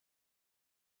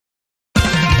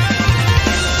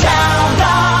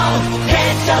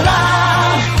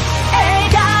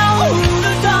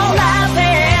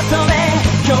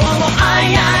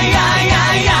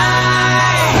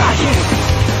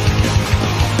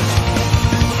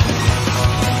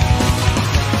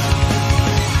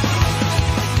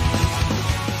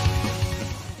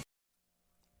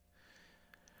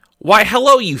Why,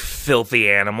 hello, you filthy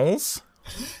animals.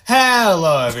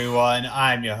 Hello, everyone.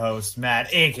 I'm your host, Matt,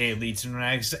 aka Legion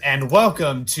Rex, and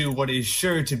welcome to what is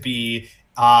sure to be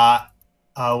a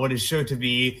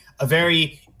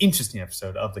very interesting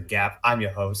episode of the G.A.P. I'm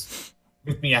your host.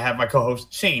 With me, I have my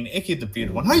co-host Shane, aka the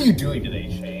Bearded One. How are you doing today,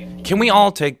 Shane? Can we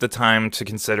all take the time to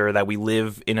consider that we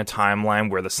live in a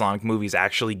timeline where the Sonic movie is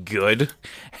actually good?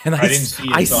 And I didn't see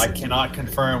it, so I cannot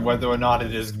confirm whether or not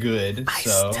it is good. I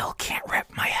still can't wrap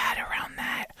my head around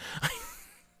that.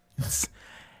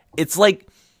 It's like,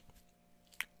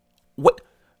 what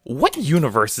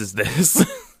universe is this?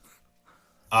 It's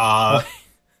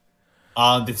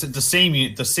the same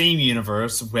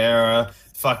universe where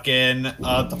fucking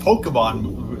the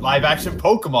Pokemon live action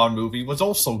Pokemon movie was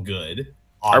also good.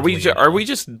 Are we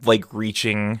just like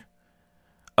reaching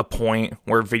a point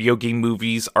where video game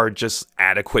movies are just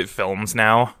adequate films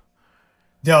now?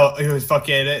 No, it was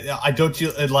fucking. I don't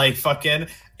like fucking.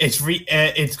 It's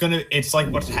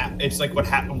like what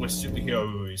happened with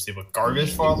superhero movies. They were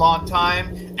garbage for a long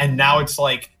time, and now it's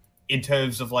like, in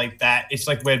terms of like that, it's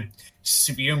like when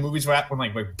superhero movies were at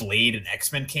when Blade and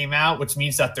X-Men came out, which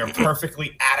means that they're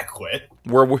perfectly adequate.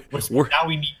 Now we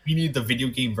need the video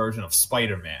game version of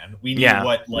Spider-Man. We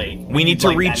need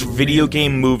to reach video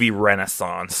game movie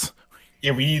renaissance.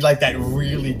 Yeah, we need like that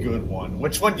really good one.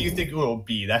 Which one do you think it will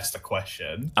be? That's the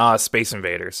question. Space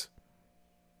Invaders.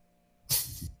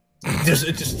 It's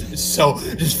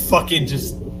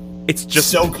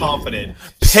just so confident.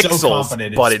 Pixels, so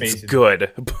confident but it's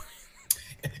good.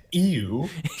 Ew.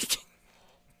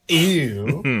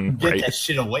 Get right. that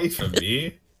shit away from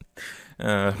me.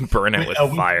 Burn it with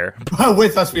fire.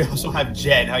 With us, we also have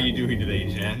Jen. How you doing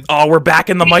today, Jen? Oh, we're back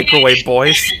in the microwave,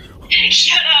 boys.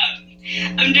 Shut up.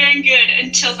 I'm doing good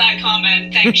until that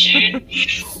comment. Thanks, Shane.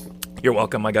 You're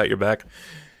welcome. I got your back.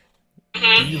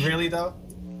 Do you really, though?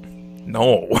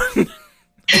 No.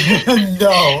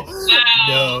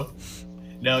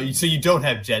 No. So you don't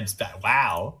have Jen's back.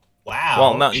 Wow.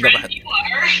 Well, no. You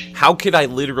are. How could I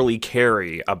literally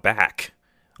carry a back?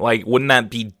 Like, wouldn't that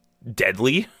be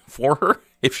deadly for her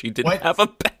if she didn't have a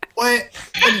back? What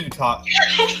are you talking?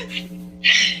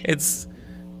 It's...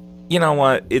 You know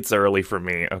what? It's early for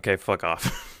me. Okay, fuck off.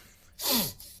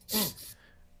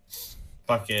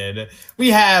 Fucking, we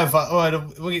have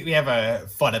a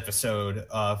fun episode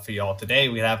for y'all today.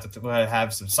 We have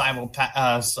some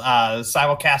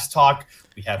simulcast talk.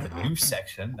 We have a news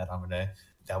section that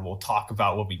we'll talk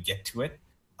about when we get to it.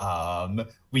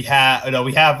 We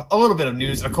have a little bit of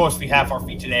news. Of course, we have our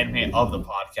featured anime of the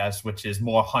podcast, which is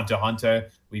more Hunter x Hunter.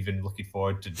 We've been looking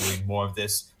forward to doing more of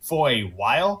this for a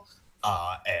while.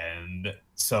 And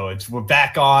so we're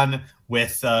back on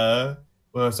with Hunter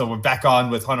x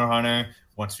Hunter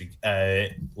once we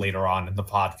later on in the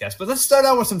podcast. But let's start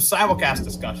out with some simulcast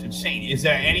discussion. Shane, is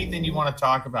there anything you want to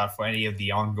talk about for any of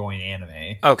the ongoing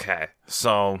anime? Okay,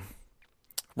 so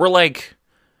we're like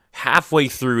halfway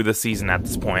through the season at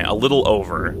this point, a little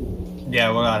over.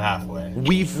 Yeah, we're not halfway.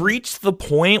 We've reached the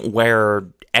point where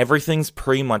everything's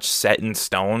pretty much set in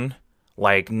stone.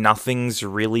 Like, nothing's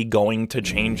really going to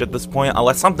change at this point,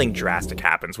 unless something drastic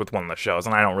happens with one of the shows,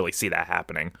 and I don't really see that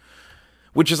happening.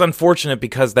 Which is unfortunate,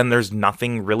 because then there's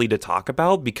nothing really to talk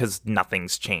about, because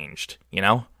nothing's changed, you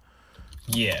know?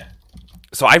 Yeah.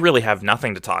 So I really have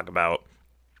nothing to talk about.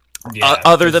 Yeah,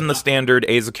 other than the standard,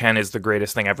 Eizouken is the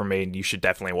greatest thing ever made, you should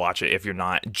definitely watch it if you're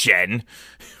not. Jen.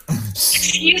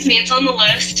 Excuse me, it's on the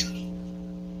list.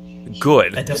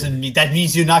 Good. That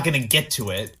means you're not going to get to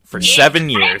it. For 7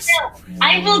 years.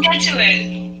 I will get to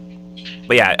it.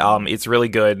 But yeah, it's really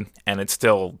good, and it's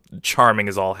still charming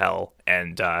as all hell,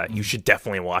 and you should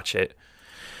definitely watch it.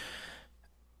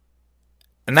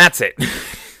 And that's it.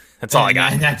 That's all I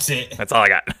got. And that's it. That's all I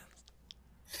got.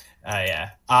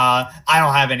 Yeah. I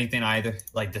don't have anything either.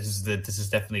 Like, this is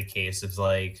definitely a case of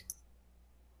like,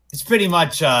 it's pretty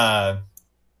much like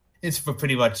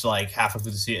halfway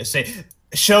through the season.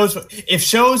 If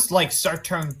shows like start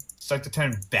to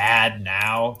turn bad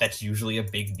now, that's usually a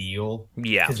big deal.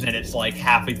 Yeah, because then it's like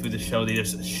halfway through the show they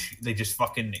just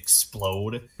fucking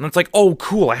explode. And it's like, oh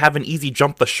cool, I have an easy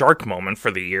jump the shark moment for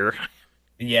the year.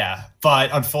 Yeah,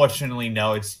 but unfortunately,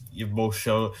 no. It's most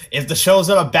show. If the shows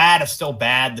that are bad are still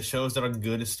bad, the shows that are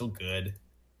good is still good.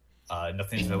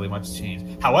 Nothing's really much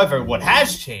changed. However, what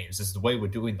has changed is the way we're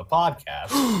doing the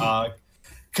podcast.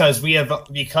 Because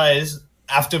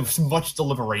after much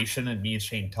deliberation and me and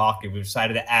Shane talking, we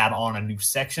decided to add on a new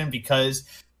section, because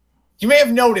you may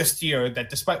have noticed here that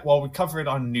despite, we cover it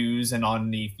on news and on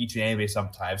the featured anime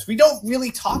sometimes, we don't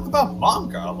really talk about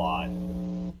manga a lot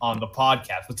on the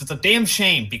podcast, which is a damn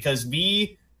shame, because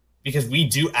we because we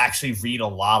do actually read a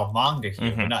lot of manga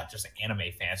here. Mm-hmm. We're not just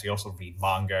anime fans. We also read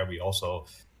manga. We also,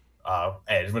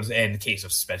 and in the case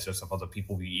of Spencer, some other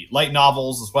people, we read light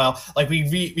novels as well. Like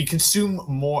we consume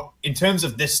more in terms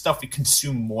of this stuff. We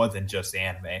consume more than just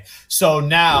anime. So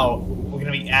now we're going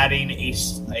to be adding a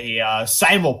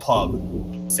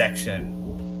simulpub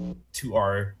section to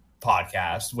our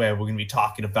podcast where we're going to be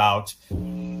talking about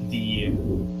the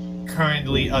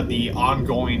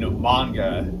ongoing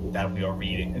manga that we are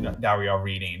reading.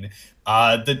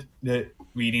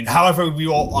 However, I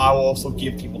will also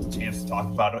give people the chance to talk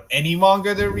about any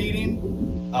manga they're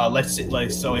reading.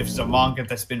 So if it's a manga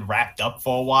that's been wrapped up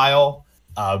for a while,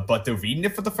 but they're reading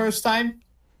it for the first time,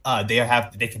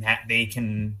 they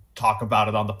can talk about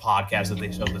it on the podcast if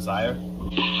they so desire.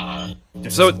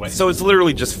 So it's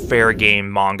literally just fair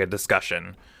game manga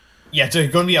discussion. Yeah, it's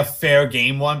going to be a fair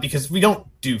game one because we don't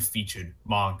do featured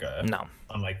manga. No.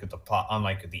 Unlike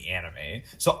the anime.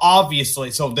 So obviously,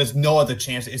 there's no other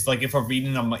chance. It's like if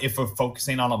we're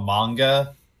focusing on a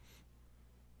manga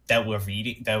that we're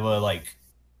reading, that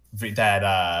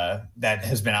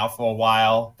has been out for a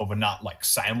while, but we're not like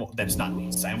that's not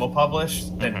being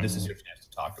simul-published, then this is your chance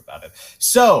to talk about it.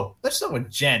 So let's start with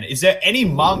Jen. Is there any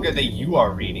manga that you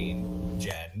are reading,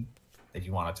 Jen, that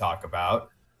you want to talk about?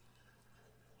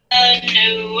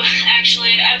 No,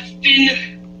 actually, I've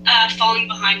been falling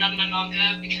behind on my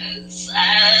manga because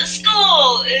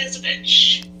school is a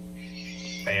bitch.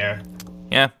 Fair.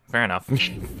 Yeah, fair enough.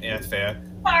 Yeah, fair.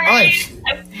 Sorry. All right.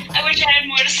 I wish I had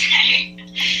more to say.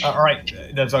 All right,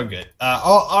 that's all good.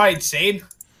 All right, Sade.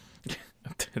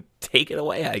 Take it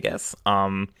away, I guess.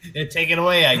 Yeah, take it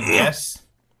away, I guess.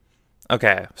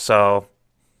 Okay, so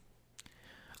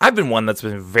I've been one that's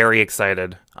been very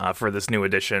excited for this new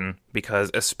edition because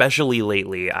especially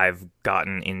lately I've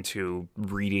gotten into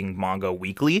reading manga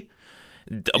weekly.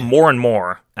 More and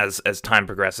more as time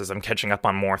progresses, I'm catching up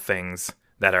on more things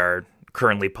that are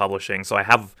currently publishing. So I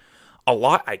have a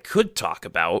lot I could talk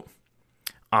about,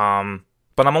 but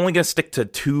I'm only going to stick to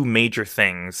two major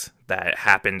things that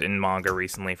happened in manga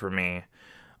recently for me.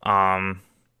 One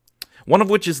of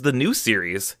which is the new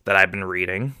series that I've been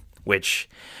reading, which,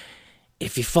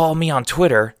 if you follow me on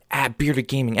Twitter,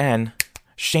 @BeardedGamingN,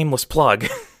 shameless plug,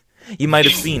 you might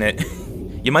have seen it.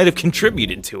 You might have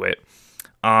contributed to it.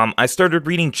 I started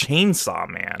reading Chainsaw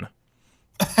Man.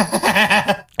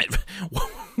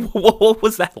 What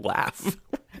was that laugh?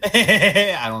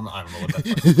 I don't know what that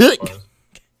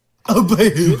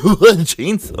was.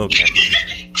 Chainsaw. Okay.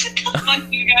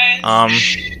 Fuck you guys.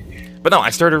 But no, I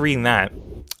started reading that,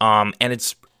 and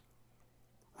it's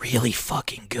really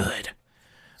fucking good.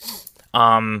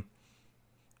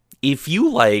 If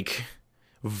you like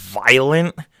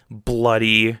violent,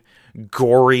 bloody,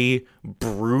 gory,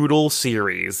 brutal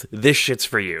series, this shit's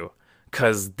for you.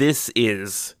 'Cause this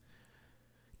is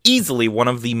easily one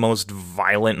of the most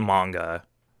violent manga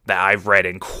that I've read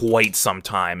in quite some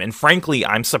time. And frankly,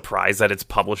 I'm surprised that it's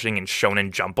publishing in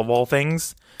Shonen Jump of all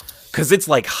things. 'Cause it's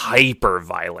like hyper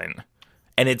violent.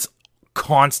 And it's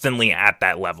constantly at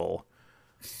that level.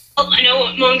 Oh, I know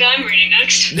what manga I'm reading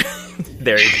next.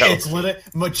 There you go. It's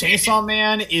Chainsaw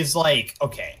Man is like,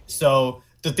 okay, so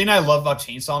the thing I love about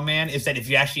Chainsaw Man is that if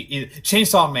you actually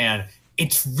Chainsaw Man,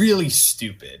 it's really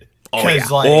stupid.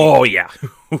 Oh yeah.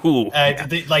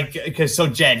 So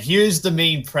Jen, here's the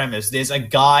main premise. There's a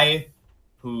guy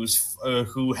who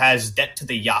has debt to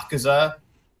the Yakuza.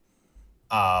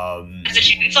 Is it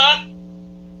chainsaw?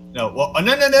 No, well,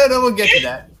 no, we'll get to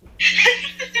that.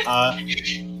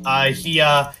 He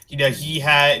has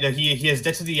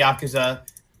debt to the Yakuza,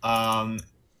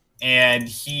 and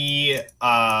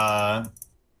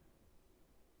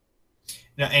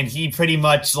he pretty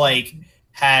much like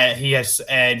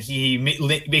he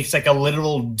makes like a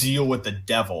literal deal with the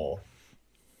devil,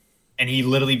 and he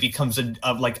literally becomes a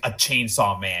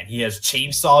chainsaw man. He has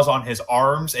chainsaws on his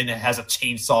arms and it has a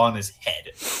chainsaw on his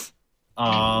head.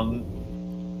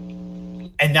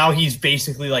 And now he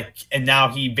basically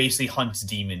hunts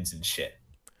demons and shit.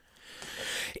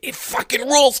 It fucking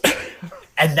rules.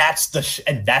 And that's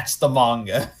the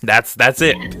manga. That's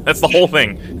it. That's the whole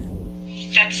thing.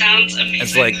 That sounds amazing.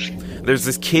 It's like there's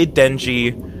this kid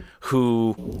Denji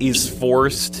who is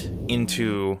forced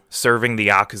into serving the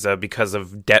Yakuza because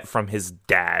of debt from his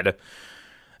dad.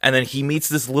 And then he meets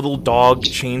this little dog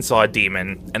chainsaw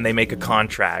demon, and they make a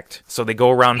contract. So they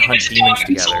go around and hunt demons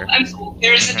together. I'm sold.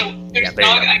 There's a dog.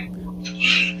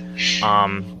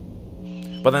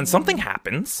 But then something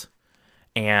happens,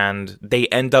 and they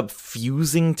end up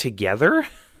fusing together.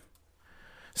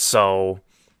 So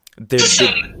This is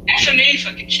some FMA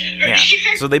fucking shit right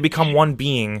here. So they become one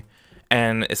being,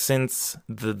 And since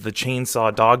the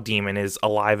chainsaw dog demon is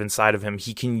alive inside of him,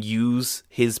 he can use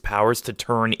his powers to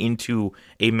turn into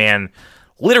a man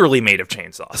literally made of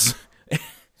chainsaws.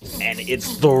 And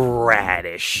it's the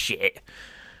raddest shit.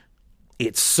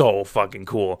 It's so fucking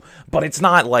cool. But it's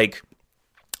not like...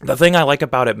 The thing I like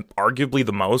about it arguably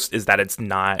the most is that it's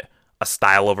not a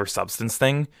style over substance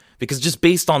thing. Because just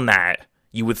based on that,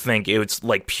 you would think it's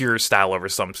like pure style over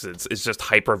substance. It's just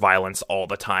hyper-violence all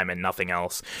the time and nothing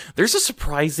else. There's a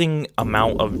surprising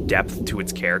amount of depth to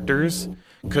its characters.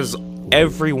 Because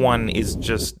everyone is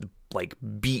just... like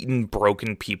beaten,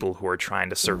 broken people who are trying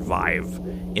to survive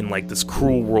in like this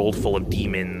cruel world full of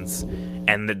demons,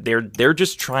 and they're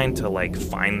just trying to like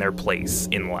find their place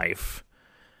in life.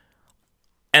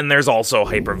 And there's also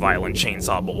hyper-violent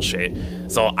chainsaw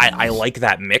bullshit. So I like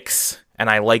that mix, and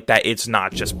I like that it's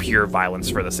not just pure violence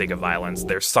for the sake of violence.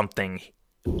 There's something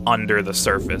under the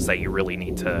surface that you really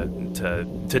need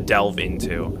to delve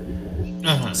into.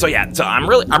 So yeah, so I'm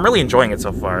really enjoying it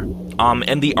so far.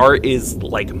 And the art is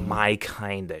like my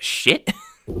kind of shit.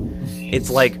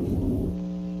 It's like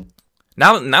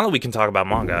now that we can talk about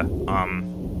manga,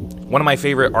 one of my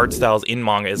favorite art styles in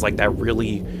manga is like that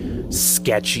really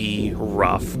sketchy,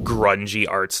 rough, grungy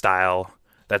art style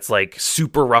that's like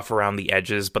super rough around the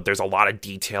edges, but there's a lot of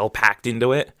detail packed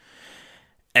into it.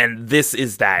 And this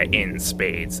is that in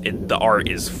spades. The art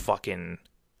is fucking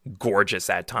gorgeous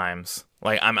at times.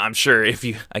 Like, I'm sure if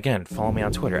you, again, follow me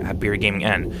on Twitter, at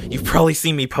BeardGamingN, you've probably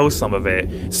seen me post some of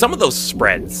it. Some of those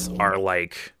spreads are,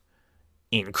 like,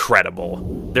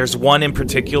 incredible. There's one in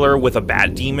particular with a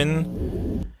bat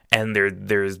demon, and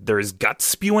there's guts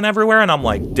spewing everywhere, and I'm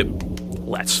like,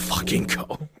 let's fucking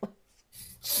go.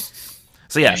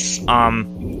 So, yes,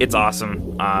 it's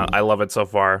awesome. I love it so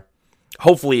far.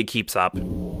 Hopefully it keeps up.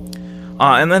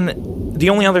 And then the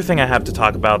only other thing I have to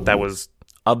talk about that was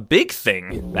a big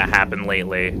thing that happened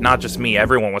lately, not just me,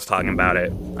 everyone was talking about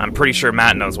it. I'm pretty sure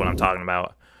Matt knows what I'm talking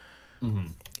about.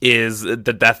 Is the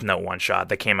Death Note one-shot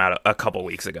that came out a couple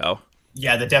weeks ago.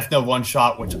 Yeah, the Death Note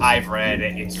one-shot, which I've read.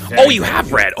 It's you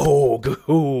have read? Oh,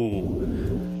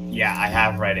 ooh. Yeah, I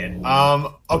have read it.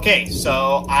 Okay,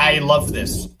 so I loved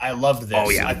this. Oh,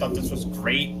 yeah. I thought this was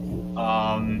great.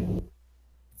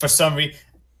 For some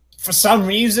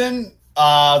reason,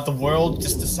 the world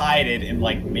just decided in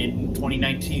like mid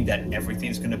 2019 that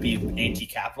everything's going to be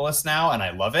anti-capitalist now, and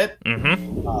I love it.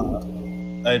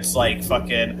 It's like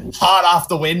fucking hot off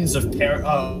the winds of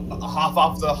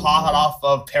hot off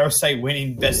of Parasite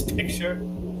winning Best Picture,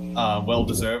 well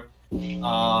deserved.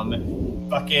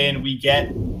 Fucking we get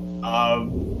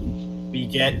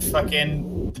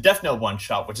fucking the Death Note one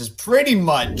shot, which is pretty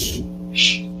much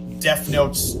Death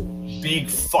Note's big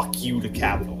fuck you to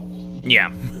capital.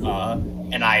 Yeah.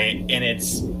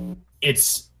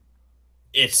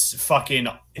 It's fucking,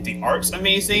 the art's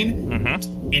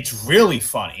amazing. It's really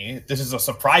funny. This is a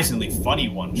surprisingly funny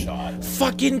one shot.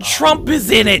 Fucking Trump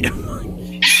is in it.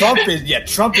 Trump is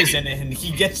in it, and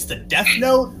he gets the Death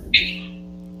Note.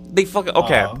 They fucking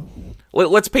okay.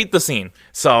 Let's paint the scene.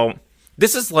 So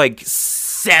this is like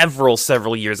several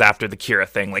years after the Kira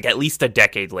thing, like at least a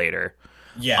decade later.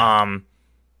 Yeah.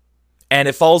 And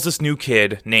it follows this new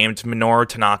kid named Minoru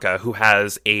Tanaka who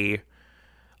has a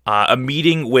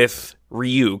meeting with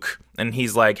Ryuk, and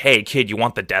he's like, "Hey, kid, you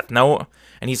want the Death Note?"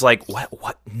 And he's like, "What?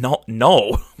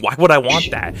 No. Why would I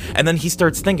want that?" And then he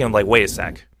starts thinking, like, "Wait a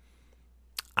sec.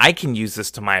 I can use this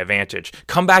to my advantage.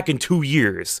 Come back in 2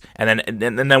 years, and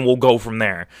then we'll go from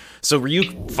there." So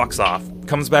Ryuk fucks off,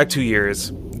 comes back 2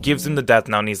 years, gives him the Death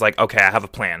Note, and he's like, "Okay, I have a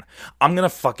plan. I'm gonna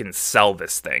fucking sell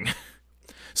this thing."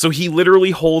 So he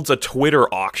literally holds a Twitter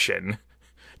auction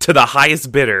to the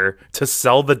highest bidder to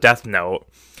sell the Death Note.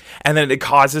 And then it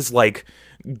causes, like,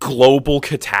 global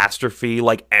catastrophe.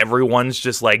 Like, everyone's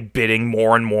just, like, bidding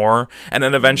more and more. And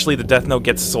then eventually the Death Note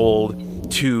gets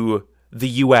sold to the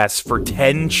US for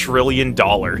 $10 trillion.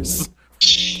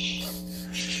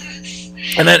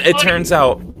 And then it turns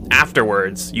out,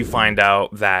 afterwards, you find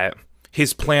out that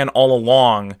his plan all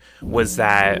along was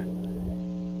that...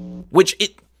 Which,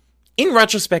 in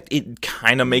retrospect, it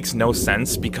kind of makes no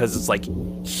sense because it's like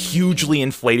hugely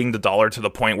inflating the dollar to the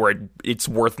point where it's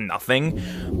worth nothing.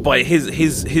 But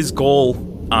his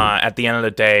goal at the end of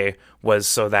the day was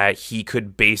so that he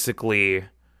could basically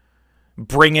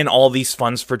bring in all these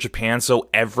funds for Japan so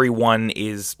everyone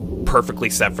is perfectly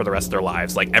set for the rest of their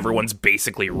lives. Like, everyone's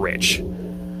basically rich.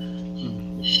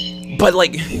 But,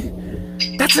 like,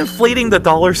 that's inflating the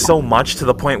dollar so much to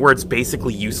the point where it's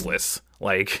basically useless.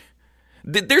 Like...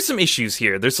 There's some issues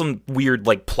here. There's some weird,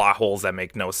 like, plot holes that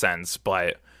make no sense,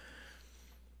 but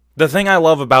the thing I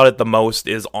love about it the most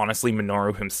is honestly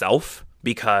Minoru himself,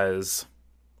 because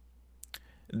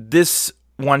this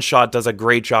one-shot does a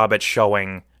great job at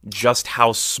showing just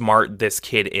how smart this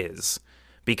kid is.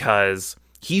 Because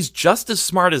he's just as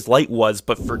smart as Light was,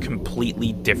 but for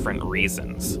completely different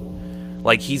reasons.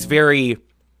 Like, he's very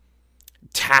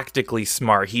tactically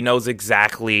smart. He knows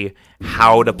exactly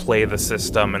how to play the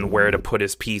system and where to put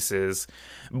his pieces,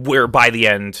 where by the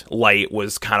end, Light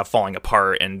was kind of falling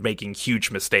apart and making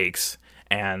huge mistakes.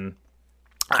 And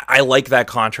I like that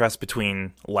contrast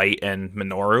between Light and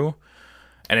Minoru.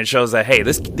 And it shows that, hey,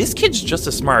 this kid's just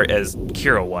as smart as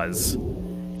Kira was.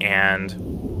 And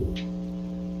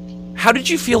how did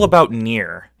you feel about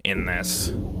Nier in this?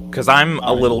 Because I'm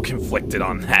a little conflicted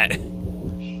on that.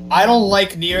 I don't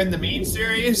like Nier in the main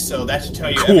series, so that should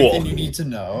tell you Cool. everything you need to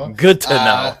know. Good to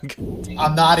know.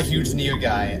 I'm not a huge Nier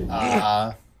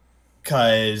guy,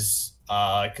 because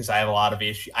I have a lot of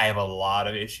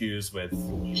issues with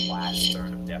the last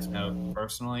third of Death Note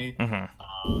personally.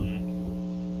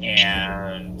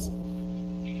 And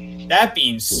that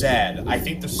being said, I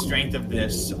think the strength of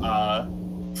this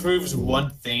proves one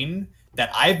thing that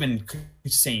I've been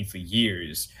saying for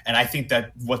years, and I think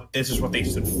that this is what they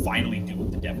should finally do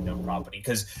with the Death Note property,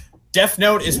 because Death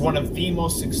Note is one of the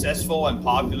most successful and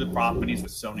popular properties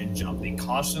with Shonen Jump. They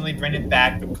constantly bring it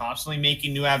back. They're constantly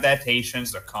making new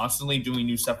adaptations. They're constantly doing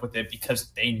new stuff with it because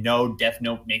they know Death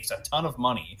Note makes a ton of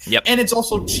money. Yep. And it's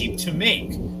also cheap to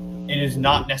make. It is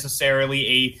not necessarily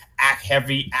a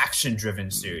heavy action-driven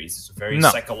series. It's a very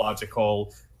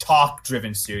psychological,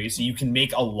 talk-driven series. So you can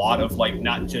make a lot of, like,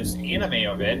 not just anime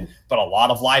of it, but a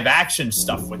lot of live-action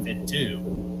stuff with it, too.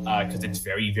 Because it's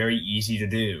very, very easy to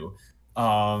do.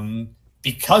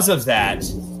 Because of that,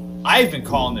 I've been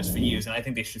calling this for years, and I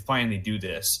think they should finally do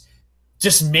this.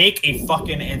 Just make a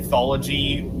fucking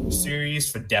anthology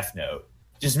series for Death Note.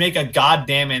 Just make a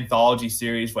goddamn anthology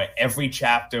series where every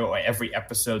chapter or every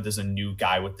episode there's a new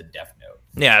guy with the Death Note.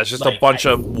 Yeah, it's just a bunch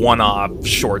of one-off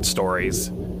short stories.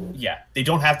 Yeah, they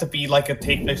don't have to be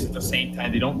take place at the same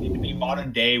time. They don't need to be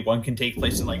modern day. One can take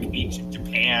place in ancient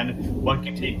Japan. One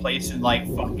can take place in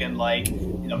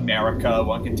in America.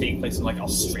 One can take place in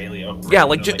Australia. Yeah,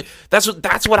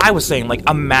 that's what I was saying. Like,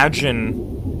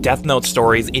 imagine Death Note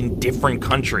stories in different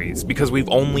countries because we've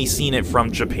only seen it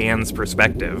from Japan's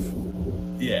perspective.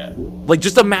 Yeah. Like,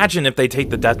 just imagine if they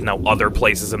take the Death Note other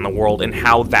places in the world and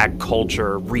how that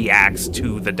culture reacts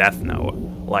to the Death Note.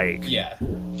 Like, yeah.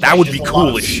 That would be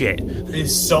cool as shit.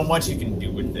 There's so much you can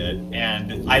do with it,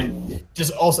 and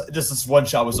this one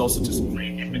shot was also just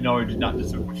great. And Minoru did not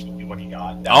deserve what he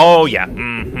got. Yeah.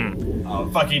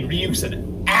 Fucking Ryuk's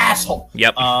an asshole.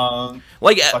 Yep. I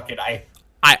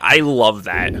love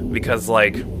that because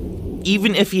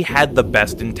even if he had the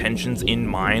best intentions in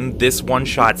mind, this one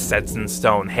shot sets in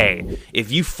stone, hey,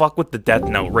 if you fuck with the Death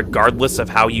Note, regardless of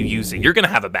how you use it, you're gonna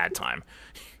have a bad time.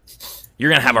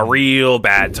 You're gonna have a real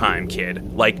bad time,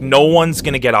 kid. No one's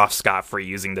gonna get off scot-free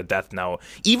using the Death Note,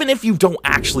 even if you don't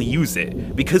actually use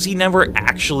it, because he never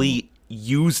actually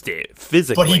used it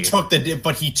physically. But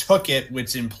he took it,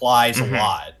 which implies a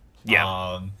lot.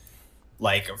 Yeah.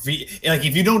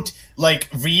 If you don't,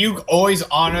 Ryuk always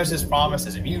honors his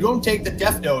promises. If you don't take the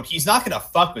Death Note, he's not gonna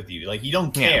fuck with you. He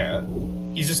don't care.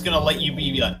 He's just gonna let you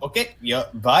be like, okay, yeah,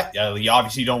 but you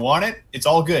obviously don't want it. It's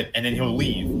all good, and then he'll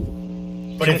leave.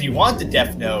 But if you want the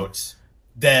Death Note,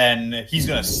 then he's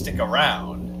gonna stick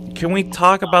around. Can we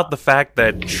talk about the fact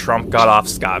that Trump got off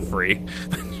scot-free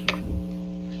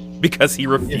because he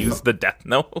refused the Death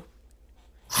Note?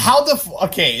 How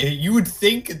okay, you would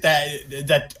think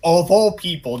that of all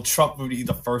people, Trump would be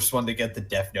the first one to get the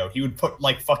Death Note. He would put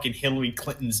fucking Hillary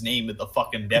Clinton's name in the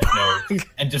fucking Death Note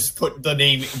and just put the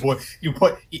name.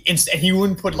 Instead, he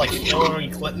wouldn't put Hillary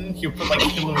Clinton. He would put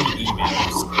Hillary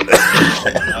emails.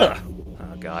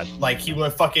 Oh God! He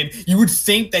would you would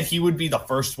think that he would be the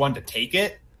first one to take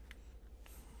it.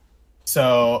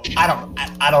 So I don't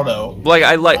know.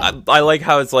 I like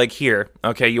how it's here.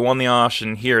 Okay, you won the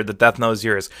auction. Here, the Death Note is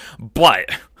yours. But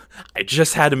I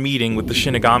just had a meeting with the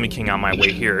Shinigami King on my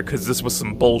way here because this was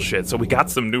some bullshit. So we got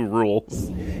some new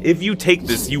rules. If you take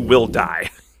this, you will die,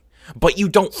 but you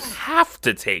don't have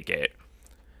to take it.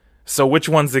 So which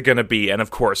one's it gonna be? And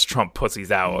of course, Trump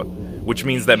pussies out, which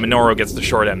means that Minoru gets the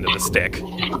short end of the stick,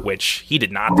 which he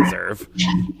did not deserve.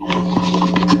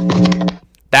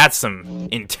 That's some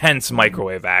intense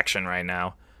microwave action right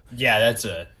now. Yeah, that's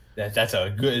a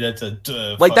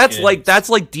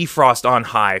defrost on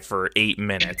high for 8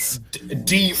 minutes.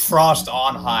 Defrost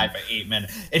on high for 8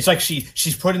 minutes. It's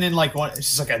she's putting in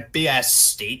it's just a big ass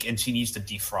steak, and she needs to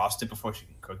defrost it before she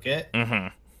can cook it. Mm-hmm.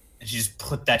 And she just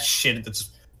put that shit.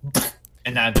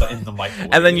 And that in the microwave.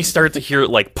 And then you start to hear it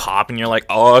like pop, and you're like,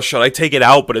 "Oh, should I take it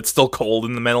out?" But it's still cold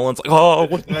in the middle. And it's like, "Oh,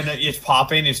 what?" And then it's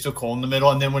popping, it's still cold in the middle,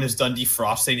 and then when it's done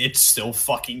defrosting, it's still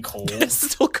fucking cold.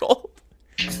 It's still cold.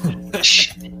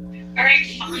 Alright,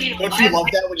 fine. Don't you love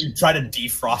that when you try to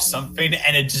defrost something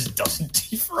and it just doesn't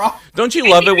defrost? Don't you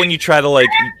love it when you try to like?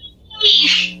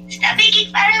 Stop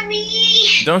making fun of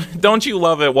me! Don't you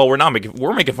love it? Well, we're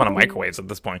making fun of microwaves at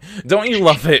this point. Don't you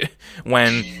love it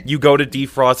when you go to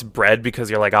defrost bread because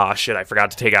you're like, "Oh shit, I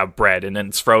forgot to take out bread," and then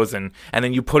it's frozen, and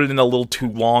then you put it in a little too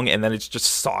long, and then it's just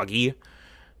soggy.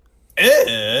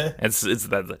 It's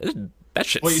that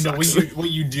shit Well, you know sucks. what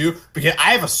you do, because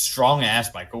I have a strong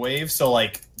ass microwave, so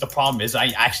like the problem is I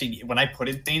actually, when I put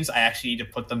in things, I actually need to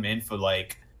put them in for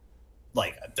like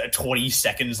 20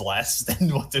 seconds less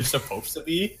than what they're supposed to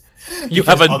be. You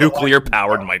have a nuclear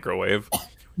powered microwave.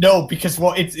 No, because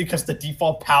it's because the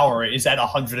default power is at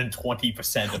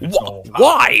 120% of its normal power.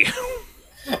 Why?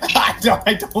 I don't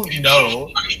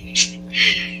know.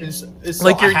 It's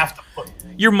Like so I have to put.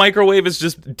 Your microwave is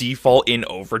just default in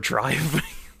overdrive.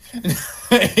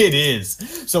 It is.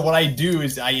 So what I do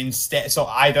is I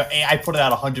put it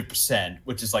at 100%,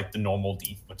 which is like the normal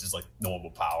which is like normal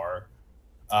power.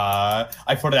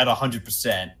 I put it at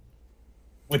 100%,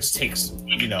 which takes,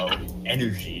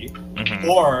 energy. Mm-hmm.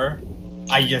 Or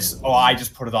I just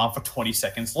put it on for 20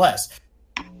 seconds less.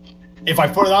 If I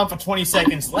put it on for 20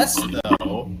 seconds less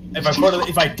though,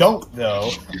 if I don't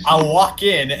though, I'll walk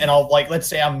in and I'll let's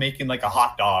say I'm making like a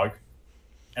hot dog.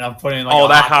 And I'm putting like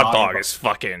that hot dog is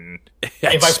fucking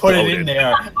if I put it in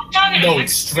there, No,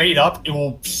 it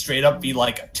will straight up be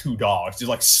like $2. It's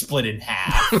like split in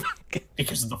half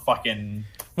because of the fucking.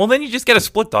 Well, then you just get a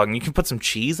split dog and you can put some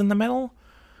cheese in the middle.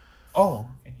 Oh,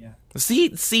 okay, yeah.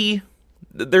 See,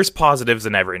 there's positives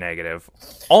in every negative.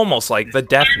 Almost like the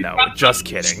Death Note. Just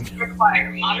kidding. Require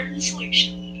modern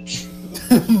solutions.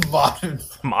 Modern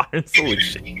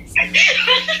solutions.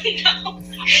 No.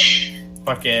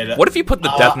 Fucking. What if you put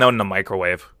the Death Note in the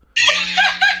microwave?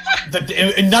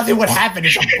 Nothing would happen.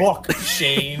 It's a book,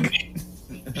 Shane. Would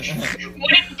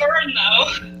it burn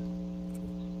though?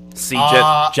 See,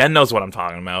 Jen knows what I'm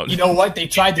talking about. You know what? They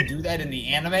tried to do that in the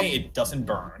anime. It doesn't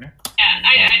burn. Yeah,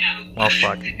 I know. Oh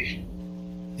fuck.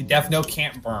 The Death Note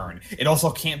can't burn. It also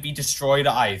can't be destroyed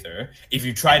either. If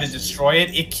you try to destroy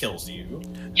it, it kills you.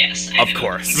 Yes, Of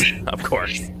course. Of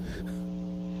course.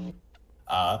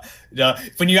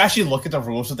 When you actually look at the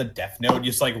rules of the Death Note, you're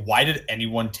just like, why would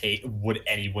anyone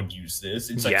use this?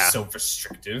 It's like so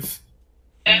restrictive.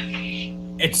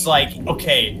 It's like,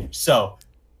 okay, so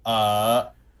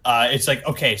it's like,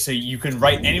 okay, so you can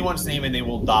write anyone's name and they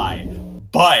will die,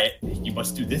 but you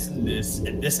must do this and this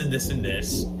and this and this and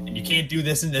this, and you can't do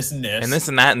this and this and this and this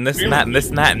and that and this and that and this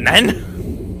and that and then and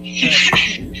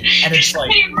it's like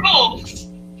rules.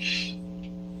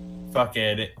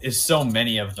 Fucking, it's so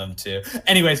many of them too.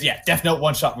 Anyways, yeah, Death Note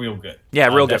one shot, real good. Yeah,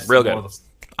 real good.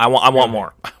 I want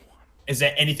more. Is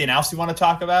there anything else you want to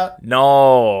talk about?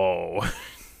 No.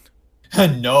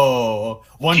 No.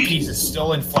 One Piece is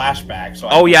still in flashback. So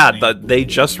they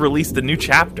just released a new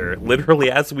chapter, literally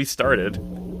as we started.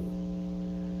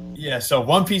 Yeah, so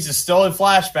One Piece is still in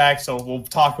flashback, so we'll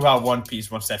talk about One Piece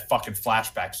once that fucking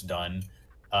flashback's done.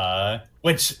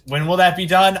 When will that be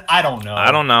done? I don't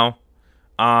know.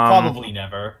 Probably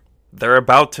never. They're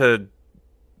about to.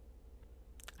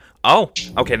 Oh,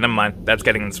 okay, never mind. That's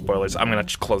getting into spoilers. I'm gonna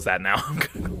close that now.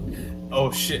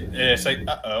 Oh shit! It's like,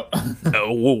 oh,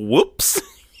 whoops.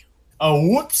 Oh,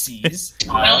 whoopsies.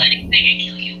 Well, anything I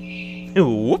kill you.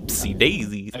 Whoopsie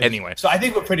daisies. Anyway, so I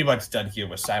think we're pretty much done here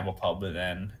with Simulpub.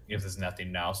 Then, if there's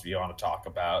nothing else we want to talk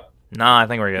about. Nah, I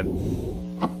think we're good.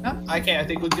 No, I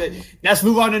think we're good. Now let's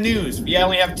move on to news. We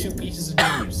only have 2 pieces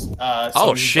of news.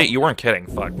 Shit, you weren't kidding.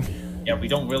 Fuck. Yeah, we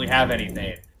don't really have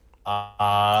anything.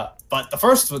 But the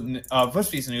first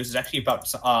piece of news is actually about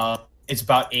it's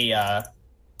about a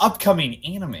upcoming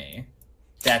anime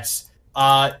that's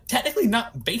technically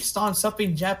not based on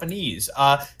something Japanese.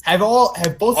 Have both of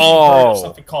you heard of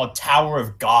something called Tower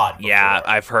of God before? Yeah,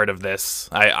 I've heard of this.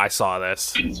 I saw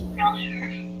this.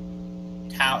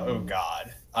 Tower of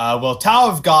God. Well,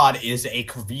 Tower of God is a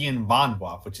Korean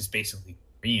manhwa, which is basically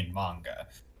Korean manga.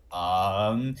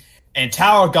 And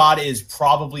Tower of God is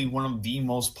probably one of the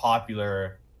most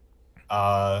popular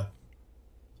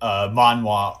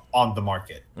manhwa on the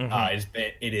market. Mm-hmm.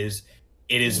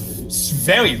 It is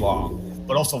very long,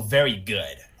 but also very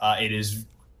good. It is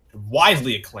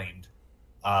widely acclaimed.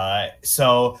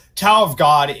 So Tower of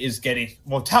God is getting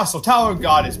Tower of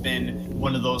God has been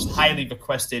one of those highly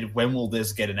requested. When will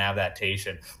this get an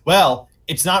adaptation? Well,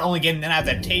 it's not only getting an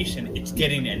adaptation; it's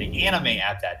getting an anime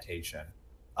adaptation.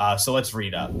 So let's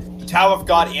read up. The Tower of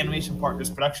God Animation Partners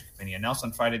Production Company announced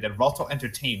on Friday that Rialto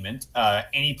Entertainment,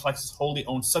 Aniplex's wholly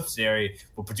owned subsidiary,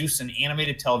 will produce an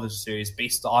animated television series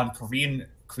based on Korean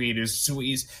creators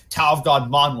Sui's Tower of God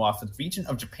manhwa for the region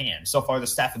of Japan. So far, the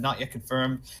staff have not yet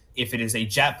confirmed if it is a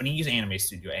Japanese anime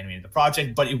studio animating the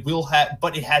project, but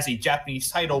it has a Japanese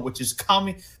title, which is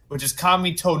Kami no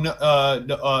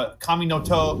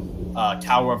To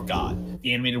Tower of God.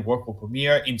 The animated work will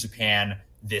premiere in Japan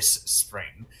this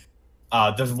spring.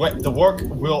 The work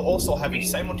will also have a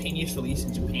simultaneous release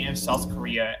in Japan, South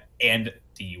Korea, and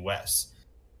the US.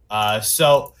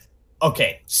 So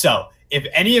if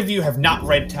any of you have not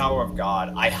read Tower of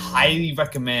God, I highly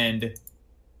recommend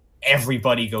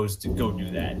everybody go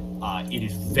do that. It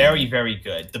is very, very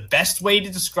good. The best way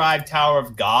to describe Tower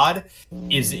of God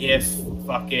is if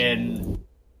fucking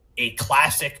a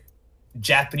classic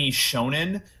Japanese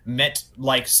shonen met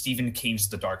like Stephen King's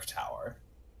The Dark Tower.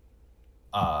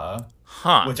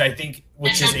 Which I think,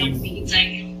 it's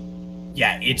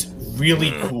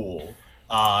really cool.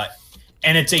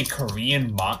 And it's a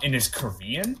Korean and it's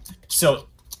Korean. So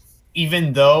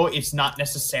even though it's not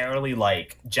necessarily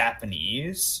like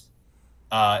Japanese,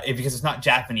 because it's not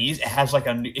Japanese, it has like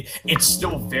it's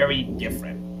still very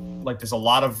different. Like there's a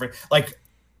lot of like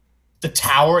the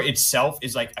tower itself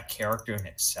is like a character in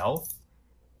itself.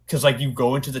 Because like you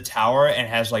go into the tower and it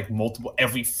has like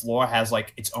every floor has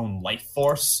like its own life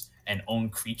force and own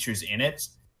creatures in it,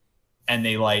 and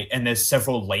there's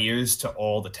several layers to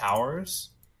all the towers.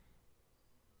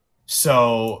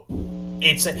 So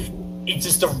it's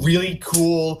just a really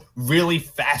cool, really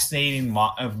fascinating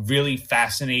like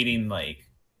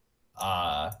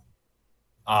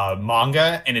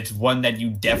manga, and it's one that you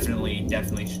definitely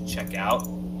should check out.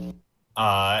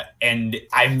 And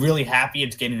I'm really happy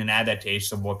it's getting an adaptation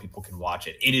so more people can watch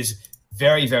it. It is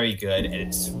very, very good, and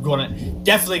it's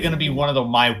definitely gonna be one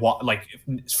of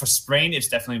for spring. It's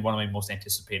definitely one of my most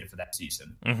anticipated for that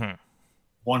season.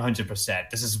 100%.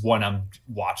 This is one I'm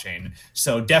watching,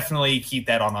 so definitely keep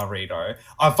that on our radar.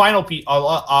 Our final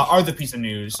other piece of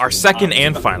news. Our second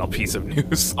and final piece of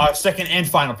news. Our second and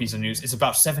final piece of news is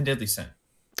about Seven Deadly Sins.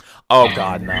 Oh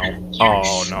God, no!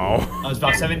 Oh no! It's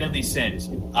about Seven Deadly Sins,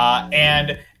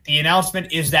 and the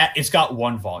announcement is that it's got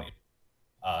one volume.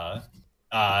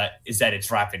 Is that it's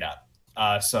wrapping up.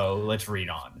 So let's read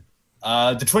on.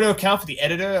 The Twitter account for the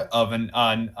editor of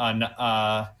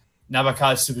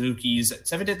Nabaka Suzuki's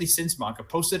Seven Deadly Sins manga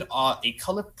posted a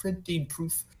color printing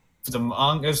proof for the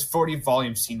manga's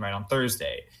 40-volume scene right on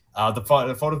Thursday. The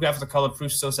photograph of the color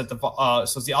proof shows that the author.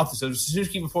 So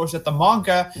Suzuki reports that the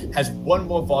manga has one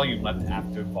more volume left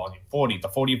after volume 40. The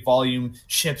 40th volume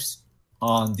ships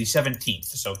on the 17th,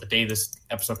 so the day this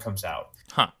episode comes out.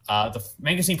 The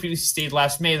magazine previously stated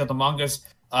last May that the manga's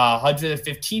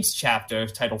 115th chapter,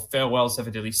 titled Farewell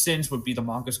Seven Deadly Sins, would be the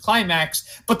manga's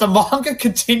climax, but the manga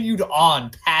continued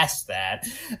on past that.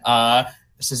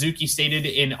 Suzuki stated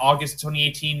in August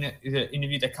 2018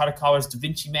 interview that Kadokawa's Da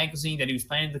Vinci magazine that he was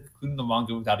planning to conclude the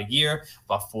manga without a year,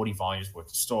 about 40 volumes worth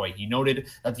of story. He noted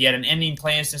that he had an ending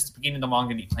plan since the beginning of the manga,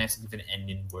 and he plans to leave an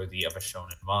ending worthy of a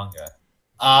shonen manga.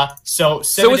 So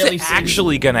is it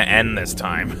actually gonna end this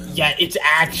time? Yeah, it's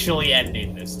actually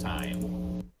ending this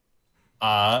time.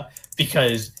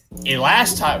 Because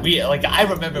last time I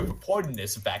remember reporting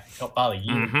this back about a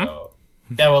year ago.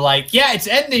 They were like, "Yeah, it's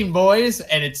ending, boys,"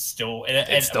 and it's still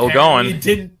going. It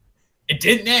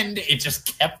didn't end. It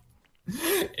just kept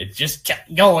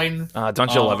going.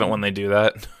 Don't you love it when they do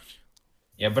that?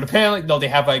 Yeah, but apparently, no, they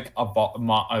have like a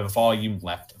volume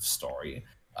left of story.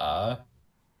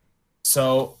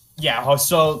 So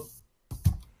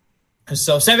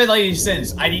Seven Deadly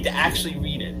Sins, I need to actually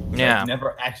read it. Yeah. I've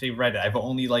never actually read it. I've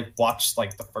only watched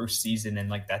the first season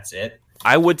and that's it.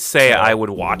 I would say I would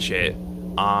watch it.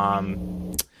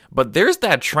 But there's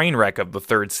that train wreck of the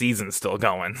third season still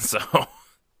going, so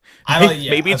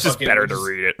maybe it's just better to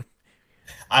read it.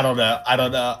 I don't know. I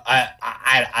don't know.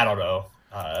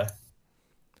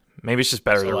 Maybe it's just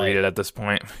better to read it at this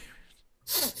point.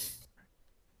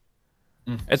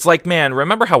 It's like, man,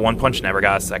 remember how One Punch never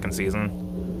got a second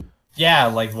season? Yeah,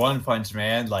 One Punch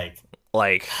Man,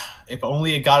 if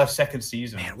only it got a second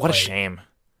season. Man, what a shame.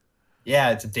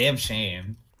 Yeah, it's a damn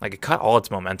shame. It cut all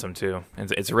its momentum too.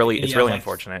 It's really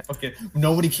unfortunate. Okay,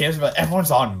 nobody cares about.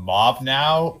 Everyone's on Mob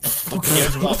now. Who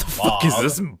cares about what the fuck is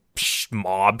this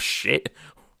Mob shit?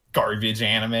 Garbage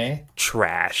anime.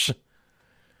 Trash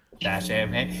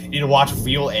anime. You need to watch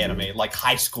real anime like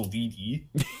High School DD.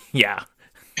 Yeah.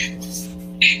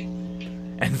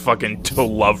 And fucking To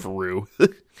Love Ru.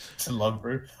 To Love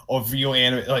Ru. Or real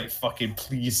anime fucking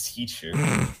Please Teacher.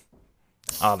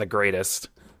 Oh, the greatest.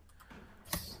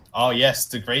 Oh yes,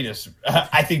 the greatest.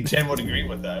 I think Jen would agree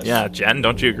with us. Yeah, Jen,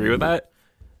 don't you agree with that?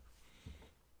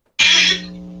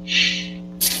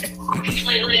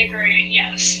 Completely agree.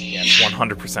 Yes. Yes,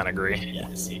 100% agree.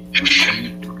 Yeah. See.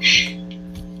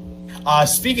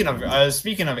 Speaking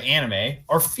of anime,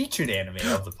 our featured anime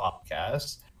of the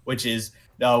podcast, which is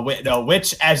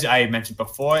which, as I mentioned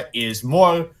before, is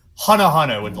more Hunter x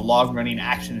Hunter, with the long-running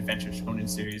action adventure shonen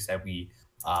series that we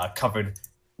covered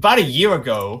about a year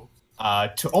ago,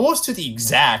 to almost to the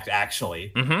exact,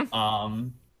 actually.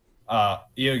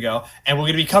 Year ago, and we're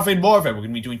going to be covering more of it. We're going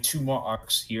to be doing 2 more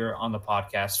arcs here on the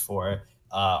podcast for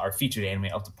our featured anime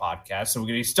of the podcast. So we're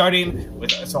going to be starting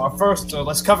with our first.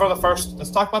 Let's talk about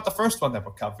the first one that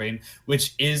we're covering,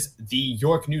 which is the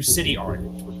York New City arc,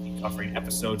 which we'll be covering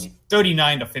episodes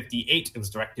 39 to 58. It was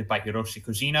directed by Hiroshi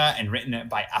Kojima and written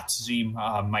by Atsushi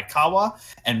Maekawa,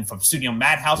 and from Studio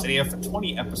Madhouse. It aired for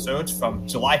 20 episodes from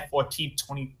July 14th,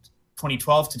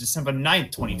 2012 to December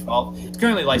 9th, 2012. It's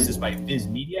currently licensed by Viz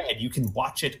Media, and you can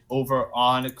watch it over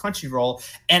on Crunchyroll,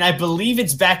 and I believe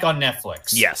it's back on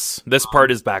Netflix. Yes, this part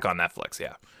is back on Netflix,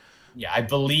 yeah. Yeah, I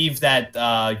believe that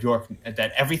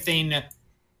that everything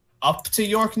up to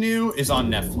York New is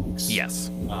on Netflix. Yes.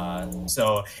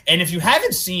 And if you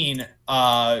haven't seen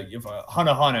Hunter x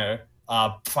Hunter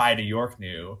prior to York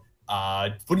New,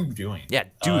 what are you doing? Yeah,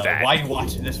 do that. Why are you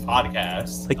watching this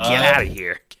podcast? Like, get out of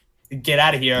here. Get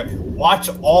out of here. Watch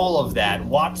all of that.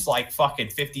 Watch like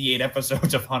fucking 58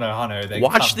 episodes of Hunter x Hunter. Then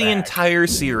watch the entire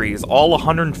series, all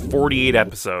 148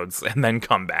 episodes, and then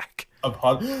come back.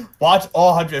 Watch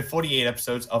all 148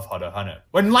 episodes of Hunter x Hunter.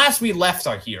 When last we left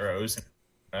our heroes,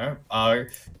 Gon and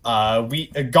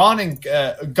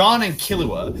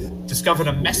Killua discovered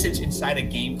a message inside a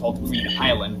game called Green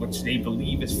Island, which they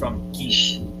believe is from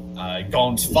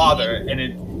Gon's father,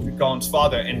 and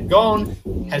Gon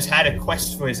has had a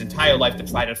quest for his entire life to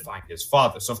try to find his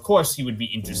father. So of course he would be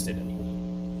interested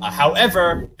in it.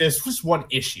 However, there's just one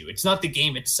issue. It's not the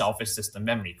game itself; it's just the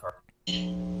memory card.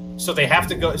 So they have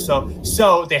to go.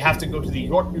 So they have to go to the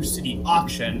York New City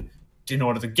auction in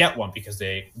order to get one, because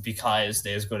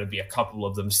there's going to be a couple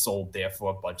of them sold there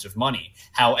for a bunch of money.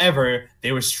 However,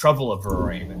 there was trouble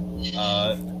brewing.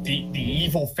 The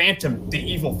evil phantom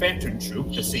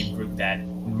troop, the same group that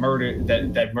murdered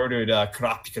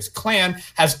Kurapika's clan,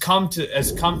 has come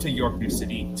to York New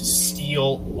City to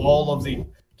steal all of the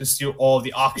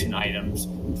auction items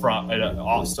from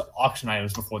auction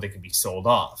items before they can be sold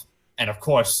off. And of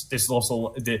course, there's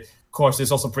also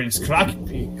Prince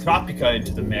Kurapika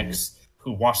into the mix,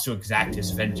 who wants to exact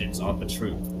his vengeance on the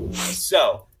troop.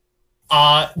 So,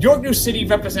 York New City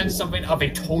represents something of a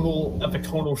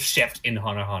tonal shift in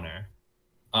Hunter x Hunter.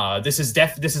 This is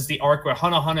the arc where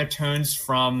Hunter x Hunter turns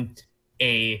from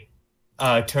a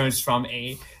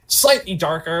slightly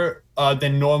darker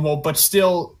than normal, but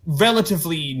still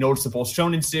relatively noticeable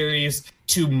shonen series,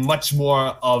 to much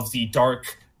more of the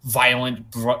dark, violent,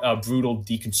 brutal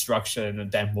deconstruction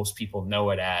that most people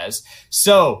know it as.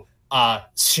 So,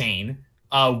 Shane,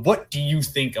 what do you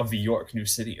think of the York New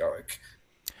City arc?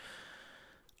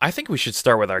 I think we should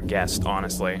start with our guest,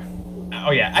 honestly.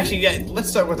 Oh yeah, actually, yeah. Let's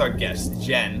start with our guest,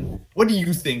 Jen. What do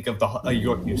you think of the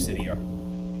York New City arc?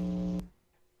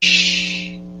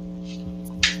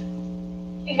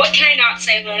 What can I not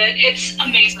say about it? It's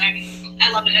amazing. I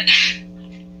love it.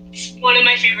 It's one of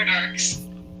my favorite arcs.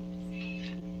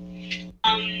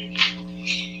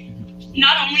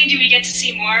 Not only do we get to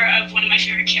see more of one of my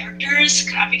favorite characters,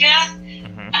 Kurapika,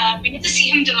 we get to see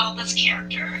him develop as a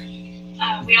character.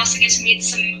 We also get to meet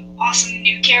some awesome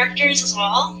new characters as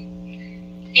well.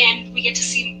 And we get to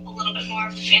see a little bit more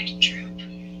of the Phantom Troop,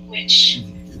 which,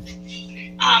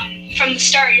 from the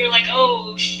start, you're like,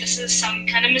 oh, this is some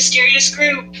kind of mysterious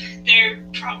group. They're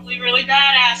probably really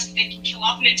badass, but they can kill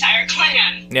off an entire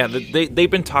clan. Yeah, they've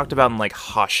been talked about in, like,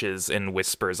 hushes and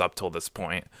whispers up till this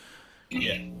point.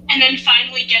 Yeah. And then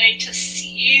finally getting to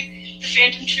see the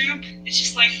Phantom Troop, it's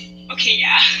just like, okay,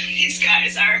 yeah, these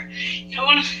guys are, you don't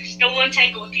want to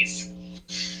tangle with these.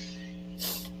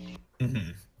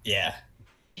 Mm-hmm. Yeah.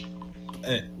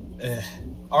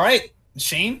 All right,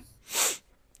 Shane.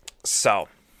 So,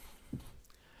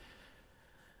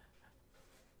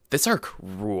 this arc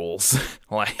rules.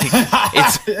 Like,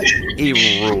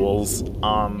 it rules.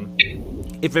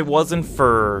 If it wasn't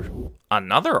for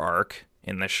another arc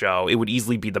in the show, it would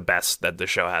easily be the best that the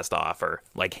show has to offer,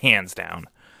 like, hands down.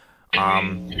 I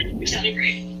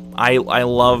agree. I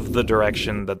love the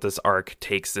direction that this arc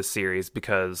takes this series,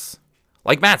 because,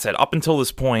 like Matt said, up until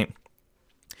this point,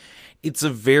 it's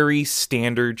a very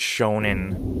standard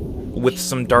shonen with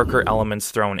some darker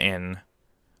elements thrown in,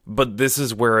 But this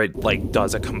is where it like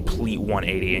does a complete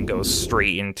 180 and goes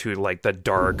straight into like the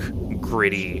dark,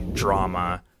 gritty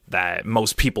drama that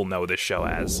most people know this show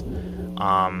as.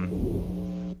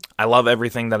 I love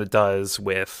everything that it does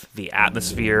with the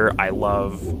atmosphere. I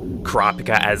love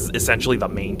Kurapika as essentially the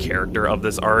main character of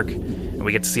this arc, and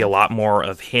we get to see a lot more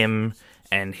of him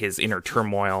and his inner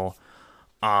turmoil.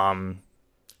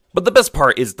 But the best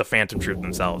part is the Phantom Troop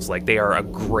themselves. Like, they are a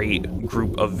great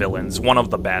group of villains, one of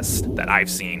the best that I've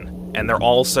seen. And they're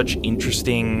all such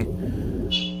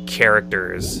interesting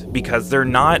characters because they're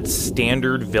not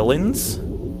standard villains.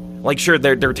 Like, sure,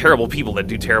 they're terrible people that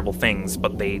do terrible things,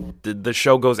 but the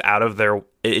show goes out of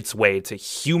its way to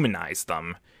humanize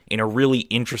them in a really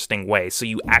interesting way, so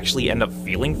you actually end up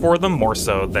feeling for them more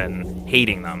so than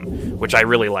hating them, which I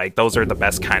really like. Those are the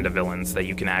best kind of villains that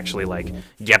you can actually, like,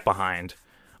 get behind.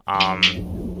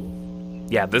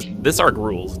 Yeah, this arc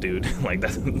rules, dude. Like,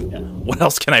 what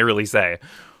else can I really say?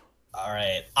 All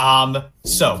right.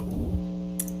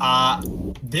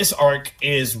 This arc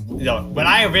is, when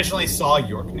I originally saw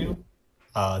Yorknu,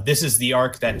 this is the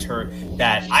arc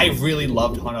that I really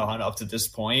loved Hunter x Hunter up to this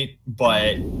point,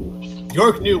 but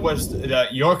Yorknu was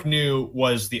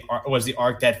the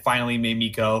arc that finally made me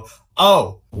go,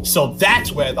 oh, so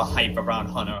that's where the hype around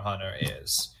Hunter x Hunter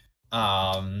is.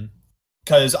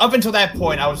 Because up until that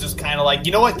point, I was just kind of like,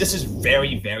 you know what, this is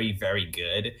very, very, very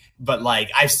good, but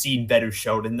like I've seen better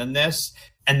shonen than this.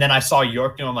 And then I saw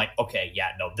Yorknu, I'm like, okay,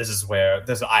 yeah, no, this is where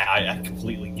I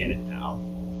completely get it now.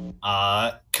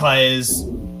 Because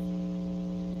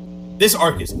this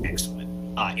arc is excellent.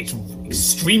 It's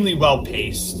extremely well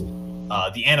paced.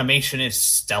 The animation is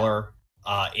stellar.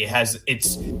 It has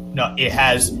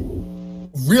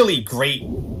really great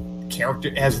character.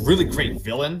 It has really great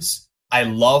villains. I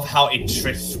love how it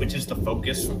switches the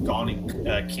focus from Gon and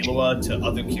Killua to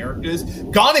other characters.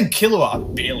 Gon and Killua are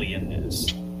barely in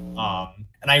this.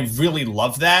 And I really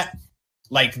love that.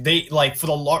 Like for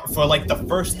the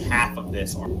first half of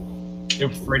this arc, they're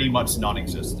pretty much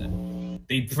non-existent.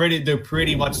 They're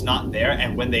pretty much not there,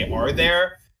 and when they are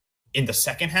there in the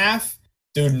second half,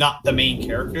 they're not the main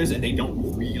characters and they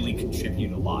don't really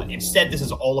contribute a lot. Instead, this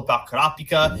is all about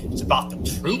Kurapika, it's about the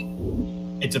troop,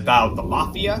 it's about the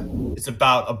mafia, it's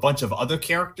about a bunch of other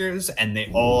characters, and they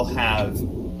all have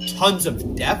tons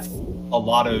of depth, a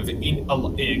lot of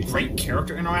great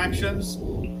character interactions.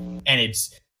 And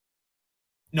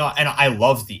I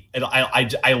love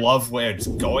I love where it's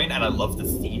going, and I love the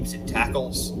themes it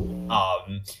tackles.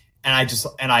 And I just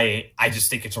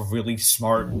think it's a really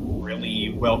smart,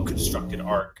 really well constructed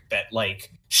arc that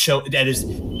that is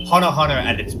Hunter x Hunter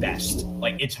at its best.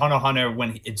 Like, it's Hunter x Hunter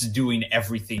when it's doing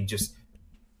everything just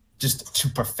to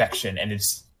perfection, and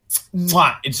it's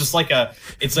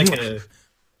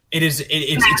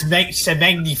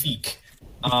magnifique.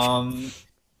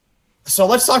 So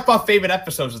let's talk about favorite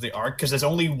episodes of the arc, because there's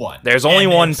only one. There's only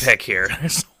one pick here.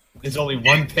 There's only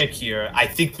one pick here. I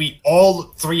think all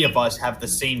three of us have the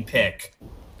same pick.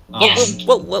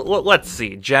 Let's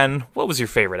see. Jen, what was your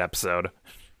favorite episode?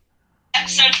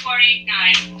 Episode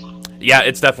 49. Yeah,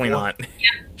 it's definitely not. Yeah.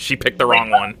 She picked the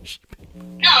wrong one.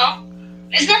 No.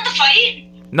 Isn't that the fight?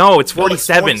 No, it's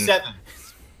 47. No, it's 47.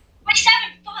 47?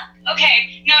 Fuck.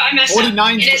 Okay. No, I messed up.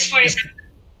 It is 47.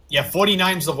 Yeah,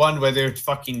 49's the one where they're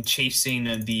fucking chasing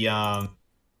the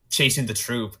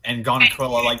troop, and Gon and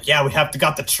Krill are like, yeah, we got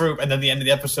the troop, and then at the end of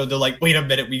the episode, they're like, wait a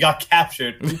minute, we got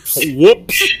captured. Oops.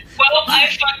 Whoops. Well, I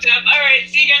fucked up. All right,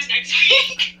 see you guys next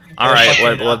week. All right,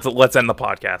 let's end the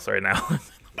podcast right now.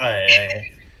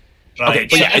 Right. Okay,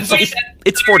 but yeah,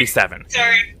 it's 47.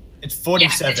 Sorry. It's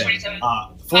 47. Yeah,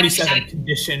 it's 47.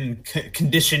 47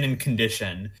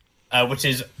 condition, which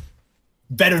is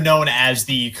better known as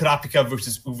the Kurapika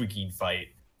versus Uvagin fight,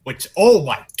 which, oh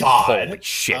my god. Holy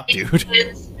shit, dude.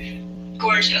 It's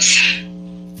gorgeous.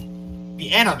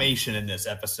 The animation in this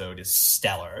episode is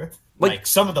stellar. Like,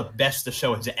 some of the best the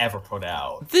show has ever put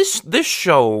out. This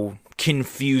show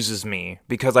confuses me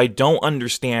because I don't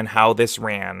understand how this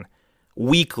ran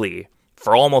weekly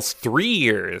for almost 3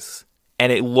 years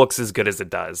and it looks as good as it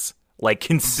does. Like,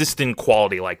 consistent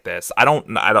quality like this. I don't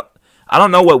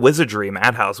know what Wizardry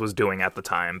Madhouse was doing at the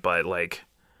time, but like,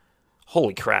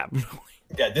 holy crap.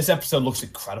 Yeah, this episode looks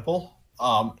incredible.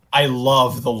 I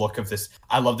love the look of this.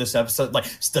 I love this episode. Like,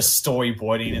 the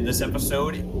storyboarding in this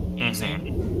episode, amazing.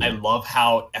 Mm-hmm. I love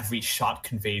how every shot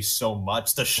conveys so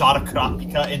much. The shot of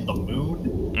Kurapika in the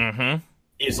moon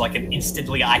is like an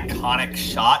instantly iconic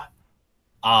shot.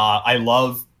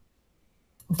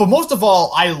 But most of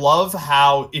all, I love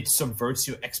how it subverts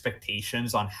your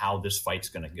expectations on how this fight's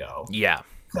gonna go. Yeah.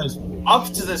 Because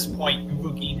up to this point,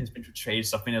 Ubugin has been portrayed as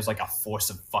something as like a force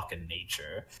of fucking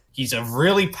nature. He's a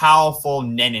really powerful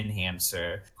Nen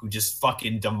enhancer who just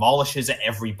fucking demolishes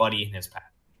everybody in his path.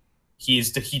 He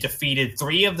defeated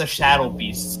 3 of the Shadow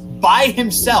Beasts by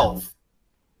himself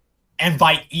and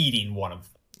by eating one of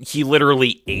them. He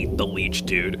literally ate the leech,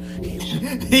 dude.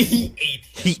 He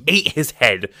ate his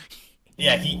head.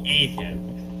 Yeah, he ate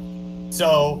him.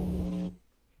 So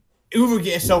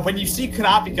Ubugin. So when you see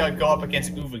Kurapika go up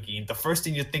against Ubugin, the first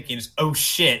thing you're thinking is, "Oh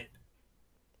shit,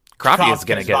 Kurapika's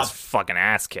gonna get his fucking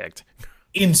ass kicked."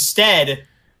 Instead,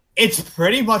 it's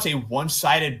pretty much a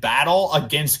one-sided battle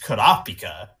against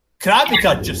Kurapika.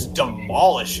 Kurapika just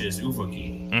demolishes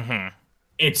Ubugin. Mm-hmm.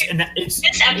 It's this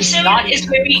episode is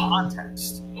where we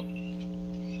context.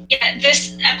 Yeah,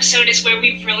 this episode is where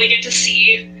we really get to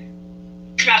see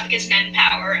Kurapika's Nen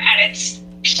power at its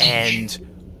peak. And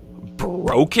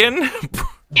broken?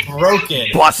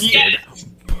 Busted. Yeah.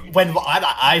 When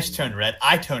my eyes turn red,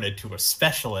 I turn into a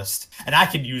specialist, and I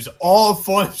can use all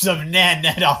forms of Nen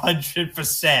at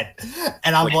 100%.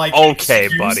 And I'm like, okay,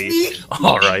 buddy. Me?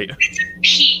 All right. It's a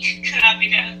peak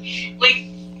Kurapika. Like,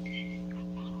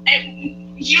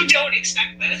 you don't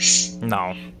expect this.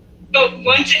 No. But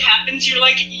once it happens, you're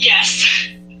like, yes.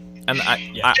 And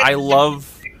I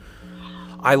love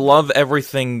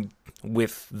everything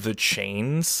with the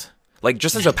chains. Like,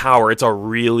 just as a power, it's a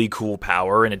really cool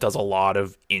power, and it does a lot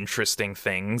of interesting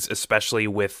things, especially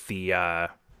with the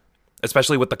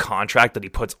contract that he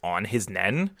puts on his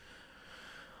Nen.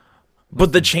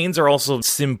 But the chains are also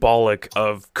symbolic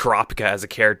of Kurapika as a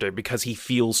character because he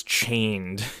feels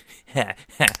chained.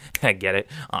 I get it.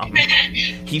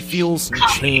 He feels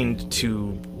chained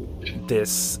to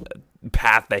this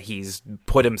path that he's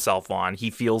put himself on. He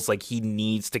feels like he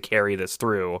needs to carry this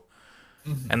through.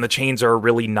 Mm-hmm. And the chains are a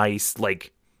really nice,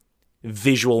 like,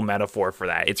 visual metaphor for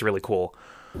that. It's really cool.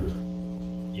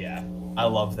 Yeah, I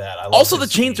love that. Also, the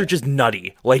chains are just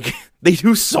nutty. Like, they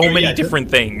do so many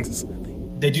different things.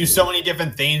 They do so many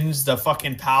different things. They're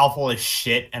fucking powerful as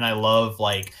shit, and I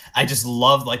just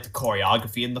love the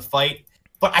choreography in the fight.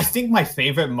 But I think my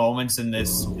favorite moments in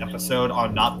this episode are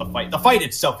not the fight. The fight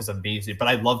itself is amazing, but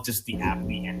I love just the end of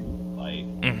the fight.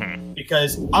 Mm-hmm.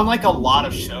 Because unlike a lot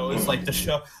of shows,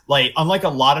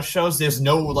 there's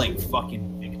no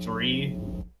fucking victory.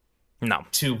 No.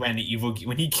 To when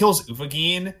he kills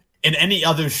Ubugin. In any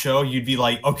other show, you'd be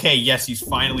like, okay, yes, he's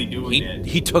finally doing it.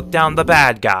 He took down the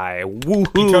bad guy.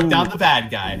 Woohoo! He took down the bad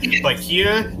guy. But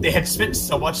here, they had spent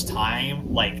so much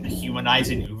time,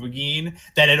 humanizing Ubugin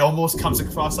that it almost comes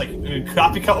across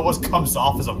Kurapika almost comes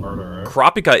off as a murderer.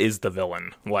 Kurapika is the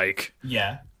villain.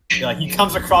 Yeah. He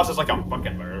comes across as a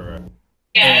fucking murderer.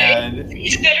 Yeah, and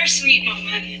it's a bittersweet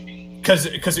moment.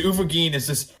 Because Ubugin is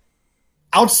just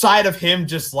outside of him,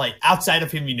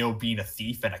 being a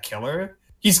thief and a killer.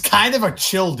 He's kind of a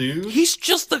chill dude. He's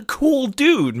just a cool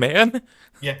dude, man.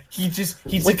 Yeah,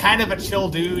 he's a kind of a chill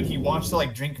dude. He wants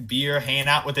to drink beer, hang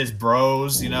out with his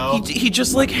bros, you know. He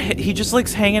just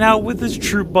likes hanging out with his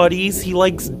troop buddies. He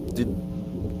likes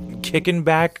kicking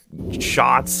back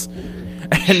shots,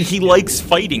 and he likes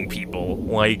fighting people.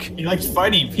 He likes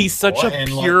fighting people. He's such a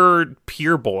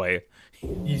pure boy.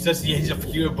 He's a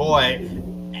pure boy.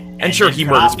 And sure, he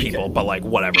murders people, but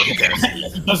whatever. Who cares?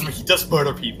 He does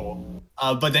murder people.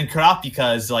 But then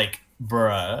Kurapika is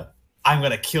bruh, I'm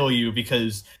gonna kill you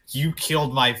because you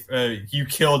killed my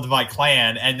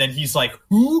clan. And then he's like,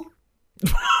 who?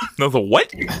 No, the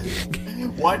what?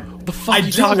 What? The fuck are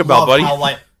you talking about, buddy?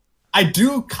 I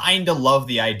do kind of love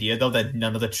the idea, though, that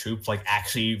none of the troops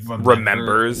actually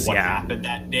remembers what happened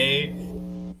that day.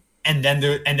 And then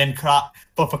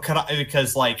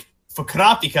for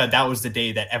Kurapika, that was the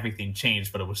day that everything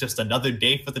changed, but it was just another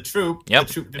day for the troop. Yep,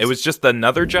 it was just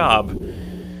another job.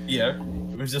 Yeah,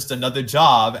 it was just another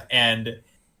job, and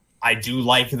I do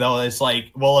though, it's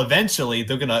eventually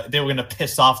they were gonna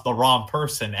piss off the wrong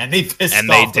person, and they pissed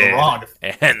off the wrong.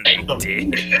 And they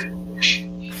did.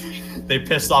 They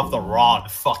pissed off the wrong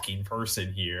fucking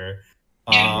person here.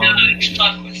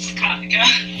 Fuck with Kurapika.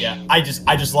 Yeah, I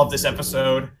just love this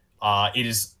episode. It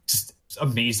is just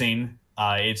amazing.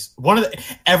 It's one of the.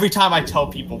 Every time I tell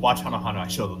people watch Hunter x Hunter, I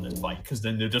show them this fight because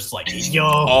then they're just yo.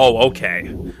 Oh,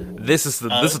 okay. This is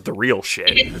the real shit.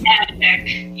 It's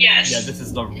epic. Yes. Yeah, this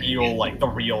is the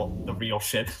real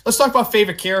shit. Let's talk about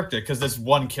favorite character because there's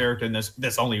one character and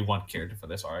there's only one character for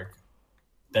this arc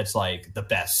that's the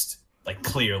best,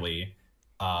 clearly.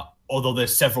 Although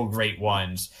there's several great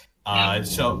ones.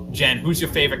 So Jen, who's your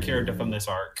favorite character from this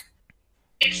arc?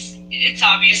 It's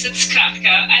obvious. It's Kurapika.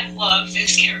 I love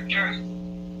this character.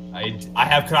 I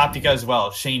have Kurapika as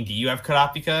well. Shane, do you have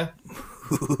Kurapika?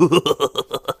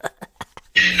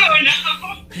 Oh no.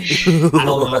 I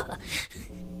don't know.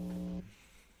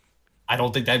 I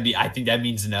don't think that'd be. I think that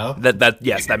means no.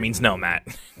 Yes, that means no, Matt.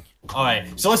 All right,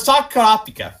 so let's talk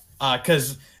Kurapika. All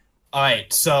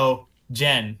right, so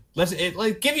Jen, let's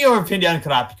give your opinion on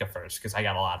Kurapika first, because I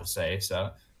got a lot to say.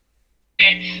 So.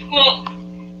 Okay. Well,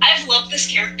 I've loved this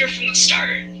character from the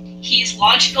start. He's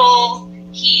logical.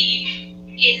 He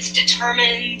is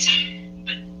determined.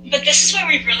 But this is where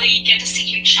we really get to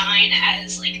see him shine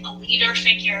as like a leader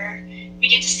figure. We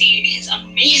get to see his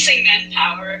amazing men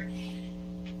power.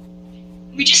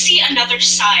 We just see another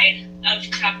side of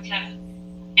Kurapika,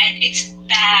 and it's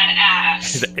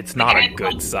badass. It's not a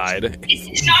good side.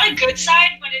 It's not a good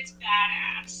side, but it's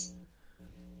badass.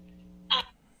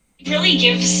 It really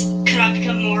gives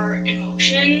Kurapika more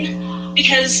emotion,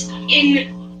 because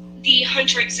in the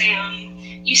Hunter exam,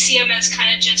 you see him as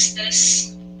kind of just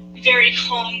this very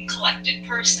calm, collected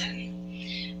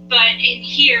person. But in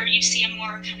here, you see a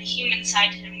more kind of human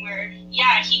side to him where,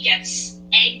 yeah, he gets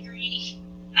angry.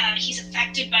 He's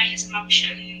affected by his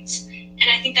emotions. And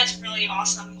I think that's really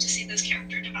awesome to see this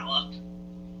character develop.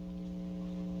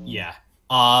 Yeah.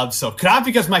 So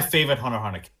Kurapika's my favorite Hunter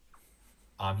x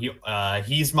Hunter.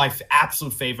 He's my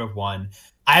absolute favorite one.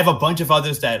 I have a bunch of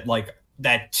others that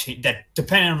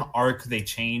depending on arc they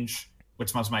change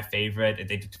which one's my favorite.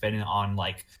 They depending on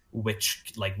which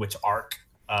arc.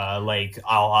 I'll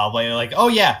oh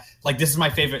yeah, this is my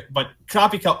favorite. But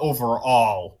Kurapika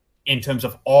overall, in terms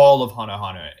of all of Hunter x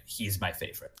Hunter, he's my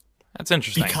favorite. That's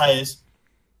interesting. Because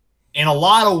in a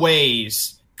lot of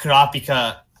ways,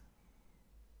 Kurapika...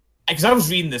 Because I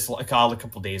was reading this a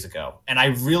couple days ago, and I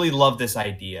really love this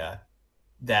idea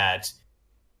that...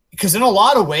 Because in a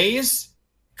lot of ways,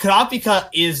 Kurapika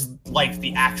is,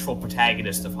 the actual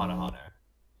protagonist of Hunter x Hunter.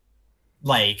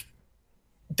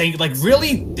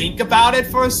 Really think about it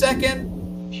for a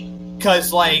second.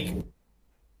 Because,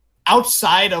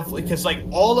 outside of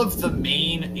all of the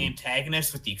main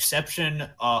antagonists, with the exception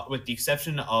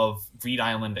of Greed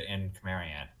Island and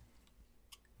Camarian,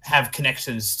 have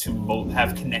connections to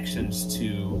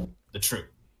the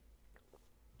troop,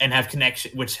 and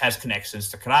which has connections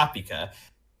to Kurapika,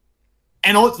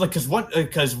 and also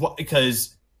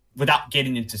because without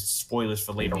getting into spoilers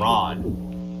for later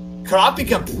on,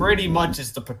 Kurapika pretty much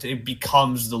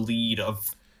becomes the lead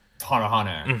of Hunter x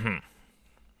Hunter. Mm-hmm.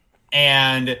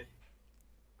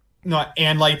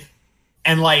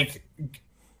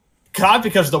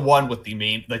 Kurapika's the one with the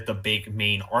main, the big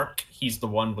main arc. He's the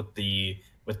one with the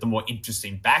more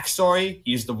interesting backstory.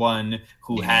 He's the one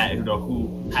who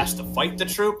has to fight the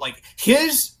troop.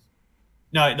 His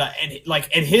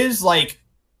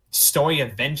story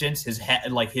of vengeance. His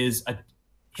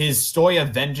story of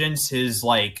vengeance. His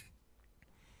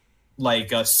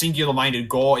singular-minded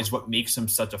goal is what makes him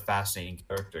such a fascinating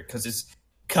character.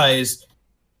 Because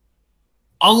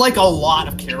unlike a lot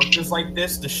of characters like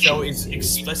this, the show is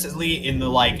explicitly in the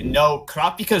no,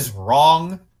 Kurapika's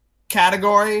wrong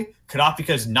category.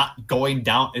 Kurapika's not going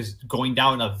down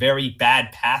a very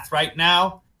bad path right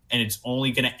now, and it's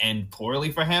only going to end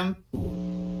poorly for him.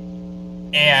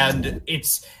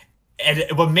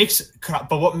 What makes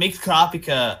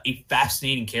Kurapika a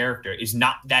fascinating character is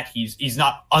not that he's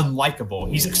not unlikable.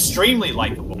 He's extremely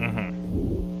likable.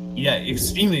 Mm-hmm. Yeah,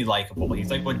 extremely likable.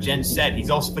 He's like what Jen said. He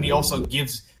also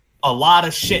gives a lot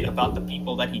of shit about the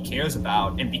people that he cares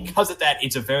about, and because of that,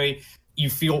 you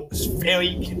feel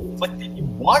very conflicted. You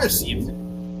want to see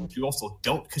him, but you also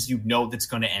don't, because you know that's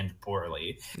going to end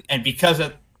poorly. And because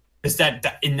of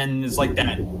that, and then there's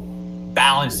that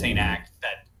balancing act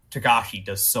that Togashi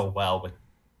does so well with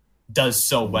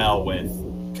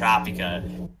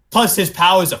Kurapika. Plus, his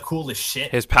powers are cool as shit.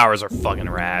 His powers are fucking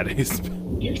rad. His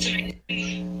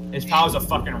powers are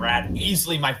fucking rad.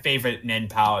 Easily my favorite Nen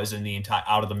powers in the entire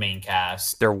out of the main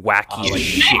cast. They're wacky as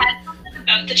shit. I had something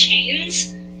about the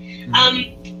chains.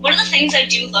 One of the things I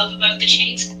do love about the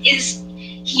chains is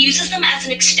he uses them as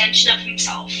an extension of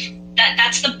himself.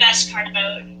 That's the best part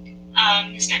about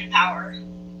his Nen power.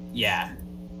 Yeah.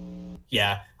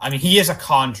 I mean, he is a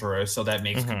conjurer, so that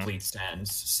makes complete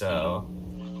sense. So,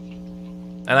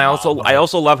 and I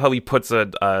also love how he puts a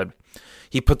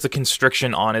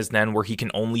constriction on his Nen where he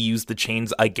can only use the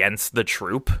chains against the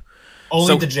troop.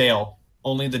 Only the jail.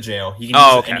 He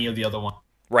can use any of the other one.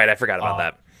 Right, I forgot about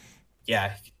that.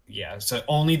 Yeah. So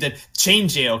only the chain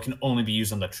jail can only be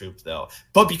used on the troop, though.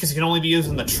 But because it can only be used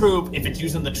on the troop, if it's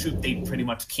used on the troop, they pretty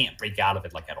much can't break out of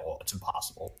it at all. It's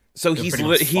impossible. So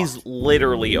he's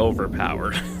literally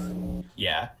overpowered.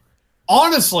 Yeah.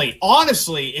 Honestly,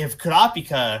 if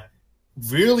Kurapika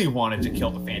really wanted to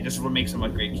kill the fan, this is what makes him a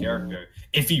great character.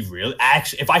 If he really I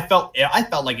felt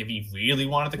like if he really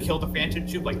wanted to kill the Phantom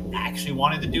Troop, like actually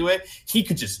wanted to do it, he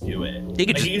could just do it. He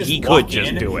could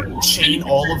just do it. Chain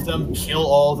all of them, kill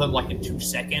all of them like in 2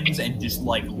 seconds, and just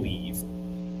like leave.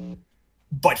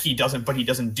 But he doesn't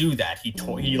do that. He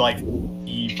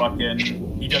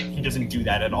doesn't do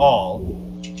that at all.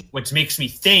 Which makes me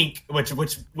think, which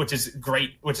is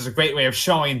great, which is a great way of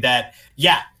showing that,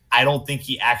 yeah, I don't think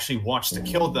he actually wants to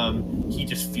kill them. He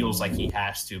just feels like he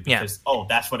has to because,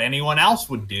 that's what anyone else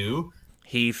would do.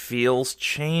 He feels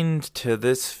chained to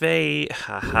this fate.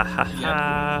 Ha ha ha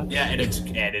ha. Yeah, and it's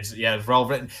well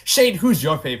written. Shane, who's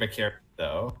your favorite character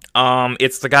though?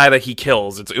 It's the guy that he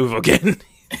kills. It's Uvogin.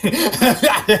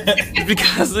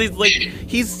 Because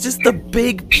he's just a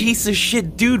big piece of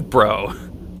shit dude, bro.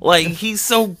 Like, he's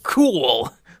so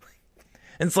cool.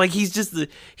 And it's like he's just the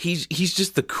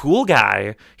cool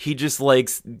guy. He just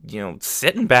likes,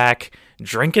 sitting back,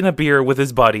 drinking a beer with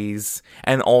his buddies,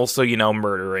 and also,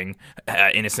 murdering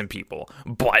innocent people.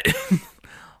 But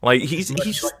like he's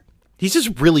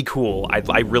just really cool.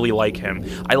 I really like him.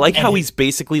 I like how he's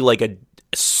basically like a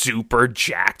super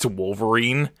jacked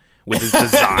Wolverine with his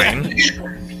design.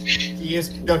 He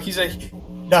is. No,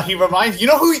 he reminds. You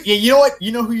know who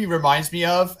he reminds me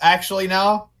of actually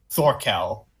now?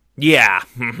 Thorkel. Yeah.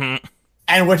 Mm-hmm.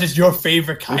 And which is your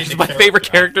favorite kind of character? My favorite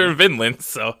character in Vinland,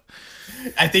 so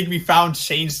I think we found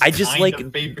Shane's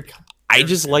favorite. I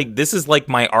just like, this is like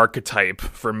my archetype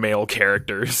for male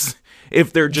characters.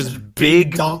 If they're just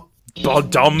big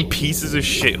dumb pieces of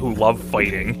shit who love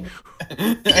fighting.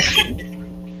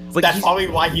 Like, that's probably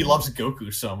why he loves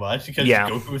Goku so much, because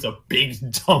Goku is a big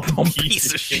dumb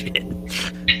piece of shit.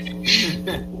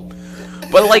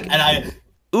 But like,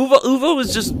 Uvo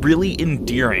is just really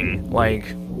endearing, like,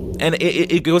 and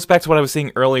it goes back to what I was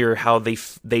saying earlier, how they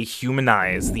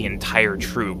humanize the entire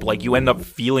troop. Like, you end up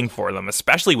feeling for them,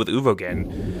 especially with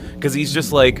Uvogin, because he's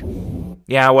just like,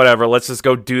 yeah, whatever, let's just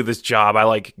go do this job. I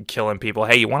like killing people.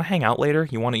 Hey, you want to hang out later?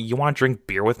 You want to drink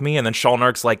beer with me? And then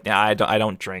Shulnark's like, nah, I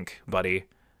don't drink, buddy.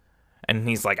 And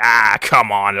he's like,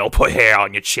 come on, it'll put hair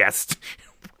on your chest.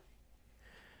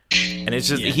 And it's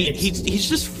just, he's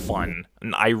just fun.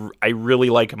 And I really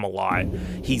like him a lot.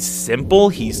 He's simple,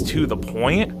 he's to the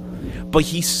point, but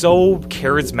he's so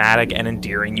charismatic and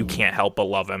endearing, you can't help but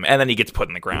love him. And then he gets put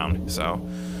in the ground, so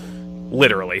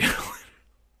literally.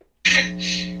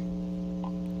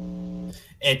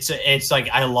 It's like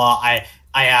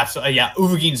I absolutely,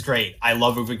 Uvogin's great. I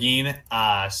love Uvogin,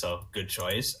 so good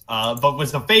choice. But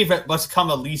was the favorite, let's come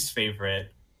a least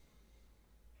favorite.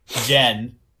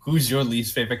 Jen, who's your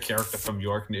least favorite character from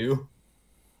York New?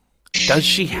 Does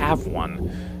she have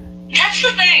one? That's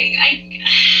the thing. I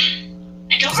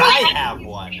don't really have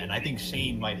one, and I think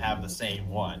Shane might have the same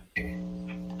one. I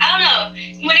don't know.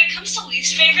 When it comes to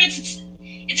least favorites,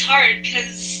 it's hard,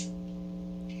 because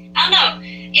I don't know.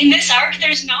 In this arc,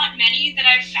 there's not many that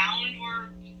I've found were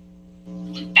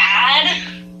bad.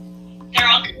 They're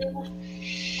all good.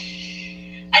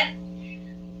 I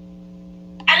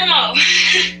don't know.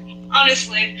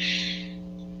 Honestly.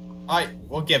 Alright,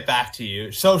 we'll get back to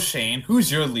you. So, Shane, who's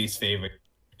your least favorite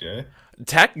character?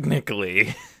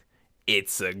 Technically,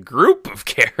 it's a group of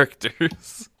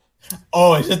characters.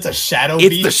 Oh, is it the Shadow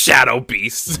Beast? It's the Shadow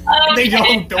Beast.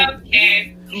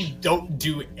 Okay, They don't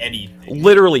do anything.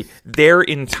 Literally, their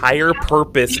entire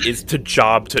purpose is to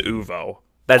job to Uvo.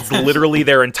 That's literally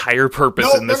their entire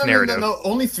purpose in this narrative. No,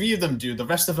 only 3 of them do. The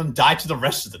rest of them die to the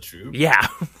rest of the troop. Yeah.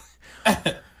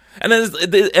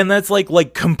 And that's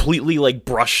like completely like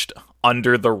brushed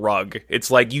under the rug. It's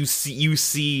like you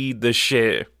see the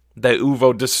shit that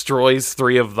Uvo destroys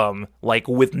 3 of them like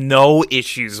with no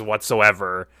issues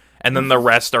whatsoever. And then the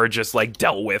rest are just, like,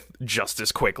 dealt with just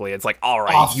as quickly. It's like, all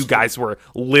right, you guys were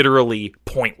literally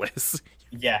pointless.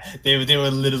 Yeah, they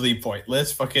were literally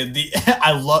pointless. Fucking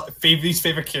I love least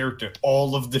favorite character,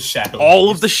 all of the Shadow Beasts.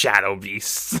 Of the Shadow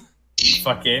Beasts.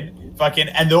 Fucking,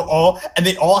 and they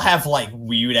all have, like,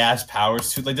 weird-ass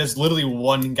powers, too. Like, there's literally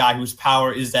one guy whose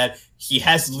power is that he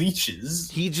has leeches.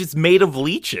 He's just made of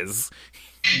leeches.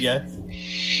 Yeah,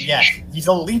 he's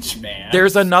a leech man.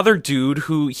 There's another dude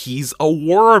who he's a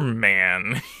worm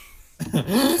man.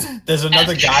 There's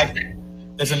another guy.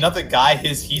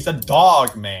 He's a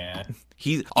dog man.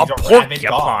 He's a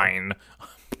porcupine.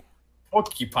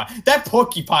 Porcupine. That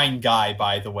porcupine guy,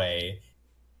 by the way,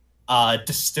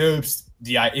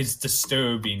 is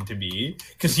disturbing to me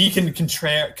because he can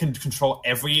control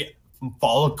every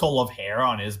follicle of hair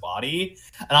on his body,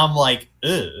 and I'm like,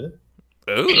 ugh.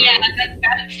 Ooh. Yeah,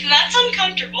 that's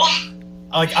uncomfortable.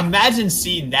 Like, imagine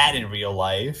seeing that in real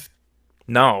life.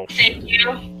 No. Thank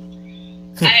you.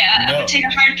 I would take a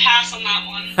hard pass on that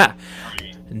one.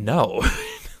 No.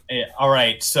 All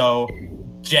right, so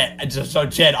Jed,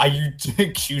 are you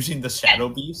accusing the Shadow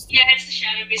Beast? Yeah, it's the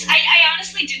Shadow Beast. I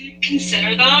honestly didn't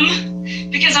consider them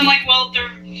because I'm like, well, they're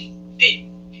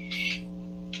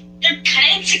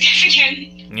kind of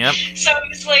insignificant. Yep. So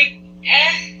it's like,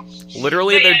 eh.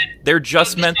 Literally, But they're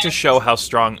just meant to show how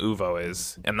strong Uvo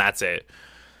is, and that's it.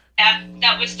 Yeah,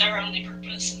 that was their only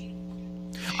purpose.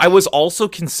 I was also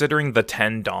considering the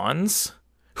 10 Dons,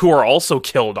 who are also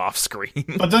killed off screen.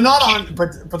 But they're not on.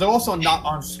 But they're also not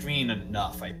on screen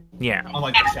enough. Yeah.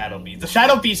 Unlike the Shadow Beasts. The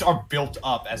Shadow Beasts are built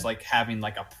up as like having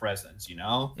like a presence, you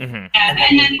know. Mm-hmm. Yeah,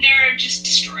 and then they're just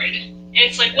destroyed.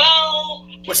 It's like, well.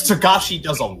 Which Togashi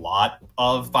does a lot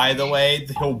of, by the way.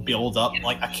 He'll build up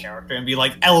like a character and be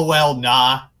like, "LOL,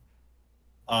 nah."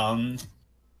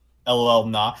 LOL,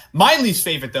 nah. My least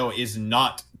favorite though is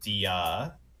not the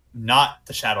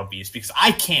Shadow Beast, because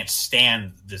I can't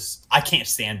stand this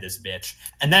bitch,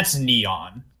 and that's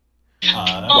Neon.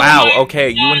 Wow, okay,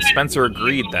 you and Spencer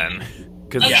agreed then.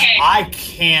 Cause Yeah, I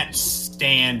can't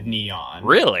stand Neon.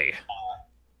 Really?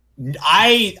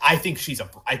 I think she's a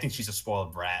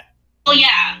spoiled brat. Well,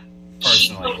 yeah. She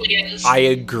Personally. totally is. I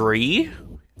agree,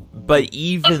 but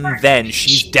even then,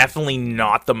 she's definitely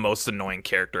not the most annoying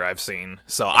character I've seen.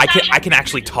 So I can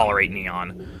actually tolerate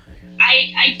Neon.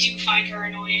 I do find her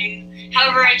annoying.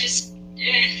 However, I just.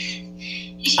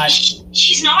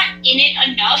 She's not in it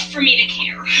enough for me to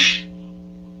care.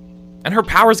 And her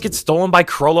powers get stolen by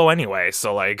Crollo anyway,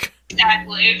 so like...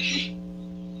 Exactly.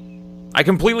 I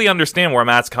completely understand where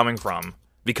Matt's coming from.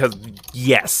 Because,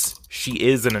 yes, she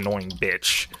is an annoying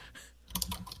bitch.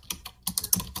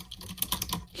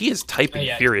 He is typing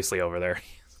furiously over there.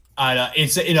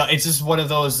 It's just one of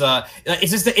those.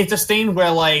 It's a stain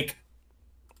where like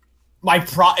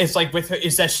it's like with her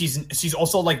is that she's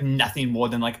also like nothing more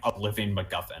than like a living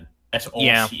MacGuffin. That's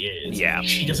all she is. Yeah.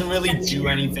 She doesn't really do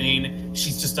anything.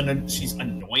 She's just she's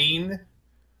annoying.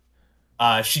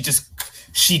 She's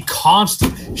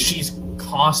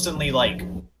constantly like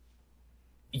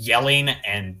yelling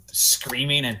and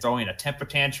screaming and throwing a temper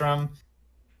tantrum.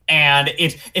 And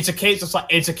it's a case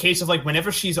of like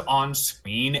whenever she's on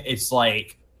screen, it's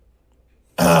like,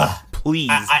 please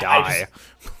die.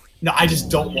 I just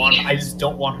don't want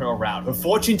her around. Her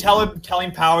fortune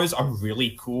telling powers are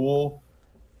really cool,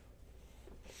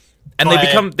 and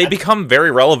they become very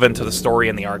relevant to the story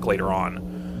and the arc later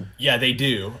on. Yeah, they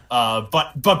do.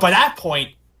 But by that point,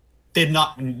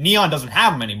 Neon doesn't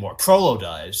have them anymore. Crollo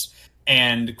does.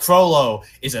 And Crollo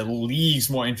is a leagues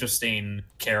more interesting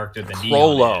character than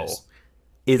Neon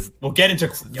is. We'll get into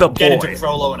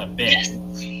Crollo in a bit.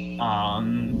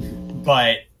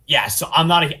 But yeah, so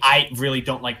I really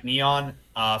don't like Neon,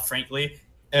 frankly.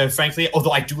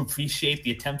 Although I do appreciate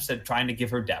the attempts at trying to give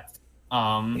her depth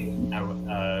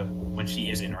when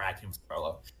she is interacting with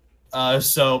Crollo.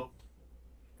 So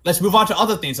let's move on to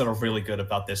other things that are really good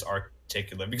about this arc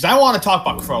particular, because I want to talk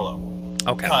about Crollo.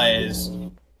 Okay.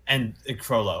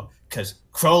 Because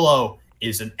Crollo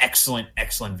is an excellent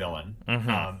villain.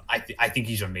 Mm-hmm. I think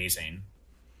he's amazing.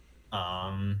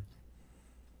 I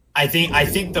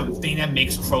think the thing that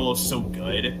makes Crollo so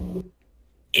good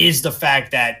is the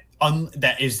fact that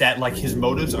like his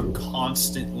motives are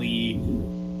constantly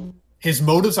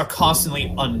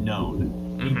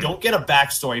unknown. Mm-hmm. You don't get a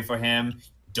backstory for him.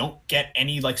 Don't get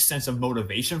any like sense of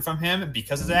motivation from him.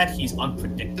 Because of that, he's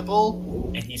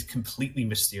unpredictable and he's completely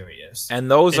mysterious.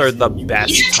 And those are the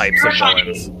best types of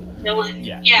villains.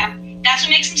 Yeah, that's what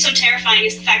makes him so terrifying,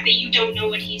 is the fact that you don't know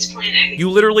what he's planning. You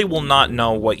literally will not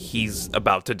know what he's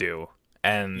about to do,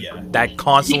 and that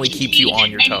constantly keeps you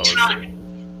on your toes. Mm-hmm.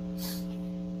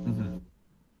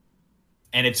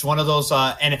 And it's one of those,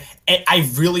 and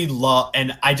I really love,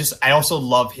 and I also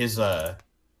love his, I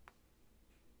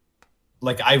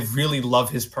really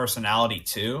love his personality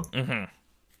too. Mm-hmm.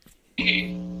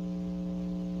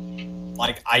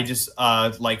 I just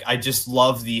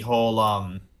love the whole,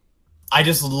 I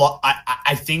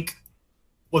think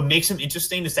what makes him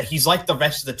interesting is that he's like the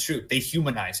rest of the troop. They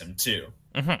humanize him too.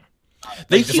 Mm-hmm.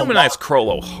 They humanize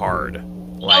Crollo hard.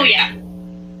 Oh yeah.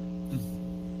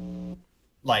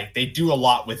 Like they do a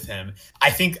lot with him. I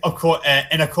think, of course,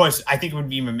 I think it would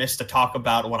be remiss to talk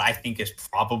about what I think is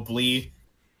probably,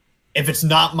 if it's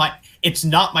not my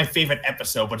favorite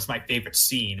episode, but it's my favorite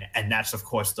scene, and that's of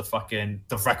course the Requiem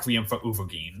for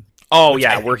Uvogin. Oh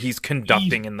yeah, where he's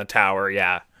conducting in the tower.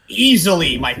 Yeah,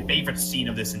 easily my favorite scene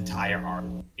of this entire arc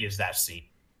is that scene.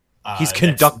 He's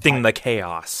conducting the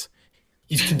chaos.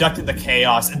 He's conducting the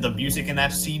chaos, and the music in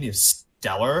that scene is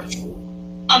stellar.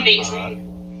 Amazing.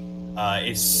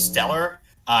 It's stellar.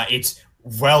 It's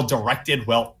well directed,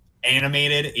 well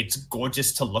animated. It's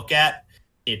gorgeous to look at.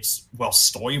 It's well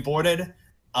storyboarded.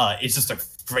 It's just a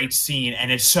great scene,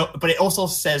 and but it also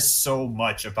says so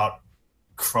much about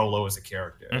Crollo as a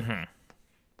character. Mm-hmm.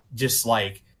 Just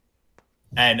like,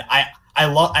 and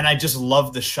I just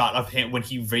love the shot of him when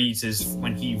he reads his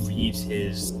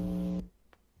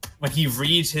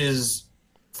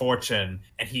fortune,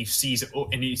 and he sees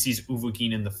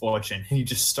Uvogin in the fortune, and he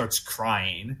just starts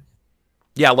crying.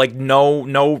 Yeah, like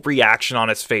no reaction on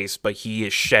his face, but he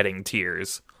is shedding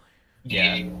tears.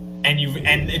 Yeah, and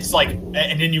it's like,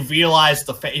 and then you realize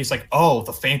he's like, oh,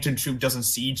 the Phantom Troop doesn't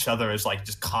see each other as like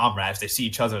just comrades; they see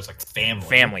each other as like family.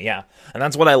 Family, yeah, and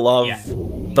that's what I love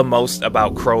the most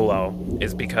about Crollo,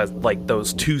 is because like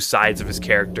those two sides of his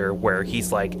character, where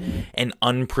he's like an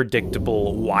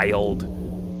unpredictable, wild,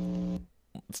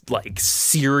 like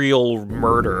serial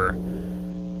murderer.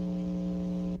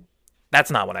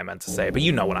 That's not what I meant to say, but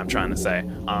you know what I'm trying to say.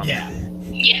 Yeah.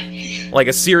 Like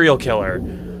a serial killer.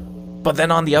 But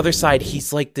then on the other side,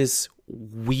 he's like this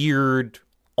weird,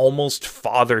 almost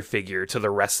father figure to the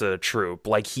rest of the troop.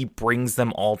 Like, he brings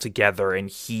them all together, and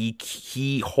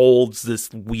he holds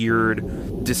this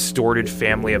weird, distorted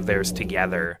family of theirs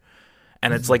together.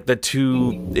 And it's like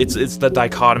it's the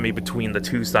dichotomy between the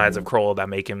two sides of Crollo that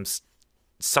make him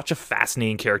such a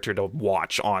fascinating character to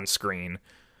watch on screen.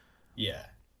 Yeah.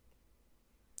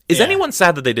 Is anyone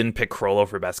sad that they didn't pick Crollo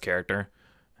for best character?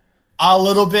 A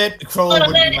little bit. Crollo would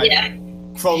have been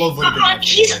my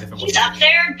favorite. He's up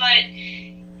there, but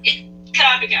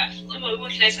Karapika.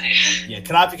 What can I say? Yeah,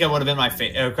 Karapika would have been my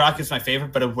favorite. Karapika's my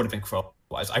favorite, but it would have been Crollo.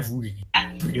 I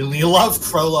really love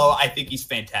Crollo. I think he's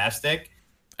fantastic.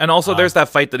 And also, there's that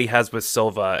fight that he has with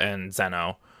Silva and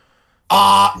Zeno.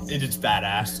 It is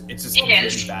badass. It's just really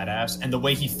badass. And the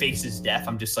way he faces death,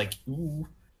 I'm just like, ooh,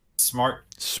 smart.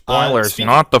 Spoilers,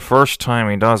 not the first time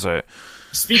he does it.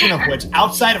 Speaking of which,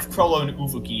 outside of Crollo and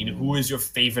Uvogin, who is your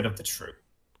favorite of the troop?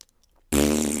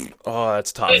 Oh,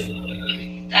 that's tough. That's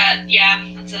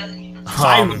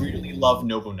I really love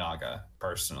Nobunaga,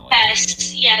 personally.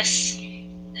 Yes.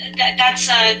 That's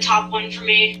a top one for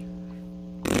me.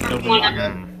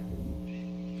 Nobunaga.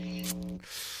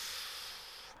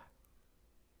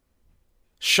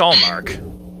 Shalnark.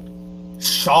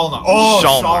 Oh,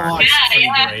 Shalnark's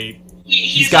pretty great.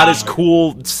 He's got his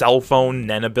cool cell phone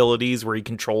Nen abilities where he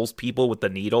controls people with the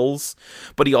needles,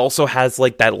 but he also has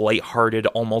like that lighthearted,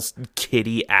 almost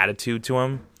kiddie attitude to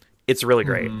him. It's really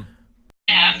great.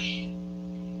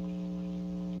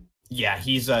 Yeah,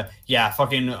 he's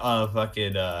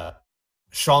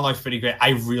Shalnark's pretty great.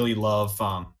 I really love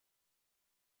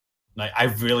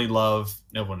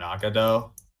Nobunaga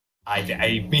though.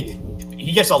 I mean,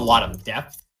 he gets a lot of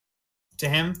depth to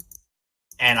him.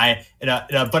 And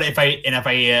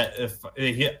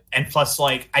plus,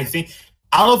 like, I think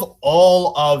out of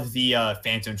all of the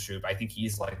Phantom Troop, I think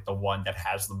he's like the one that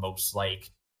has the most,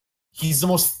 like, he's the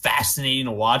most fascinating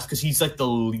to watch because he's like the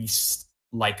least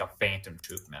like a Phantom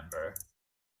Troop member.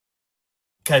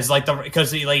 Because unlike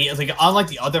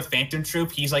the other Phantom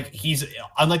Troop, he's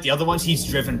unlike the other ones, he's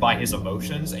driven by his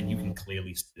emotions, and you can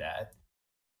clearly see that.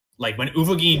 Like, when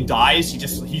Uvogin dies,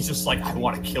 he's just like, I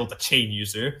want to kill the chain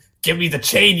user. Give me the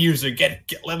chain user.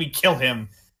 Let me kill him.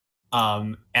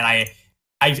 And I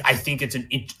think it's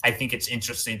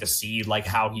interesting to see like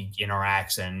how he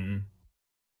interacts and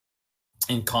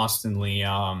constantly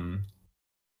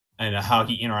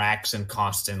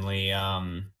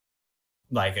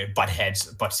like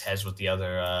butts heads with the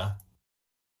other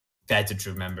Phantom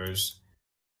Troop members.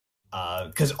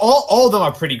 Because all of them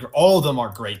are all of them are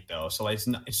great though. So it's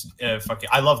fucking.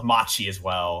 I love Machi as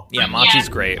well. Yeah, Machi's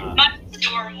great. Machi's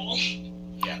adorable.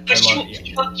 Yeah, but she will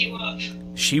fuck you up.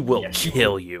 She will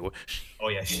kill you. Oh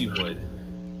yeah, she would.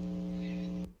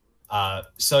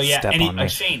 So yeah,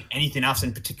 Shane, anything else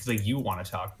in particular you want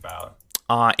to talk about?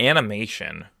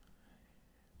 Animation.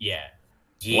 Yeah.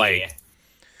 Like,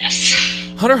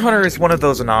 Hunter x Hunter is one of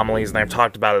those anomalies, and I've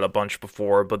talked about it a bunch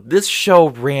before, but this show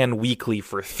ran weekly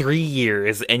for 3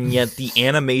 years, and yet the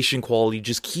animation quality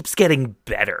just keeps getting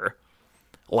better.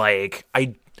 Like,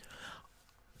 I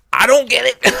don't get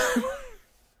it.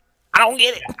 I don't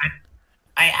get it.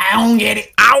 I don't get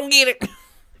it. I don't get it.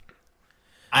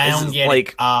 I don't get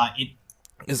it.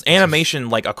 His animation,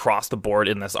 like, across the board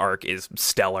in this arc is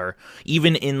stellar.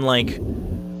 Even in, like,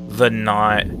 the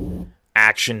not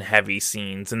action-heavy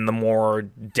scenes and the more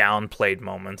downplayed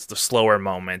moments, the slower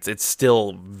moments, it's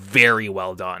still very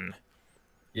well done.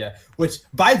 Yeah, which,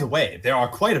 by the way, there are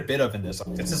quite a bit of in this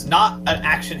arc. This is not an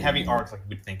action-heavy arc like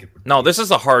we'd think it would be. No, this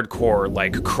is a hardcore,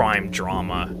 like, crime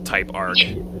drama type arc.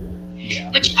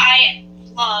 Yeah. Which I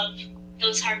love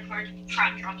those hardcore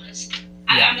crime dramas.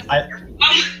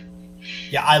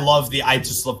 Yeah, I love it,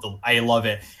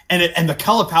 and the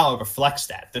color palette reflects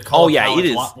that. The color palette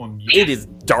is a lot more muted. It is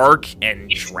dark and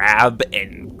drab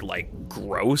and like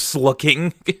gross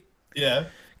looking. Yeah,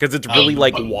 because it's really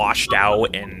like washed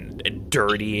out and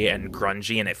dirty and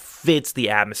grungy, and it fits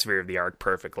the atmosphere of the arc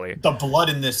perfectly. The blood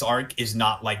in this arc is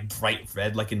not like bright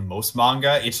red like in most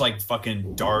manga. It's like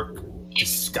fucking dark,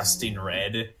 disgusting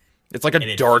red. It's like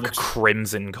a dark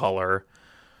crimson color.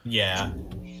 Yeah.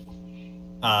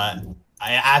 I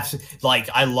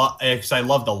absolutely I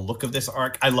love the look of this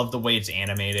arc. I love the way it's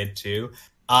animated too.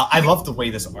 I love the way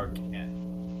this arc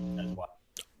ends as well.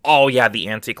 Oh yeah, the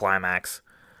anticlimax.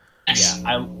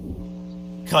 Yeah,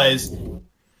 because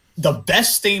the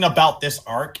best thing about this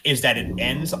arc is that it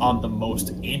ends on the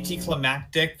most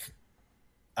anticlimactic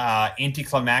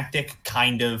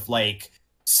kind of like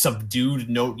subdued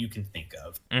note you can think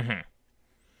of. Mm-hmm.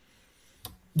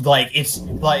 Like it's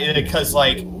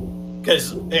like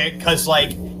because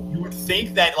you would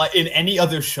think that like in any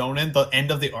other shonen, the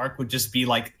end of the arc would just be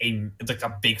like a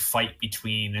big fight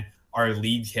between our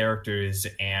lead characters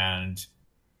and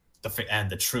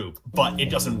the troop, but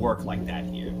it doesn't work like that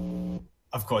here.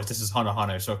 Of course, this is Hunter x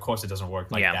Hunter, so of course it doesn't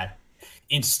work like that.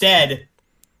 Instead,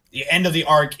 the end of the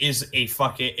arc is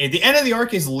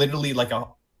literally like a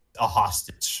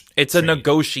hostage. It's a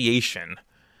negotiation.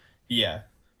 Yeah,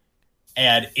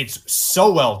 and it's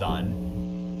so well done.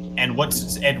 And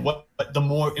the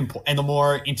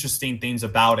more interesting things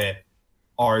about it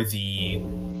are the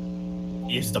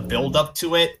build up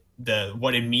to it,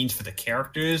 what it means for the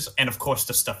characters, and of course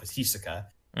the stuff with Hisoka.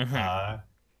 Mm-hmm.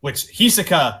 Which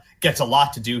Hisoka gets a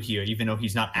lot to do here, even though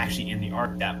he's not actually in the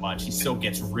arc that much. He still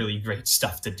gets really great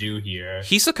stuff to do here.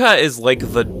 Hisoka is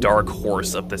like the dark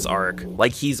horse of this arc.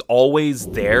 Like, he's always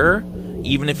there,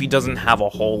 even if he doesn't have a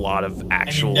whole lot of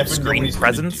actual screen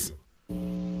presence.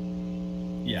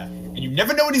 Yeah, and you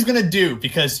never know what he's gonna do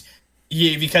because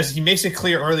he makes it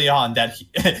clear early on that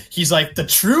he's like, the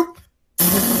troop.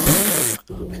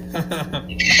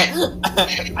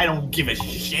 I don't give a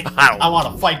shit. I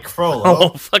want to fight Crollo. I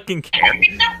don't fucking care. I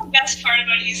think that's the best part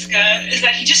about Hisoka is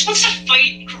that he just wants to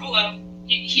fight Crollo.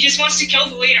 He just wants to kill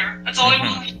the leader. That's all he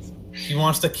wants. He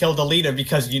wants to kill the leader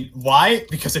because why?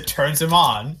 Because it turns him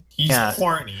on. He's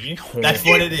horny. That's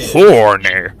what it is.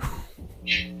 Horny.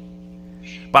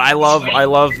 But I love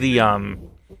the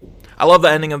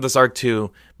ending of this arc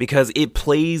too, because it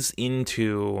plays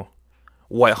into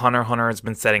what Hunter x Hunter has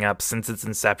been setting up since its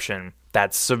inception,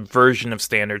 that subversion of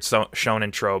standard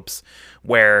shonen tropes,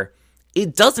 where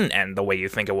it doesn't end the way you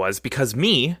think it was, because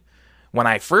when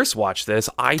I first watched this,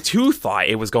 I too thought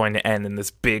it was going to end in this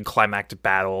big climactic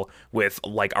battle with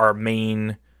like our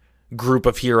main group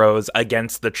of heroes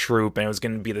against the troop, and it was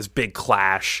going to be this big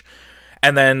clash.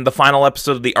 And then the final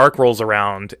episode of the arc rolls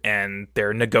around, and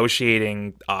they're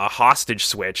negotiating a hostage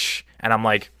switch, and I'm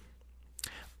like,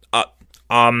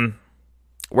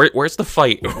 where's the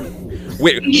fight?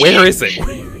 where is it?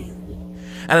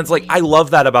 And it's like, I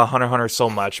love that about Hunter x Hunter so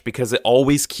much, because it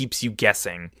always keeps you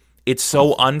guessing. It's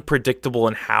so unpredictable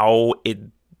in how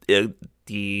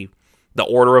the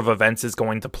order of events is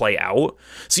going to play out.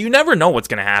 So you never know what's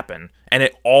going to happen. And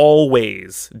it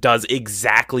always does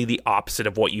exactly the opposite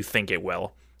of what you think it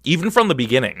will. Even from the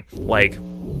beginning. Like,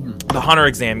 the Hunter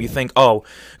exam, you think, oh,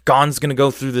 Gon's going to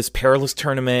go through this perilous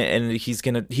tournament and he's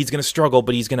going to struggle,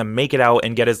 but he's going to make it out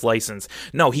and get his license.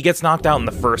 No, he gets knocked out in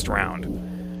the first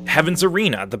round. Heaven's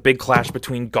Arena, the big clash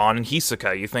between Gon and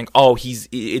Hisoka. You think, oh,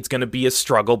 it's going to be a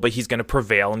struggle, but he's going to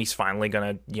prevail, and he's finally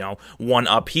going to,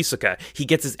 one-up Hisoka. He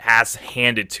gets his ass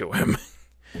handed to him.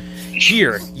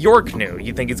 Here, Yorknu,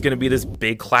 you think it's going to be this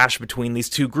big clash between these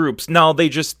two groups. No, they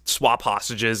just swap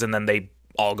hostages, and then they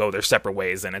all go their separate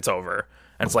ways, and it's over.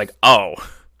 And it's like, oh,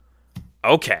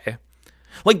 okay.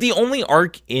 Like, the only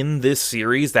arc in this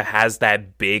series that has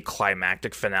that big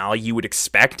climactic finale you would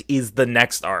expect is the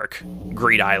next arc,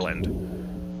 Greed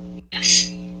Island.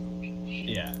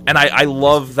 Yeah. And I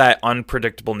love that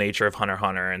unpredictable nature of Hunter x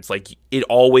Hunter. And it's like, it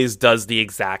always does the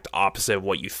exact opposite of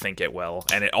what you think it will.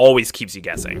 And it always keeps you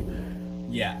guessing.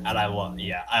 Yeah, and I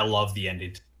love the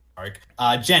ending arc.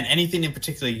 Jen, anything in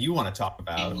particular you want to talk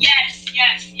about? Yes.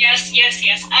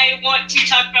 I want to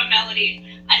talk about Melody.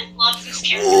 I love this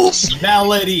character.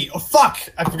 Melody! Oh, fuck!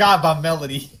 I forgot about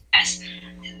Melody. Yes.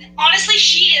 Honestly,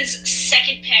 she is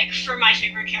second pick for my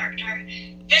favorite character.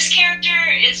 This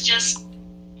character is just...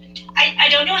 I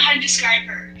don't know how to describe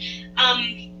her.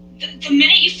 The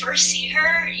minute you first see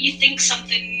her, you think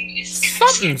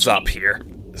something's up here.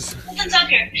 Something's up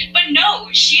here. But no,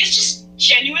 she is just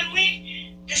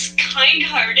genuinely this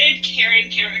kind-hearted, caring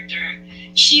character.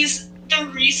 She's the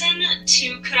reason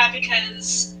to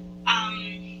Kurapika's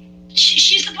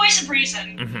she's the voice of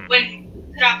reason when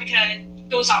Kurapika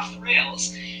goes off the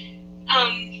rails.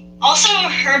 Also,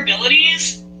 her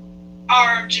abilities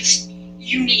are just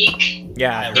unique.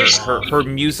 Yeah, her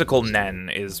musical nen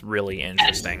is really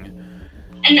interesting.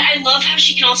 And I love how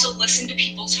she can also listen to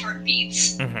people's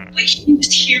heartbeats. Like, she can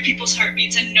just hear people's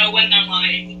heartbeats and know when they're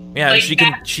lying. Yeah, like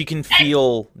she can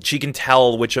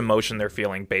tell which emotion they're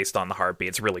feeling based on the heartbeat.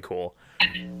 It's really cool.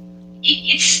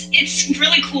 It's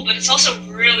really cool, but it's also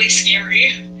really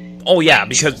scary. Oh yeah,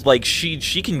 because like she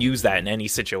can use that in any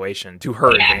situation to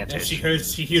her advantage. She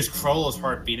hears Crollo's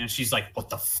heartbeat and she's like, "What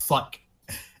the fuck?"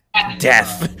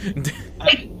 Death.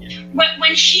 Like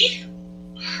when she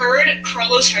heard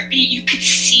Crollo's heartbeat, you could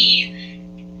see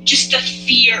just the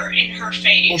fear in her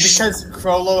face. Well, because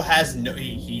Crollo has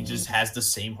he just has the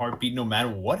same heartbeat no matter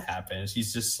what happens.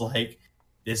 He's just like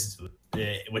this,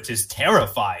 which is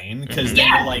terrifying because then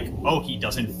you're like, oh, he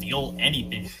doesn't feel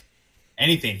anything.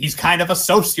 He's kind of a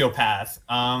sociopath.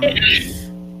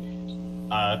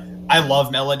 I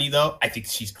love Melody though. I think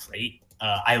she's great.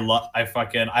 I love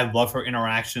her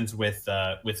interactions with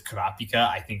Kurapika.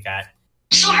 I think that.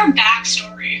 So her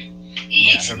backstory,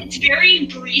 it's very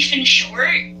brief and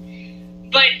short,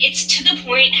 but it's to the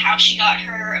point how she got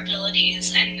her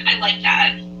abilities, and I like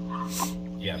that.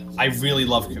 Yeah, I really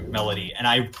love Melody, and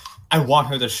I want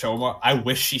her to show more. I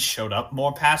wish she showed up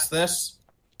more past this.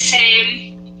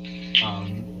 Same.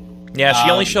 Yeah, she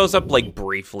only shows up like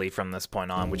briefly from this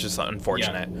point on, which is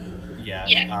unfortunate.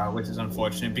 Yeah. Which is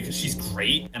unfortunate because she's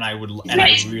great, and I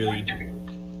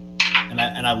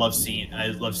love seeing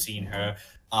her.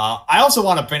 I also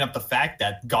want to bring up the fact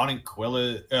that Gon and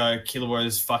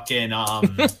Killua's fucking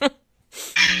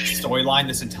storyline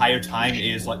this entire time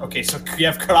is like, okay, so you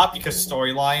have Kurapika's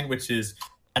storyline, which is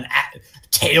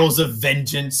tales of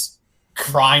vengeance,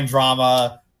 crime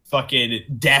drama, fucking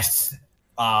death,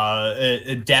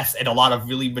 and a lot of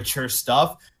really mature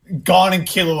stuff. Gon and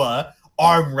Killua,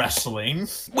 arm wrestling.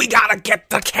 We gotta get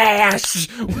the cash.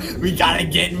 We gotta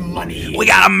get money. We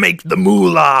gotta make the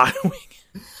moolah.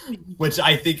 Which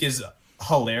I think is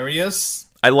hilarious.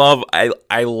 I love.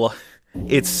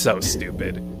 It's so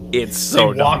stupid. It's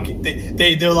so dumb.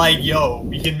 They're like, yo,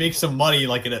 we can make some money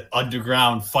like in an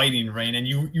underground fighting ring, and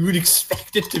you would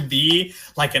expect it to be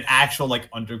like an actual like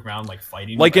underground like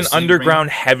fighting, like an underground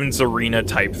Heaven's Arena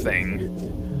type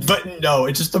thing. But no,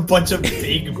 it's just a bunch of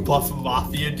big buff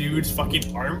mafia dudes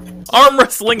fucking arm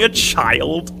wrestling a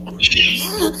child.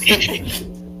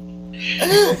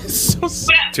 So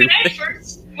stupid.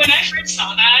 When I first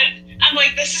saw that, I'm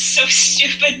like, this is so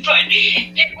stupid, but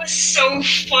it was so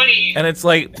funny. And it's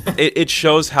like, it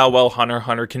shows how well Hunter x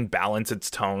Hunter can balance its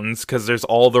tones, because there's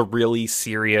all the really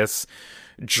serious,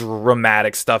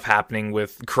 dramatic stuff happening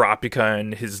with Kurapika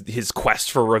and his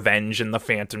quest for revenge in the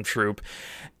Phantom Troop.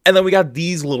 And then we got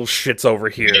these little shits over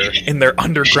here in their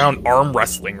underground arm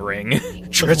wrestling ring,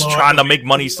 just trying to make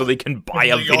money so they can buy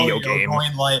a video game.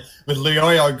 With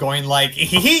Leorio going like,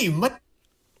 hey,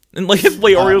 and like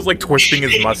Leorio's like twisting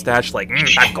his mustache, like,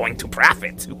 I'm going to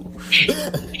profit.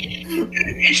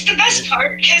 It's the best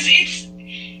part because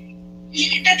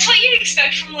that's what you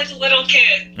expect from like little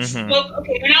kids. Well,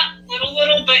 okay, they're not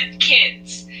little, but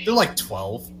kids. They're like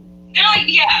 12. They're like,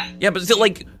 yeah. Yeah, but is it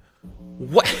like,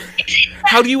 what?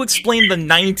 How do you explain the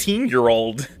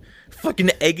 19-year-old fucking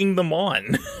egging them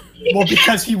on? Well,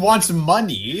 because he wants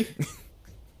money.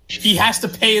 He has to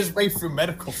pay his way through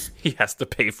medical school. He has to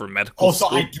pay for medical school.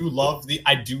 Also, I do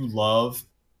love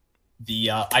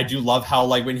how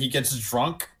like when he gets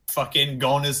drunk, fucking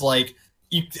Gon is like,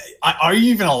 are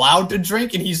you even allowed to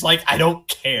drink? And he's like, I don't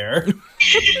care.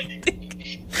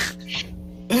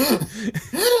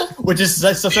 Which is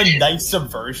such a nice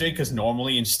subversion, because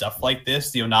normally in stuff like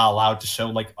this, you're not allowed to show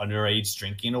like underage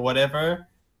drinking or whatever.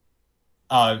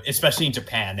 Especially in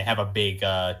Japan, they have a big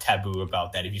taboo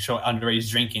about that. If you show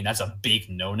underage drinking, that's a big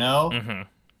no-no.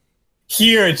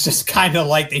 Here, it's just kind of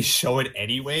like they show it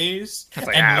anyways. It's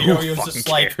like, and Leorio's just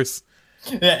cares?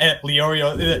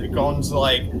 Gon's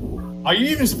like, are you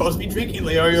even supposed to be drinking?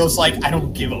 Leorio's like, I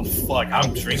don't give a fuck.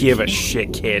 I'm drinking. Give a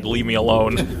shit, kid. Leave me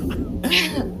alone.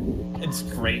 It's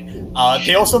great.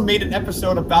 They also made an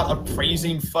episode about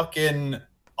appraising fucking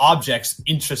objects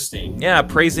interesting. Yeah,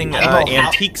 praising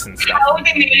antiques and stuff. How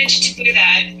they managed to do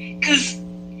that? Because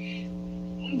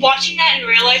watching that in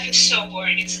real life is so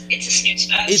boring. It's a snooze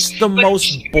fest. It's the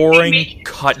most boring,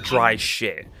 cut dry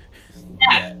shit.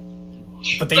 Yeah.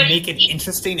 But they make it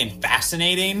interesting and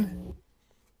fascinating,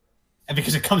 and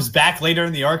because it comes back later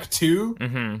in the arc too,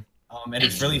 and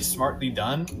it's really smartly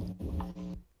done.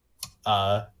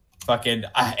 fucking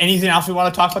anything else we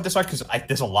want to talk about this arc? Because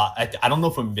there's a lot. I don't know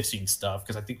if we're missing stuff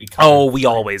because I think we. We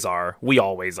always are. We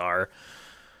always are.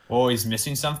 We're always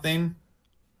missing something.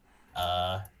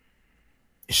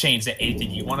 Shane, is there anything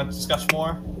you want to discuss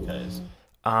more? Because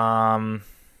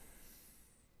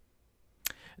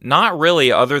not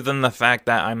really, other than the fact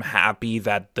that I'm happy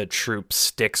that the troop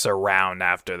sticks around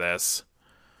after this.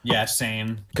 Yeah,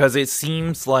 same. Because it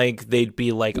seems like they'd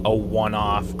be like a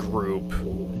one-off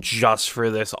group just for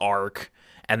this arc,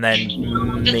 and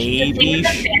then maybe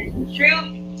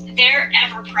they're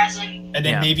ever present. And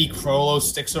then maybe Chrollo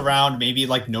sticks around, maybe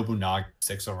like Nobunaga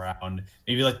sticks around,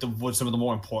 maybe like some of the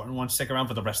more important ones stick around,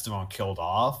 but the rest of them are killed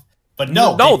off. But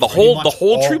no, the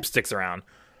whole troop sticks around.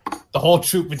 The whole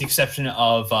troop, with the exception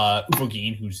of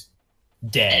Uvogin, who's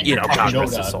dead. God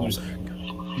rest his soul.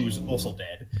 Who's also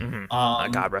dead.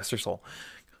 Mm-hmm. God rest her soul.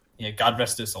 Yeah, God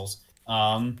rest their souls.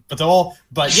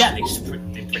 But yeah, they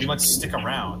pretty much stick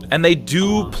around, and they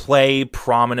do play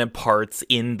prominent parts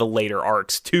in the later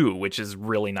arcs too, which is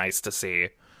really nice to see.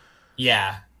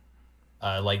 Yeah,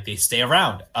 like they stay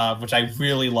around, which I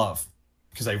really love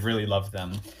because I really love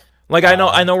them. Like I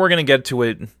know we're gonna get to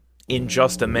it in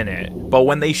just a minute, but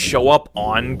when they show up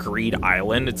on Greed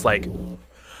Island, it's like,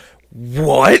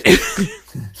 what?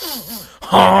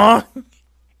 Huh?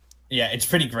 Yeah, it's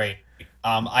pretty great.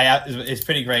 It's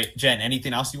pretty great. Jen,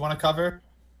 anything else you want to cover?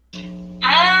 No,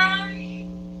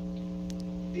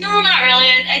 not really.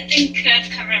 I think I've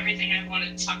covered everything I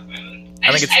wanted to talk about.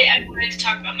 I wanted to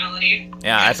talk about Melody.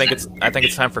 Yeah, I think it's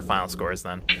time for final scores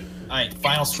then. All right,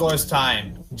 final scores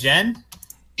time. Jen?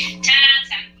 10 out of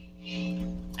 10.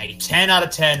 A 10 out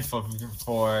of 10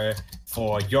 for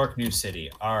York New City.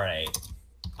 All right.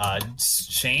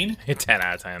 Shane? 10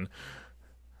 out of 10.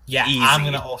 Yeah, easy. I'm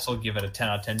going to also give it a 10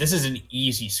 out of 10. This is an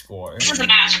easy score. This is a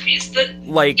masterpiece.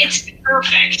 It's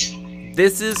perfect.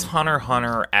 This is Hunter x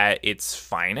Hunter at its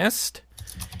finest.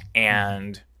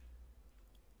 And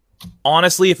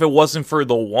honestly, if it wasn't for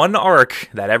the one arc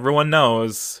that everyone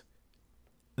knows,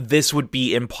 this would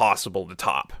be impossible to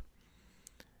top.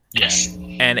 Yes.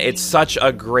 And it's such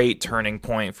a great turning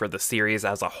point for the series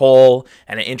as a whole,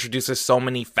 and it introduces so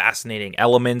many fascinating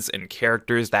elements and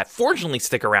characters that fortunately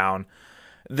stick around.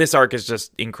 This arc is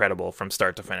just incredible from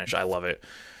start to finish. I love it.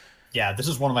 Yeah, this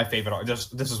is one of my favorite arcs.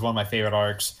 This is one of my favorite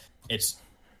arcs. It's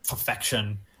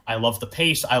perfection. I love the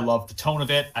pace. I love the tone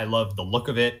of it. I love the look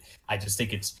of it. I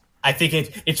think it's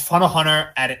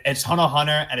Hunter x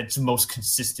Hunter at its most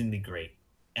consistently great,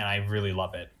 and I really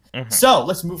love it. Mm-hmm. So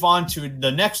let's move on to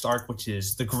the next arc, which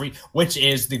is the Greed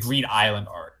Island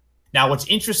arc. Now, what's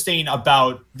interesting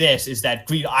about this is that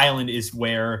Greed Island is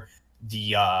where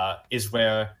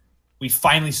we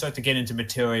finally start to get into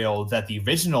material that the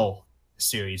original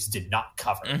series did not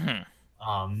cover.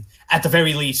 Mm-hmm. At the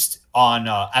very least on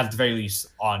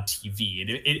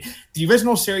TV. The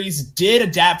original series did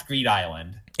adapt Greed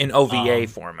Island in OVA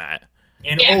format.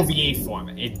 OVA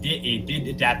format. It did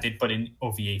adapt it, but in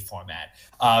OVA format.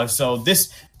 So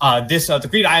the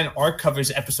Greed Island arc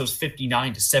covers episodes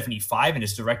 59 to 75 and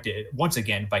is directed once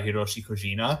again by Hiroshi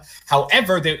Kojima.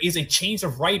 However, there is a change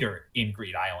of writer in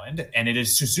Greed Island, and it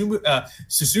is Susumu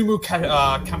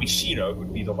Kamishiro who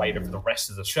would be the writer for the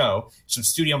rest of the show. It's from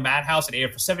Studio Madhouse. It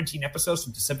aired for 17 episodes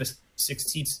from December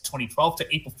 16th, 2012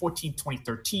 to April 14th,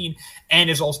 2013, and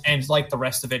like the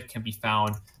rest of it can be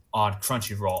found on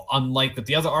Crunchyroll. Unlike with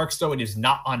the other arcs, though, it is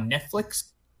not on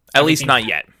Netflix. At least not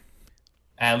yet.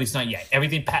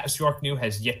 Everything past York New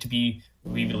has yet to be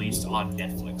re-released on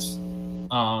Netflix.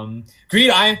 Greed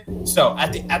Island. So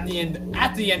at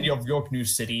the end of York New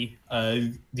City,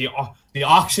 the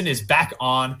auction is back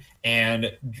on, and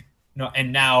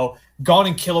now Gon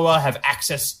and Killua have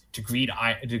access to Greed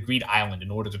Island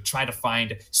in order to try to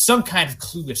find some kind of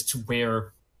clue as to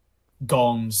where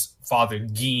Gon's father,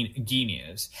 Gin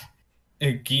is.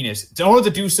 In order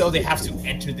to do so, they have to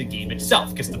enter the game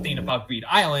itself. Because the thing about Greed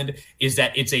Island is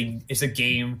that it's a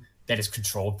game that is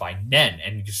controlled by Nen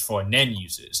and just for Nen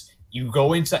users. You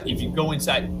go inside. If you go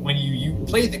inside, when you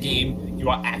play the game, you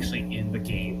are actually in the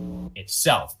game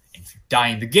itself. And if you die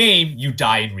in the game, you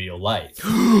die in real life.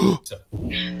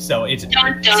 so it's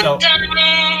dun, dun,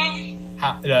 dun.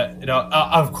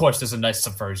 Of course, there's a nice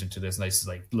subversion to this, nice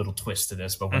like little twist to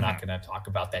this, but we're not going to talk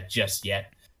about that just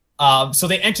yet. So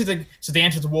they enter the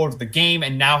world of the game,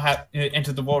 and now have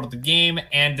entered the world of the game,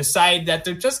 and decide that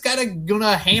they're just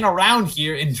gonna hang around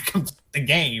here and complete the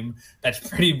game. That's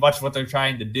pretty much what they're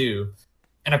trying to do.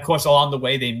 And of course, along the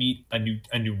way, they meet a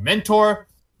new mentor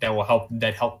that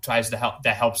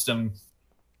helps them.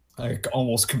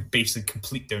 Basically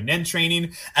complete their Nen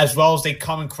training, as well as they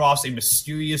come across a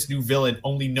mysterious new villain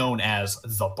only known as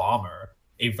the Bomber.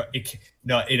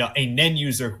 a Nen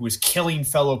user who is killing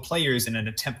fellow players in an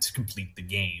attempt to complete the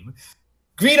game.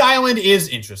 Greed Island is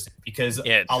interesting because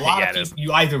a lot of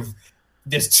people,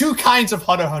 there's two kinds of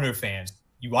Hunter x Hunter fans.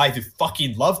 You either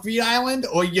fucking love Greed Island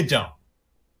or you don't.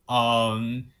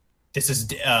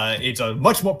 It's a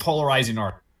much more polarizing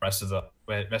arc rest of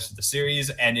the series,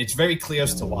 and it's very clear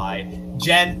as to why.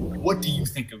 Jen, what do you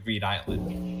think of Greed Island?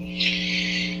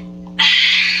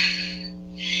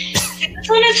 This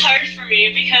one is hard for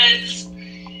me because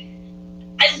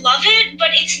I love it, but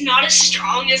it's not as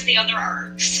strong as the other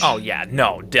arcs. Oh yeah,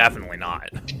 no, definitely not.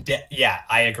 Yeah,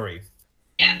 I agree.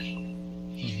 Yeah.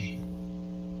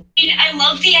 I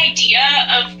love the idea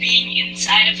of being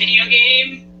inside a video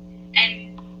game,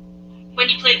 and when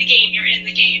you play the game, you're in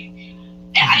the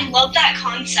game. I love that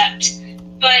concept,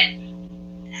 but I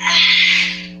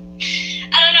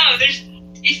don't know.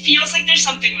 It feels like there's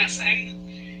something missing.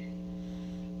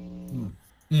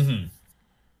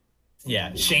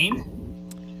 Yeah, Shane?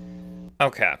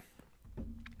 Okay.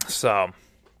 So,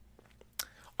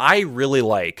 I really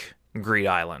like Greed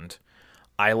Island.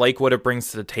 I like what it brings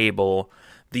to the table.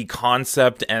 The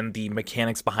concept and the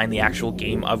mechanics behind the actual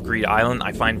game of Greed Island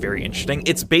I find very interesting.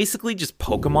 It's basically just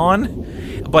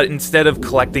Pokemon, but instead of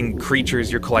collecting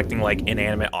creatures, you're collecting like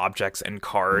inanimate objects and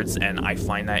cards, and I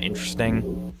find that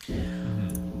interesting.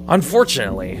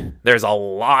 Unfortunately, there's a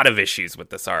lot of issues with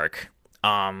this arc.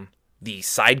 The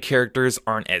side characters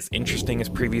aren't as interesting as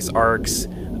previous arcs.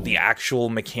 The actual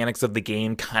mechanics of the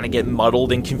game kind of get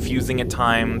muddled and confusing at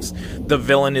times. The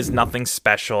villain is nothing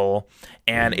special.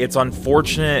 And it's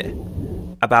unfortunate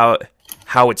about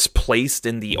how it's placed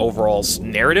in the overall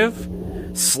narrative.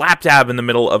 Slap dab in the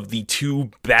middle of the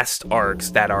two best arcs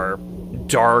that are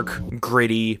dark,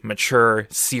 gritty, mature,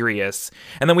 serious,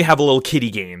 and then we have a little kiddie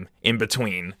game in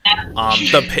between.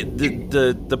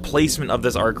 The placement of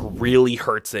this arc really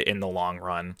hurts it in the long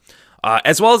run,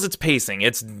 as well as its pacing.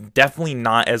 It's definitely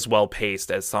not as well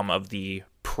paced as some of the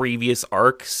previous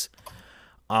arcs.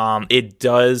 It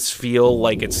does feel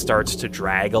like it starts to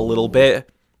drag a little bit.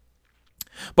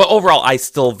 But overall, I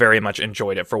still very much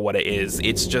enjoyed it for what it is.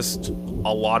 It's just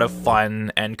a lot of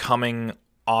fun, and coming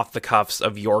off the cuffs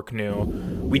of York New,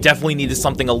 we definitely needed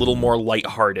something a little more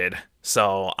lighthearted.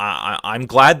 So I'm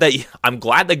glad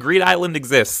that Greed Island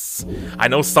exists. I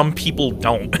know some people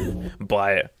don't,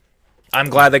 but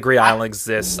I'm glad that Greed Island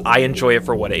exists. I enjoy it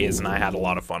for what it is, and I had a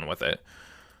lot of fun with it.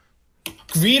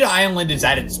 Greed Island is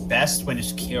at its best when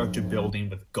it's character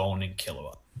building with Gon and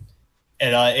Killua.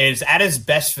 It is at its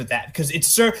best for that, because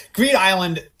Greed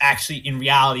Island actually in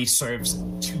reality serves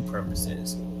two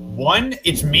purposes. One,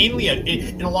 it's mainly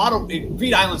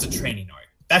Greed Island's a training arc.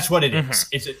 That's what it is.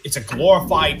 It's a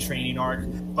glorified training arc,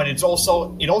 but it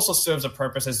also serves a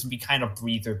purpose as to be kind of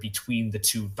breather between the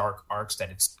two dark arcs that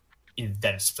it's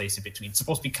placed in between. It's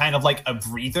supposed to be kind of like a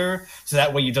breather, so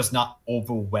that way you're just not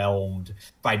overwhelmed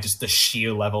by just the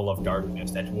sheer level of darkness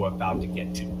that we're about to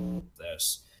get to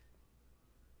this.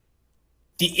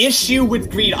 The issue with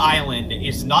Greed Island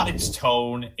is not its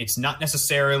tone. It's not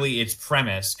necessarily its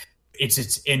premise.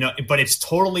 But it's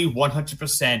totally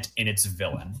 100% in its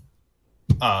villain.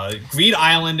 Greed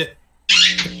Island.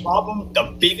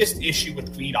 The biggest issue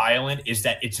with Greed Island is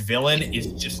that its villain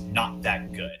is just not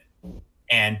that good,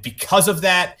 and because of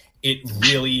that, it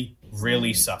really,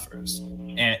 really suffers.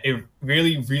 And it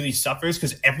really, really suffers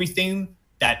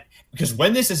because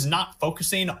when this is not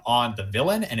focusing on the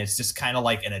villain and it's just kind of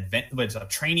like it's a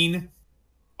training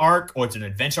arc or it's an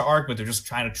adventure arc where they're just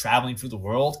traveling through the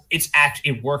world,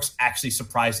 it works actually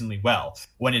surprisingly well.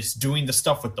 When it's doing the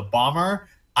stuff with the bomber,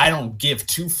 I don't give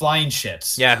two flying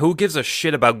shits. Yeah, who gives a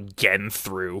shit about getting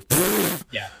through?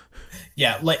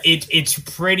 Yeah, like it's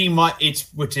pretty much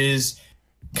which is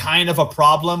kind of a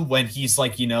problem when he's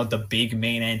like, the big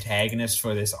main antagonist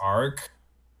for this arc.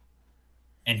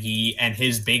 And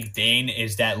his big thing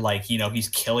is that, like, he's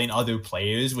killing other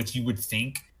players, which you would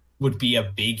think would be a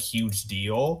big, huge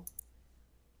deal.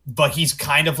 But he's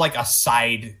kind of like a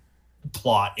side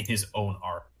plot in his own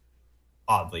arc,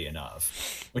 oddly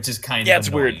enough. Which is kind of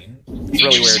annoying.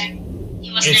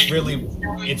 It's really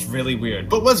weird. It's really weird.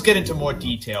 But let's get into more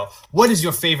detail. What is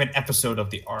your favorite episode of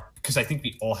the arc? Because I think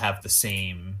we all have the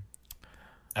same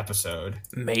episode.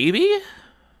 Maybe?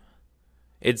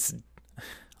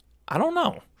 I don't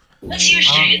know. What's your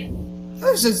Shane?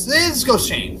 Let's go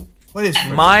Shane. What is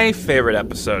my favorite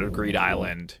episode of Greed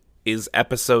Island is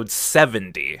episode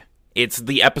 70. It's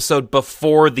the episode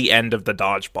before the end of the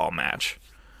dodgeball match.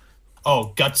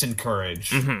 Oh, Guts and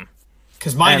Courage.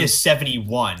 Because mine is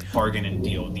 71, Bargain and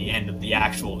Deal, the end of the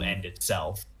actual end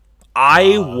itself.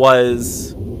 I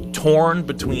was torn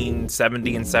between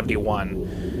 70 and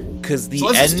 71 because the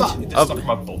let's end just talk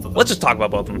about both of them. Let's just talk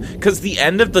about both of them because the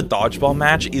end of the dodgeball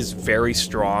match is very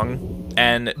strong,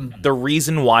 and the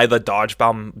reason why the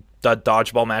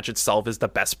dodgeball match itself is the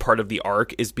best part of the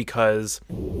arc is because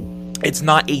it's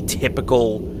not a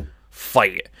typical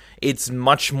fight. It's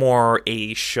much more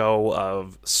a show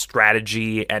of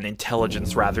strategy and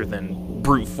intelligence rather than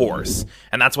brute force.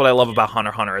 And that's what I love about Hunter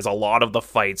x Hunter, is a lot of the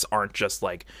fights aren't just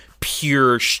like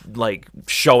pure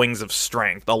showings of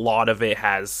strength. A lot of it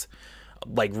has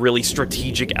like really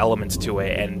strategic elements to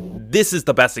it, and this is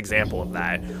the best example of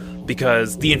that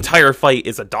because the entire fight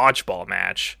is a dodgeball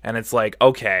match, and it's like,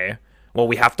 okay, well,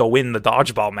 we have to win the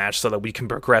dodgeball match so that we can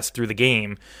progress through the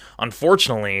game.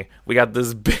 Unfortunately, we got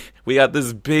this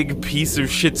big piece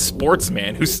of shit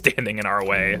sportsman who's standing in our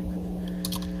way.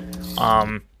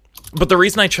 But the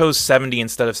reason I chose 70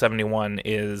 instead of 71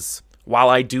 is, while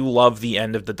I do love the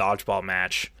end of the dodgeball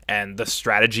match and the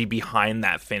strategy behind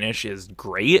that finish is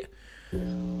great,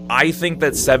 I think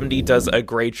that 70 does a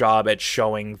great job at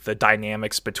showing the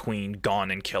dynamics between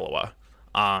Gon and Killua.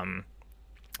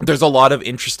 There's a lot of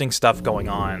interesting stuff going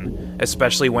on,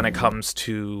 especially when it comes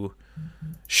to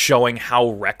showing how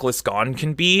reckless Gon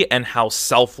can be and how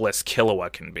selfless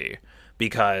Killua can be.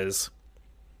 Because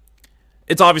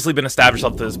it's obviously been established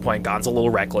up to this point, Gon's a little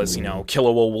reckless,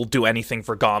 Killua will do anything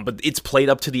for Gon, but it's played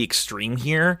up to the extreme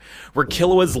here, where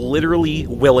Killua's literally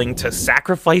willing to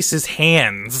sacrifice his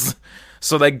hands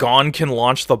so that Gon can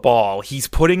launch the ball. He's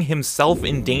putting himself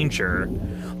in danger,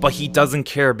 but he doesn't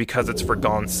care because it's for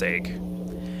Gon's sake.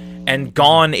 And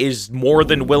Gon is more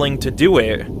than willing to do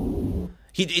it.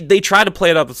 They try to play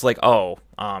it up. It's like,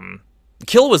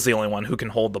 Killua's the only one who can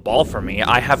hold the ball for me.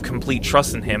 I have complete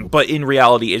trust in him. But in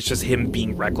reality, it's just him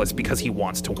being reckless because he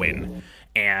wants to win.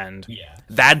 And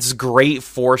that's great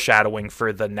foreshadowing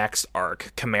for the next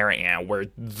arc, Chimera Ant, where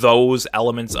those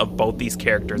elements of both these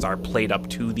characters are played up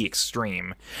to the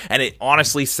extreme. And it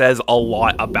honestly says a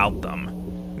lot about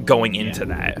them going into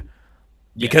that.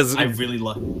 Because I really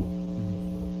love...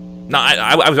 No,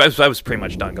 I was pretty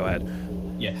much done. Go ahead.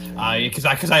 Yeah, because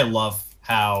I love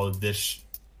how this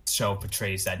show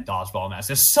portrays that dodgeball match.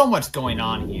 There's so much going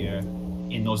on here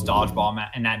in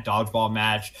that dodgeball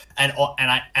match, and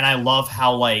I love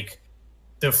how like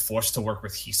they're forced to work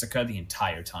with Hisoka the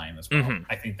entire time as well.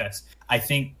 I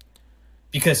think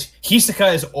because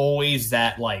Hisoka is always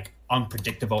that like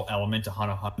unpredictable element to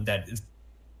Hunter x Hunter that is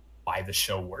why the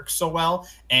show works so well,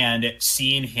 and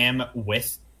seeing him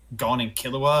with Gon and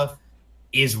Killua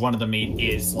is one of the main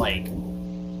it's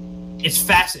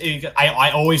fast.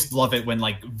 I always love it when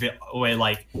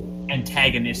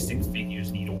antagonistic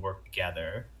figures need to work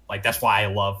together. Like that's what I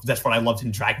loved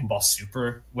in Dragon Ball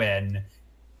Super when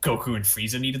Goku and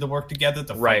Frieza needed to work together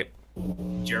to fight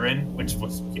Jiren, which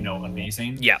was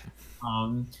amazing. Yeah.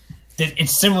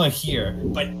 It's similar here,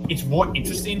 but it's more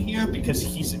interesting here because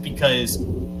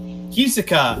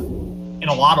Hisoka in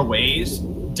a lot of ways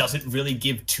doesn't really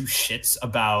give two shits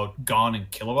about Gon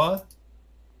and Killua.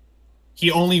 He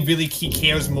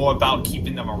cares more about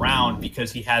keeping them around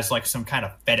because he has like some kind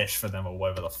of fetish for them or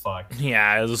whatever the fuck.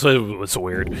 Yeah, it's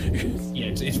weird. Yeah,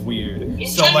 it's weird.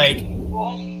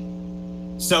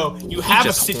 So you have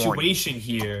a situation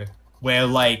here where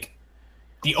like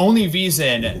the only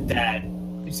reason that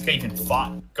Hisoka even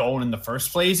fought Gon in the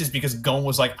first place is because Gon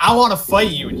was like, I want to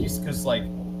fight you, and Hisoka's like,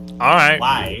 all right,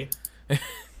 why?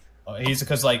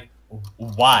 Hisoka's like,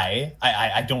 why?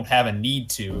 I don't have a need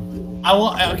to.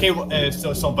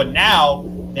 But now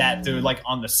that they're like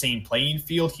on the same playing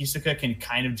field, Hisoka can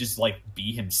kind of just like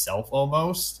be himself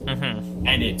almost,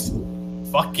 and it's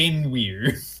fucking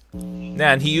weird.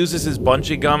 Yeah, and he uses his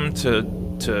bungee gum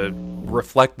to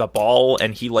reflect the ball,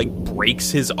 and he like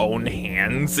breaks his own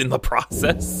hands in the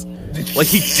process. Like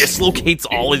he dislocates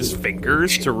all his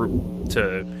fingers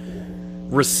to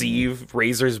receive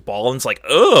Razor's ball, and it's like,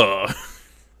 ugh.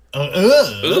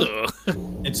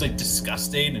 It's like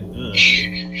disgusting and ugh.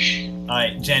 All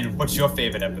right, Jen, what's your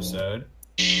favorite episode?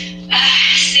 I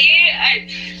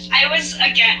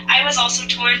was also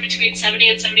torn between 70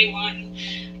 and 71.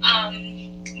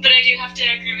 But I do have to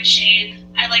agree with Shane.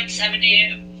 I liked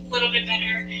 70 a little bit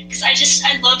better because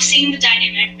I love seeing the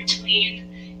dynamic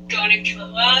between Gon and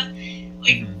Killua.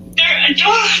 Like they're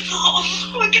adorable.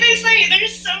 What can I say? They're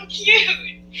so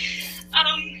cute.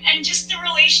 And just the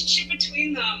relationship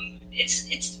between them,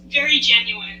 it's very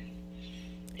genuine.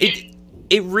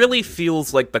 It really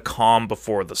feels like the calm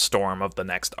before the storm of the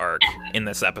next arc in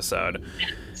this episode.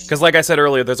 Because like I said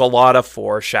earlier, there's a lot of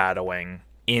foreshadowing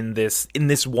in this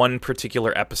one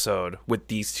particular episode with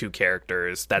these two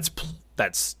characters that's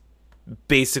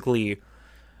basically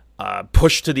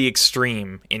pushed to the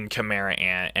extreme in Chimera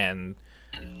Ant, and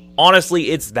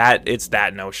honestly, it's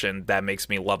that notion that makes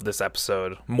me love this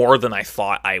episode more than I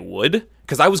thought I would.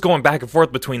 Because I was going back and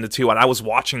forth between the two, and I was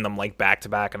watching them like back to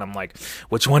back, and I'm like,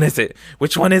 which one is it?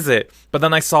 Which one is it? But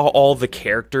then I saw all the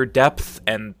character depth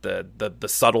and the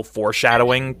subtle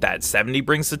foreshadowing that 70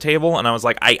 brings to the table, and I was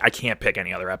like, I can't pick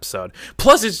any other episode.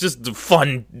 Plus, it's just a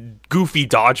fun, goofy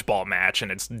dodgeball match, and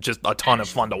it's just a ton of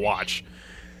fun to watch.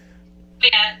 But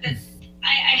yeah,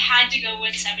 I had to go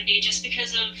with 70 just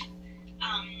because of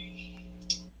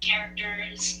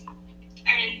characters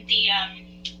and the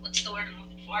what's the word I'm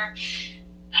looking for?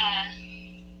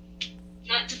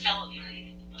 Not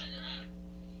development, but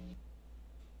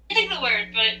I think the word,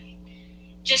 but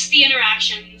just the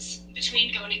interactions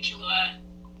between Gon and Killua.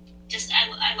 Just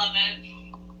I love it.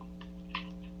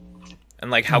 And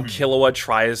like how Killua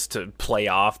tries to play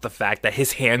off the fact that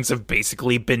his hands have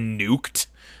basically been nuked.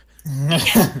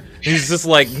 He's just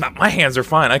like, my hands are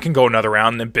fine, I can go another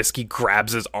round. And then Bisky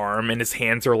grabs his arm, and his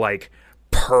hands are like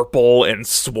purple and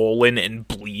swollen and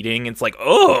bleeding. It's like,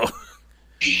 oh,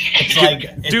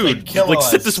 dude, like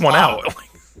sit this one out.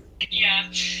 Yeah,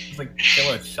 it's like,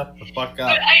 Killua, shut the fuck up.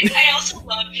 But I also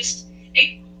love just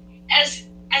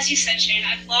as you said, Shane.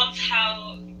 I love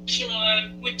how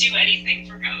Killua would do anything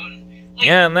for Gon. Like,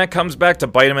 yeah, and that comes back to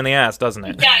bite him in the ass, doesn't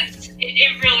it? Yeah,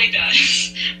 it really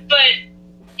does. But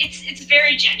it's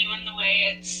very genuine the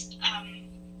way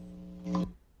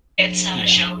it's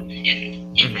shown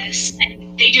in this,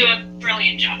 and they do a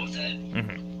brilliant job with it.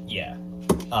 Yeah.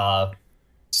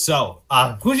 So,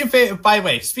 who's your favorite? By the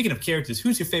way, speaking of characters,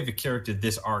 who's your favorite character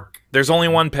this arc? There's only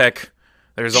one pick.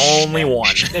 There's only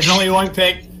one. There's only one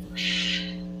pick.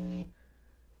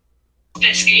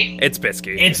 Bisky. It's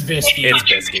Bisky. It's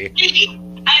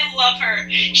Bisky. I love her.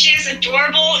 She is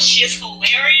adorable. She is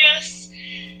hilarious.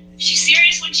 She's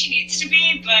serious when she needs to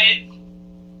be,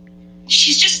 but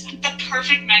she's just the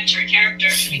perfect mentor character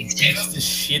for these two. She beats the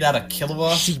shit out of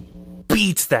Killua. She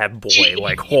beats that boy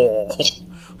like, oh,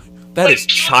 that is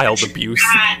child abuse.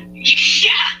 Yeah,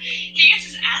 he gets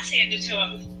his ass handed to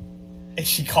him. And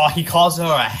he calls her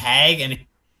a hag, and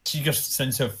she just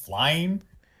sends her flying.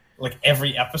 Like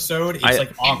every episode, it's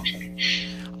like awesome.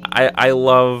 I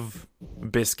love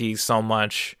Bisky so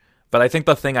much, but I think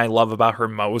the thing I love about her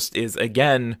most is,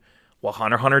 again, what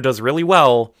Hunter x Hunter does really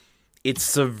well, it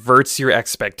subverts your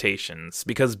expectations,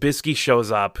 because Bisky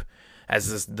shows up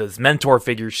as this mentor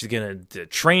figure. She's going to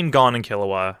train Gon and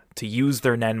Killua to use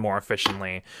their Nen more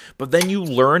efficiently, but then you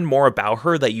learn more about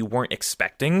her that you weren't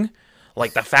expecting,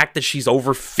 like the fact that she's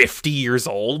over 50 years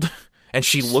old, and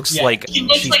she looks like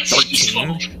she's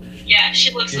 13. Yeah,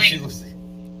 she looks like...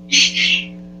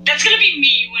 That's gonna be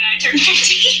me when I turn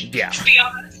 15, yeah. To be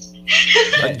honest.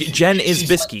 Jen is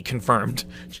Bisky, confirmed.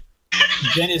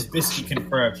 Jen is Bisky,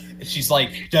 confirmed. She's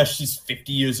like, she's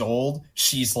 50 years old.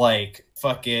 She's like,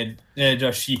 fucking,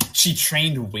 she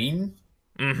trained Wing.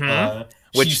 Mm-hmm.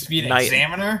 She used to be an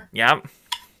examiner. Yep.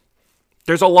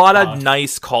 There's a lot of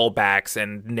nice callbacks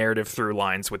and narrative through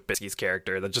lines with Bisky's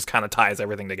character that just kind of ties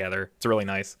everything together. It's really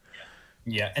nice.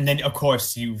 Yeah, and then, of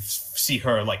course, you see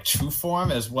her, like, true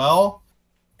form as well,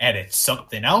 and it's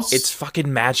something else. It's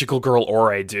fucking Magical Girl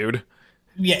Ore, dude.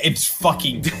 Yeah, it's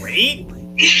fucking great.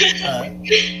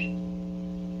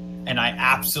 And I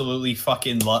absolutely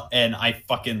fucking love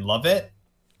it.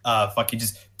 Fucking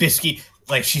just Bisky,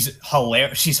 like, she's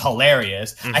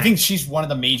hilarious. Mm-hmm. I think she's one of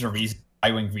the major reasons why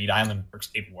when Greed Island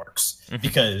works,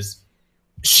 because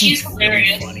she's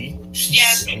hilarious. Really funny.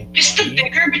 She's just the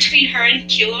bicker between her and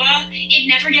Killua, it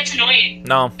never gets annoying.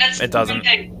 No, it doesn't.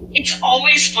 It's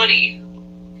always funny.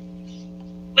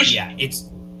 Like, yeah, it's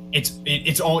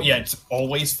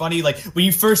always funny. Like when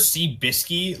you first see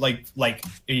Bisky,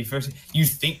 you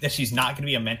think that she's not going to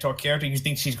be a mentor character. You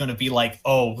think she's going to be like,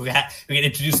 oh, we can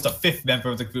introduce the fifth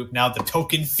member of the group now, the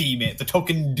token female, the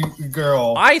token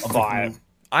girl.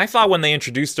 I thought when they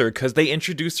introduced her, because they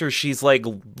introduced her, she's like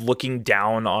looking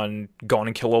down on Gon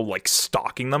and Killua, like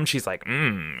stalking them. She's like,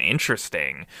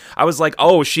 interesting. I was like,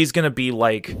 oh, she's gonna be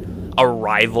like a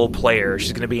rival player.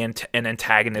 She's gonna be an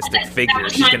antagonistic figure.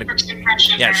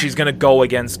 She's gonna go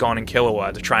against Gon and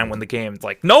Killua to try and win the game. It's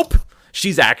like, nope,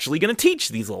 she's actually gonna teach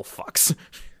these little fucks.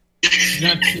 She's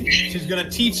gonna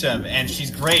teach them, and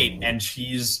she's great, and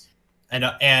she's I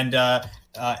don't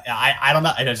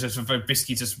know. It's just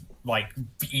Bisky's just like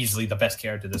easily the best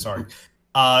character this arc.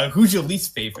 Who's your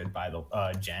least favorite, by the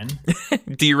Jen?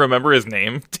 Do you remember his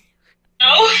name?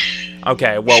 No.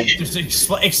 Okay, well,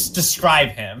 just describe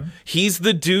him. He's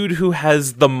the dude who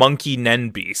has the monkey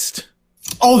Nen beast.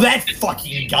 Oh, that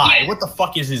fucking guy! What the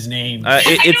fuck is his name?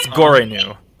 It's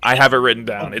Gorenu. I have it written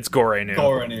down. It's Gorenu.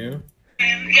 Gorenu.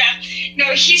 Yeah, No,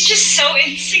 he's just so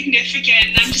insignificant.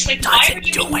 And I'm just like, why are Doesn't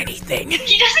you do anything.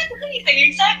 He doesn't do anything,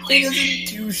 exactly. He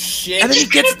doesn't do shit. And then he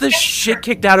gets the shit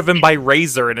kicked out of him by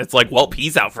Razor, and it's like, well,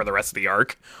 he's out for the rest of the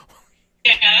arc.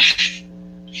 Yeah.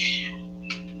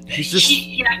 He's just...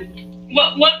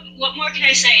 What more can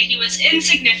I say? He was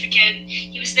insignificant.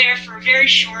 He was there for a very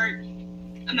short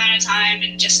amount of time,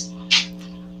 and just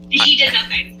he did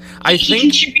nothing. He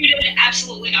contributed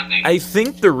absolutely nothing. I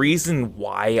think the reason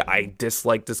why I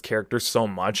dislike this character so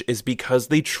much is because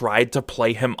they tried to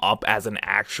play him up as an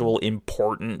actual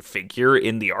important figure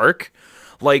in the arc.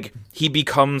 Like, he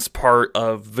becomes part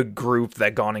of the group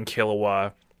that Gon and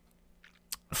Killua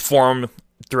form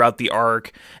throughout the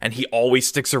arc, and he always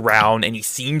sticks around, and he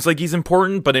seems like he's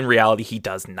important, but in reality he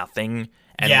does nothing.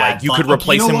 And like, you could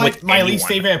replace him with my anyone. least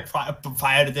favorite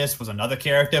prior to this was another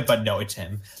character, but no, it's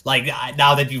him. Like,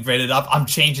 now that you've read it up, I'm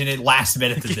changing it last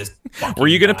minute to this. Were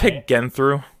you gonna pick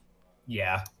Genthru?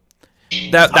 Yeah.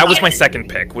 That was my second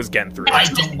pick, was Genthru.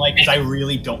 Because I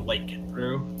really don't like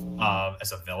Genthru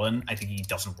as a villain. I think he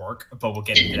doesn't work, but we'll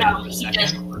get into that in a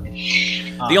second.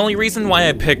 The only reason why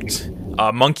I picked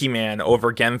Monkey Man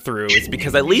over Genthru is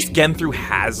because at least Genthru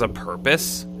has a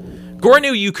purpose.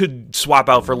 Gornu you could swap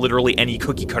out for literally any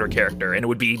cookie cutter character, and it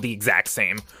would be the exact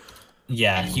same.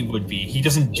 Yeah, he would be. He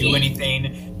doesn't do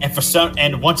anything,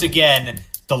 and once again,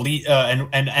 the lead,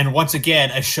 and once again,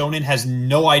 a shonen has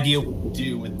no idea what to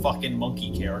do with fucking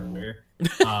monkey character.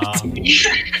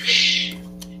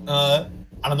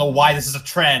 I don't know why this is a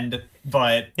trend,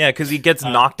 but yeah, because he gets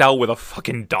knocked out with a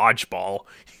fucking dodgeball.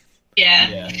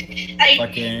 Yeah.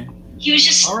 He was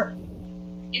just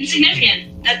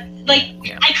insignificant.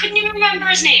 I couldn't even remember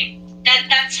his name.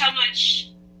 That's how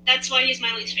much. That's why he's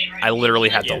my least favorite. I literally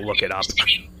had to look it up.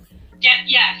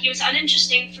 Yeah, he was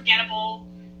uninteresting, forgettable.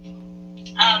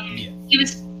 He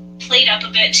was played up a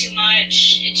bit too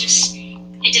much. It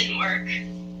didn't work.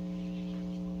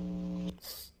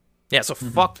 Yeah, so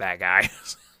fuck that guy.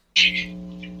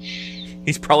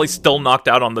 He's probably still knocked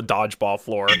out on the dodgeball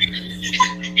floor.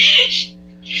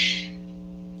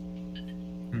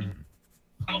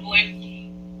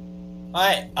 Probably.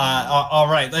 All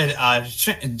right.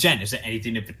 Jen, is there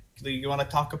anything in particular you want to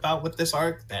talk about with this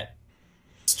arc that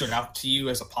stood out to you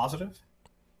as a positive?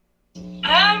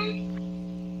 I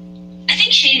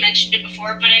think Shane mentioned it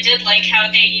before, but I did like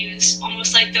how they use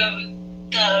almost like the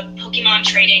Pokemon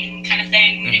trading kind of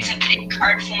thing, except in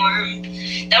card form.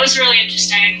 That was really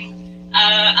interesting.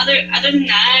 Other than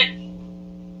that,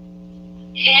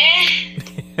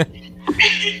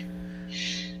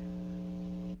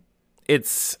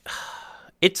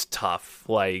 It's tough.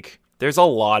 Like, there's a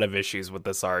lot of issues with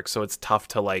this arc, so it's tough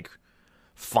to like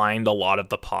find a lot of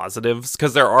the positives,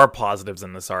 because there are positives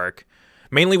in this arc.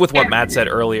 Mainly with what Matt said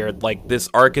earlier, like, this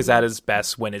arc is at its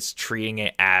best when it's treating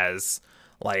it as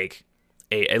like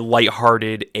a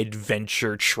lighthearted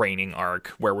adventure training arc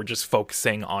where we're just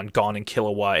focusing on Gon and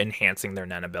Killua enhancing their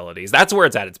Nen abilities. That's where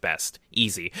it's at its best.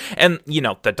 Easy. And, you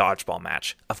know, the dodgeball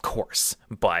match, of course,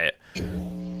 but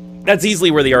that's easily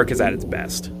where the arc is at its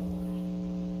best.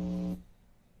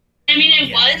 I mean,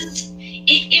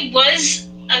 it was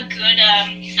a good,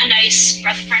 a nice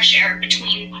breath of fresh air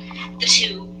between the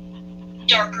two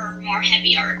darker, more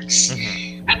heavy arcs.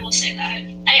 I will say that.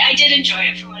 I did enjoy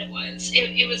it for what it was.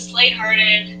 It was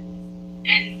lighthearted,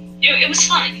 and it was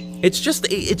fun. It's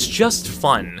just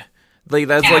fun. Like,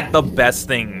 that's like the best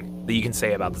thing that you can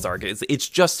say about this arc. It's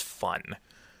just fun.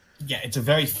 Yeah, it's a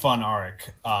very fun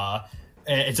arc.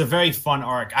 It's a very fun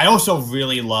arc. I also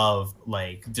really love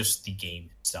like just the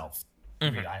game itself,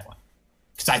 Greed Island,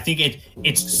 because I think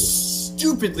it's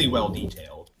stupidly well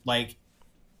detailed. Like,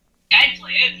 I'd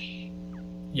play it.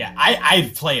 Yeah,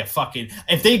 I'd play a fucking...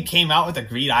 If they came out with a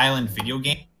Greed Island video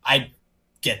game, I'd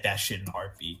get that shit in a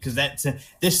heartbeat. Because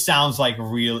this sounds like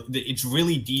real... It's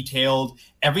really detailed.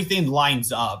 Everything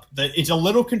lines up. It's a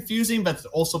little confusing, but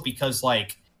also because,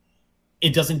 like,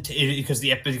 it doesn't...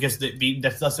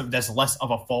 That's less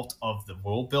of a fault of the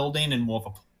world building and more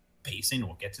of a pacing.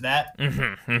 We'll get to that.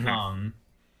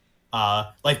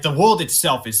 Like, the world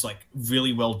itself is, like,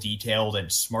 really well detailed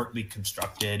and smartly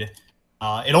constructed.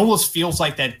 It almost feels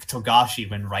like that Togashi,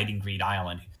 when writing Greed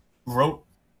Island, wrote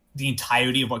the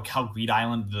entirety of how Greed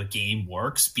Island, the game,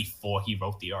 works before he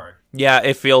wrote the arc. Yeah,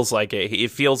 it feels like it. It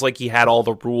feels like he had all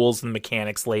the rules and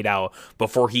mechanics laid out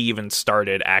before he even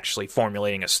started actually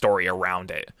formulating a story around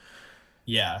it.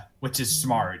 Yeah, which is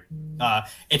smart.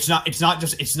 It's not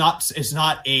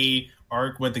a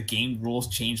arc where the game rules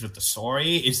change with the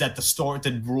story.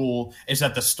 The rule is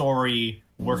that the story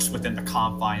works within the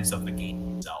confines of the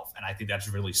game itself, and I think that's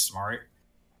really smart.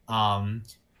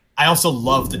 I also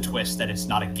love the twist that it's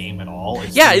not a game at all.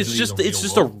 It's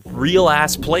just a real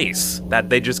ass place that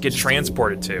they just get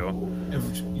transported to.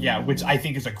 Yeah, which I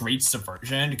think is a great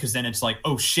subversion, because then it's like,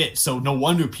 oh shit, so no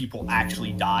wonder people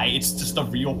actually die. It's just a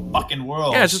real fucking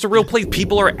world. Yeah, it's just a real place.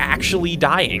 People are actually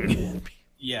dying.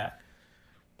 Yeah.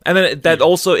 And then it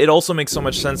also makes so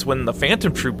much sense when the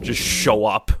Phantom Troop just show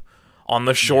up on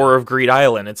the shore of Greed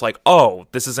Island. It's like, oh,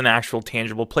 this is an actual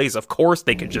tangible place. Of course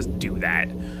they could just do that.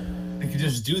 They could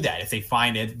just do that if they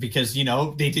find it, because, you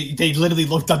know, they literally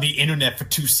looked on the internet for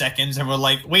 2 seconds and were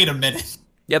like, wait a minute.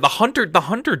 Yeah, the Hunter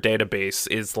database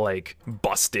is, like,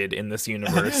 busted in this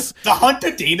universe. The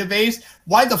Hunter database?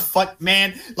 Why the fuck,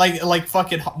 man? Like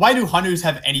fucking, why do hunters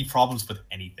have any problems with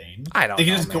anything? I don't know, They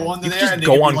can just man. go on You there just and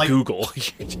go on like, Google.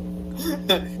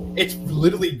 It's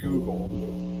literally Google.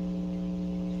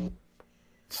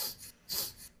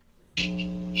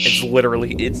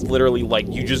 It's literally like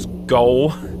you just go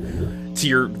to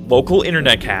your local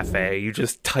internet cafe, you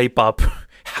just type up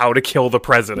how to kill the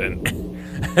president,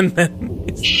 and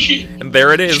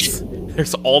there it is.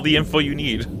 There's all the info you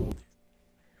need.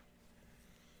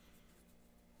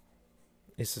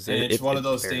 It's one of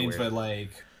those things where, like,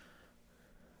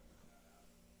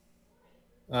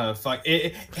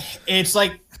 it's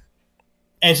like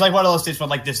one of those things where,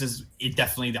 like, this is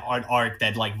definitely the art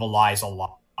that, like, relies a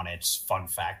lot on its fun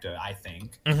factor, I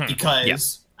think,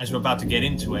 because as we're about to get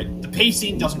into it, the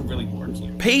pacing doesn't really work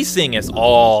here. Pacing is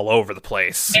all over the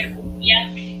place. Yeah.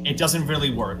 It doesn't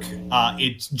really work.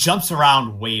 It jumps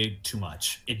around way too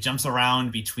much. It jumps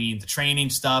around between the training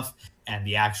stuff and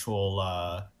the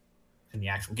actual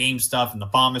game stuff and the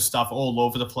bomber stuff all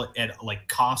over the place, like,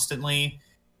 constantly.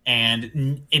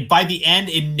 And by the end,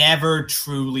 it never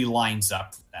truly lines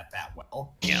up that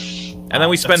well. Yeah. And then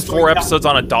we spend 4 episodes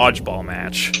on a dodgeball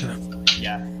match.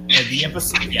 Yeah. And the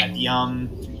episode. Yeah.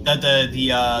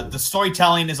 The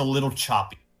storytelling is a little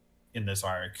choppy in this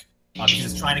arc, because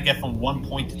it's trying to get from one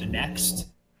point to the next.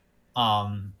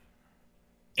 And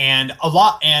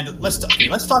let's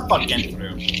talk about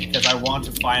Genthru, because I want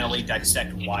to finally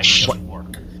dissect why he doesn't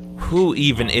work. Who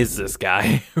even is this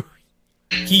guy?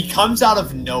 He comes out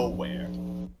of nowhere,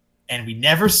 and we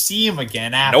never see him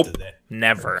again after that.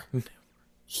 Never.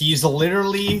 He's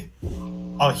literally,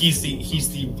 he's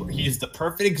the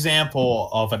perfect example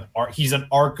of he's an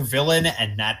arc villain,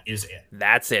 and that is it.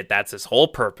 That's it. That's his whole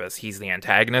purpose. He's the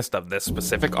antagonist of this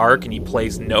specific arc, and he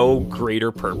plays no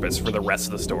greater purpose for the rest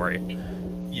of the story.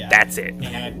 Yeah, that's it.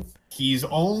 And he's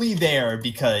only there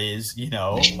because, you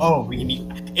know,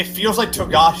 it feels like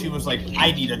Togashi was like,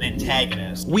 I need an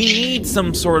antagonist. We need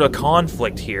some sort of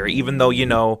conflict here, even though, you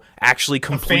know, actually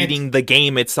completing the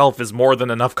game itself is more than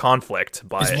enough conflict.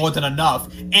 But it's more than enough.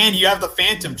 And you have the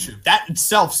Phantom Troop. That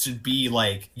itself should be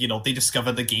like, you know, they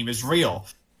discover the game is real.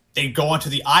 They go onto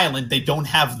the island, they don't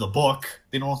have the book.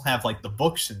 They don't have, like, the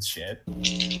books and shit.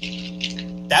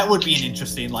 That would be an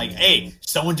interesting, like, hey,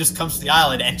 someone just comes to the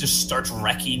island and just starts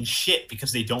wrecking shit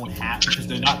because they're not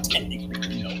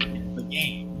technically, you know, in the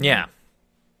game. Yeah.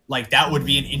 Like, that would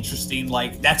be an interesting,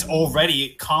 like, that's already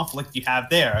conflict you have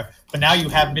there. But now you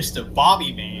have Mr.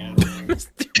 Bobby Man, who's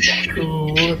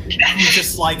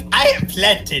just like, I have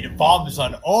planted bombs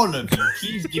on all of you.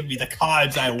 Please give me the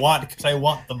cards I want, because I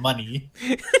want the money.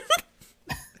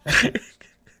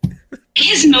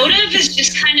 His motive is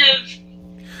just kind of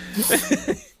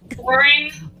boring.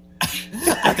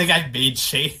 I think I made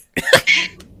shade. I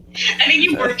think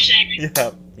you work shaming.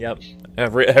 Yep.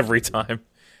 Every time.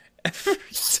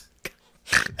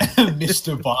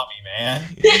 Mr. Bobby, man.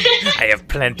 I have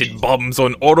planted bombs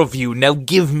on all of you. Now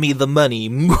give me the money.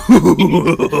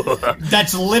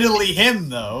 That's literally him,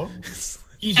 though.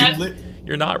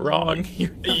 You're not wrong. He's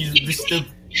Mr.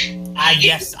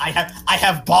 Yes, I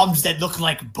have bombs that look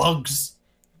like bugs.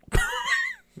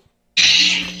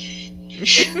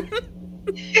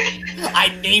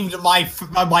 I named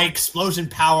my explosion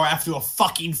power after a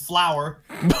fucking flower.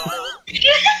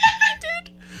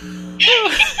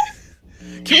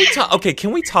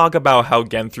 Can we talk about how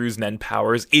Genthru's Nen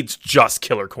powers? It's just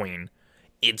Killer Queen.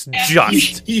 It's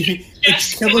just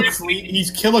it's Killer Queen.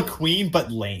 He's Killer Queen, but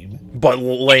lame.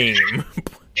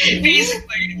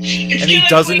 Basically. And he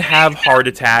doesn't have Heart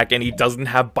Attack, and he doesn't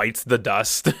have Bites the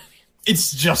Dust.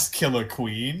 It's just Killer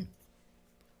Queen.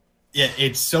 Yeah,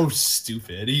 it's so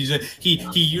stupid. He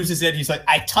uses it. He's like,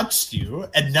 I touched you,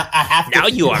 and now I have to. Now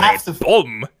you are a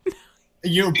bomb.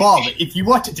 You're a bomb. If you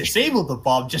want to disable the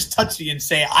bomb, just touch me and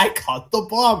say, I caught the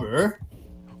bomber.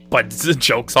 But the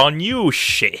joke's on you,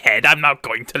 shithead. I'm not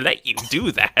going to let you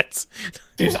do that.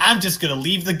 Because I'm just going to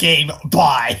leave the game.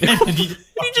 Bye. He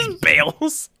just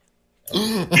bails.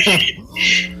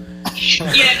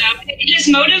 Yeah, no, his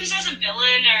motives as a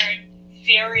villain are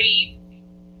very.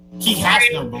 He has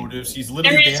no motives. He's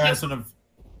literally there as sort of.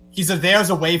 He's there as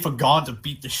a way for Gon to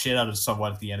beat the shit out of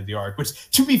someone at the end of the arc.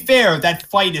 Which, to be fair, that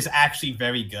fight is actually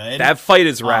very good. That fight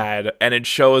is rad, and it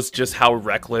shows just how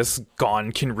reckless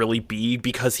Gon can really be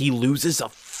because he loses a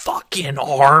fucking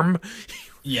arm.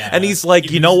 Yeah. And he's like,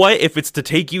 you know what? If it's to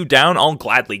take you down, I'll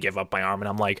gladly give up my arm. And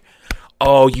I'm like,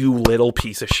 oh, you little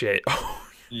piece of shit.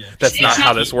 Yeah. That's not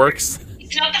how this works.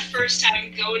 It's not the first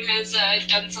time Gon has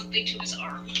done something to his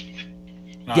arm.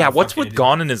 Yeah, what's with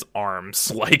Gon and his arms?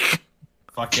 Like...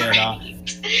 Fucking,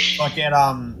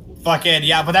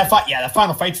 yeah, but that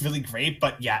final fight's really great,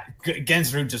 but yeah,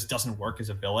 Gensru just doesn't work as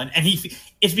a villain, and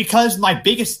it's because my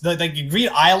biggest, the Green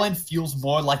Island feels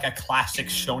more like a classic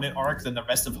shonen arc than the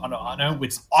rest of Hunter x Hunter,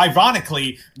 which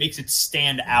ironically makes it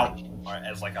stand out more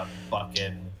as like a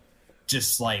fucking,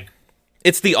 just like...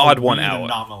 It's the odd one out.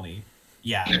 Anomaly.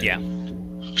 Yeah. Yeah.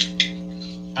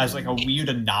 As like a weird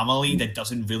anomaly that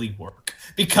doesn't really work.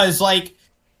 Because like,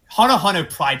 Hunter x Hunter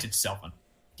prides itself on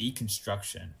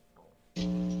deconstruction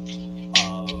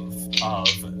of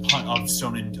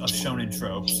shonen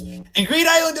tropes, and Great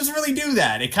Island doesn't really do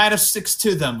that. It kind of sticks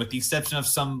to them, with the exception of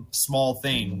some small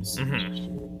things,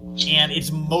 and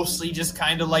it's mostly just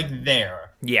kind of like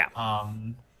there. Yeah.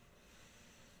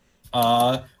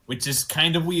 Which is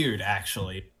kind of weird,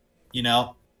 actually. You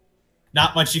know,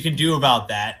 not much you can do about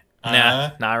that.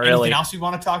 Nah, not really. Anything else you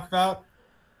want to talk about?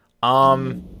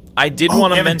 I did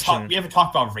want to mention... We haven't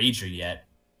talked about Razor yet.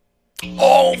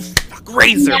 Oh, fuck,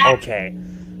 Razor! Okay.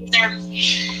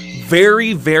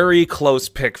 Very, very close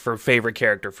pick for favorite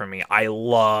character for me. I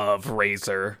love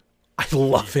Razor. I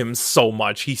love him so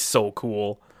much. He's so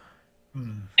cool.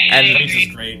 And Razor's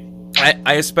great.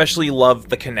 I especially love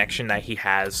the connection that he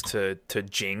has to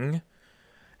Jing.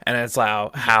 And it's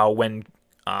how when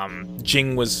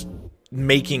Jing was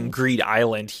making Greed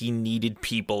Island, he needed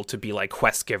people to be like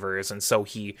quest givers, and so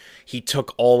he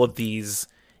took all of these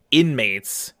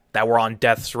inmates that were on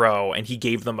death's row and he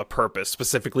gave them a purpose,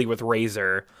 specifically with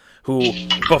Razor, who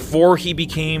before he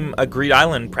became a Greed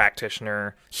Island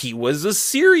practitioner, he was a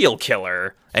serial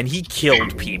killer and he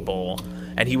killed people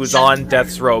and he was on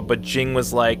death's row, but Jing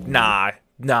was like, nah,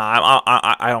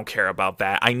 I don't care about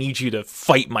that. I need you to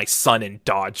fight my son in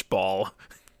dodgeball.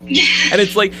 And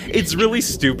it's like, it's really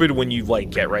stupid when you like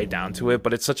get right down to it,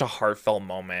 but it's such a heartfelt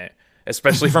moment,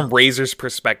 especially from Razor's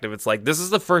perspective. It's like, this is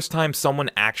the first time someone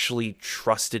actually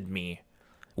trusted me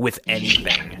with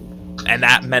anything, and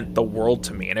that meant the world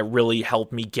to me, and it really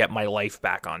helped me get my life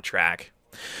back on track.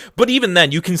 But even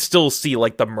then, you can still see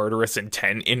like the murderous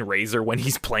intent in Razor when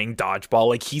he's playing dodgeball.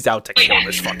 Like, he's out to kill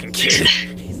this fucking kid.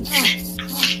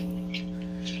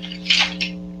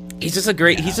 He's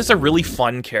just a really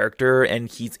fun character, and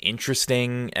he's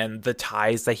interesting, and the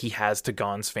ties that he has to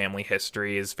Gon's family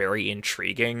history is very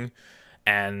intriguing,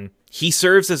 and he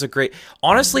serves as a great...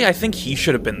 Honestly, I think he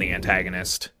should have been the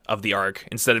antagonist of the arc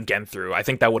instead of Genthru. I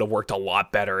think that would have worked a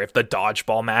lot better if the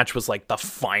dodgeball match was like the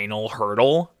final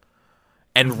hurdle,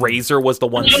 and Razor was the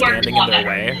one standing in their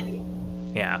way.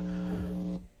 Yeah.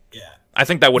 I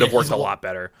think that would have worked a lot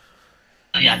better.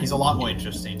 Yeah, he's a lot more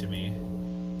interesting to me.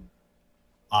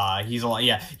 He's a lot,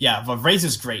 but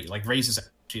Razor's great. Like, Razor's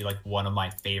actually like one of my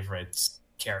favorite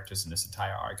characters in this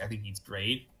entire arc. I think he's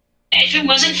great. If it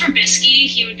wasn't for Bisky,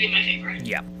 he would be my favorite.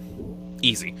 Yeah,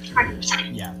 easy.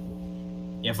 100%. Yeah,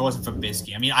 if it wasn't for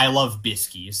Bisky, I mean, I love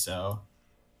Bisky, so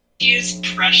He is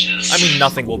precious. I mean,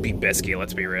 nothing will beat Bisky.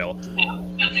 Let's be real. No,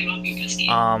 nothing will beat Bisky.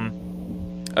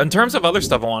 In terms of other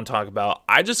stuff I want to talk about,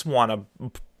 I just want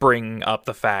to bring up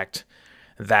the fact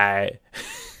that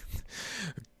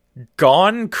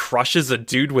Gon crushes a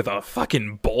dude with a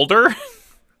fucking boulder.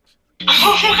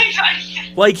 Oh my god,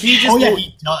 yeah. Like, he just... Oh yeah,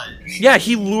 he does. Yeah,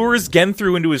 he lures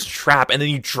Genthru into his trap, and then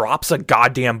he drops a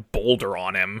goddamn boulder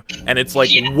on him. And it's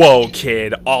like, whoa,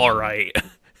 kid, alright.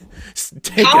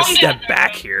 Take a step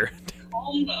back here.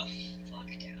 Calm the fuck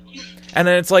down. And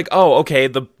then it's like, oh, okay,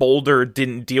 the boulder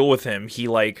didn't deal with him. He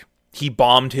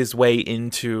bombed his way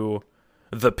into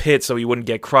the pit so he wouldn't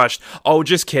get crushed. Oh,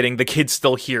 just kidding, the kid's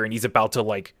still here, and he's about to,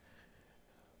 like,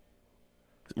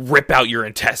 rip out your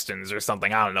intestines or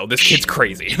something. I don't know. This kid's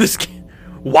crazy.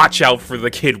 Watch out for the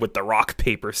kid with the rock,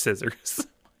 paper, scissors.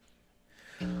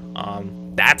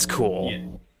 That's cool.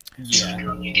 Yeah.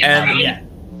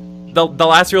 And the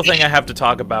last real thing I have to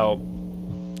talk about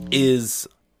is,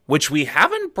 which we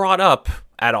haven't brought up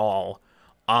at all,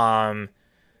 the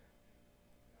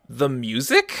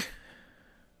music.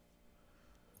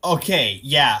 Okay,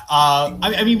 yeah.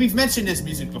 I mean, we've mentioned this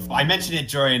music before. I mentioned it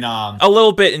during... A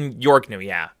little bit in York New,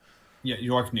 yeah. Yeah,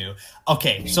 York knew.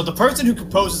 Okay, so the person who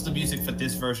composes the music for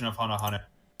this version of Hunter x Hunter,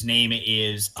 his name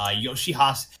is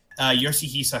Yoshihisa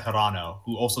Hirano,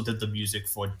 who also did the music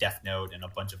for Death Note and a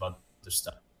bunch of other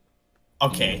stuff.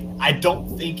 Okay, I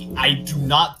do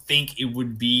not think it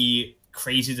would be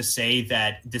crazy to say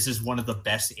that this is one of the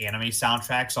best anime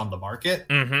soundtracks on the market.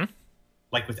 Mm-hmm.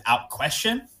 Like, without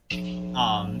question.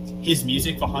 His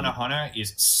music for Hunter x Hunter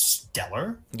is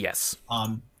stellar. Yes.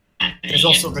 There's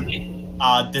also the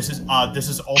this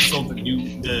is also the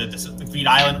new the Green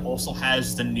Island also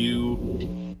has the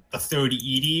 30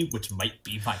 Edie, which might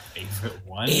be my favorite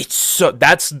one. It's so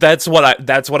that's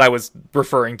what I was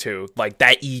referring to. Like,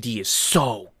 that ED is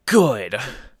so good.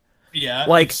 Yeah,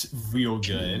 like, it's real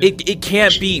good. It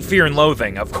can't beat Fear and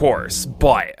Loathing, of course,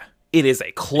 but it is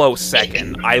a close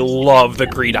second. I love the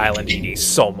Greed Island ED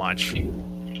so much.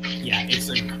 Yeah, it's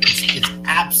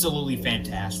absolutely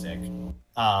fantastic.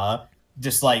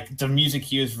 Just like the music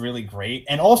here is really great,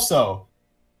 and also,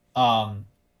 fucking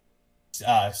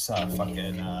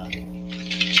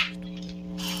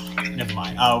never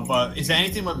mind. But is there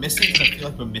anything we're missing? Because I feel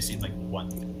like we're missing like one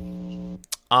thing.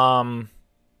 I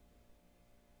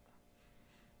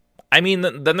mean,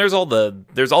 then there's all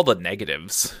the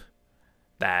negatives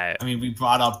that. I mean, we've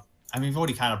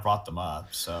already kind of brought them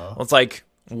up. So it's like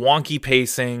wonky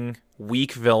pacing,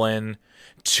 weak villain,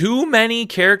 too many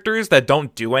characters that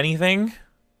don't do anything.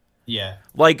 Yeah.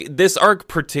 Like, this arc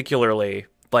particularly,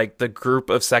 like, the group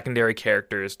of secondary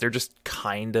characters, they're just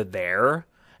kind of there,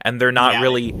 and they're not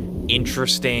really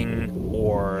interesting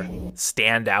or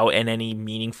stand out in any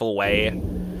meaningful way.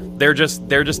 They're just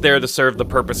there to serve the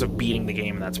purpose of beating the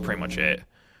game, and that's pretty much it.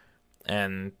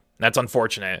 And that's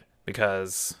unfortunate,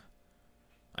 because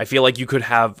I feel like you could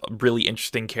have really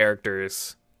interesting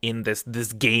characters in this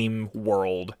game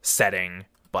world setting,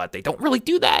 but they don't really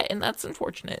do that, and that's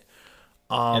unfortunate.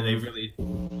 Yeah, they really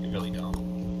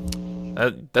don't.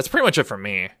 That's pretty much it for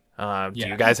me. Do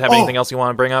you guys have anything else you want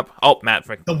to bring up? Oh, Matt.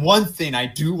 The one thing I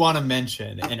do want to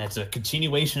mention, and it's a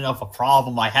continuation of a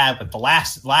problem I had with the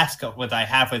last what I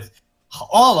have with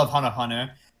all of Hunter x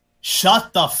Hunter.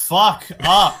 Shut the fuck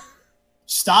up!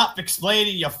 Stop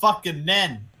explaining your fucking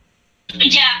nen.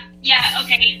 Yeah,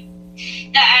 okay.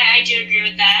 I do agree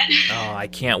with that. Oh, I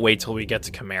can't wait till we get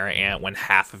to Chimera Ant when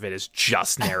half of it is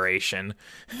just narration.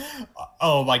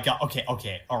 Oh my god.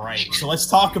 Okay, all right. So let's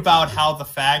talk about how the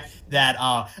fact that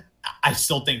I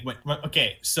still think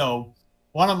okay, so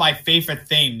one of my favorite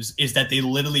things is that they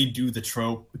literally do the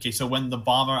trope. Okay, so when the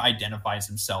bomber identifies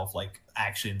himself, like,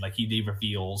 actually, like, he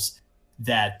reveals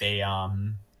that he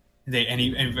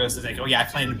reveals like, oh yeah, I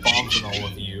planted bombs on all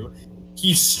of you.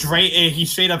 He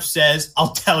straight up says,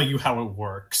 "I'll tell you how it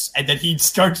works," and then he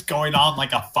starts going on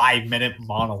like a 5-minute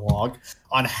monologue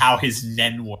on how his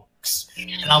nen works,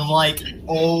 and I'm like,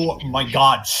 oh my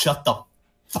god, shut the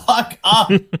fuck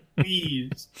up,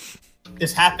 please.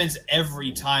 This happens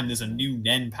every time there's a new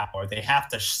nen power. They have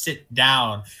to sit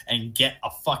down and get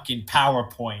a fucking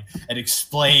PowerPoint and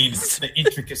explain the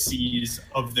intricacies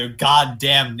of their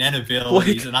goddamn nen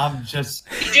abilities, and I'm just...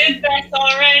 Did that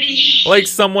already. Like,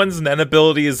 someone's nen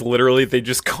ability is literally they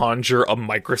just conjure a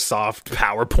Microsoft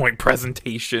PowerPoint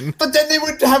presentation. But then they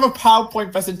would have a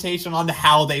PowerPoint presentation on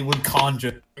how they would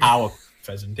conjure our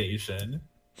presentation.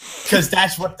 Because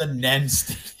that's what the nen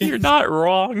stated. You're not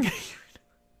wrong.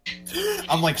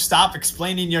 I'm like, stop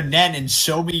explaining your nen and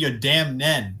show me your damn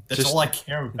nen. That's all I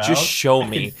care about. Just show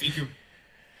me. Here's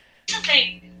the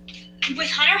thing.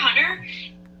 With Hunter x Hunter,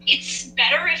 it's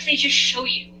better if they just show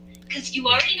you. Because you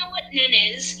already know what nen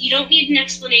is. You don't need an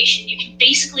explanation. You can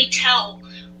basically tell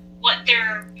what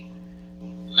they're...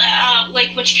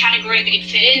 like, which category they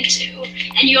fit into.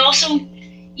 And you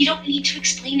don't need to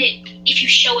explain it if you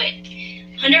show it.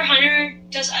 Hunter x Hunter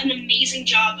does an amazing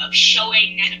job of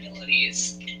showing nen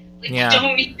abilities. Like, you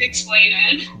don't need to explain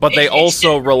it. But they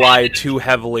also rely too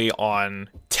heavily on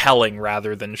telling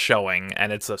rather than showing,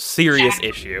 and it's a serious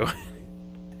issue.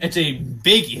 It's a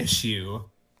big issue.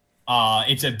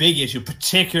 It's a big issue,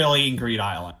 particularly in Greed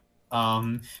Island.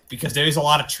 Because there is a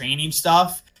lot of training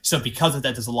stuff. So because of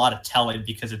that, there's a lot of telling,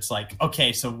 because it's like,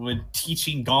 okay, so when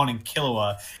teaching Gon and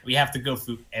Killua, we have to go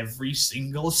through every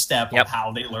single step of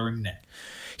how they learn Nen.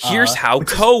 Here's how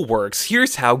Ko works.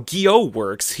 Here's how Gyo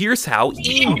works. Here's how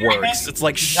Een works. It's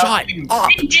like, shut up.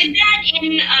 They did that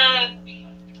in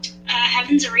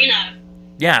Heaven's Arena.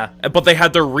 Yeah, but they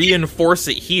had to reinforce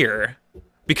it here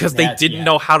because they didn't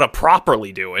know how to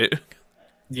properly do it.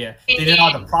 Yeah, they didn't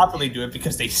know how to properly do it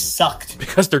because they sucked.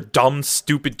 Because they're dumb,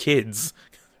 stupid kids.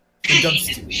 They're dumb,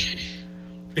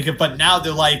 stupid. But now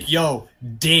they're like, yo,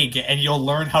 dig, and you'll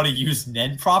learn how to use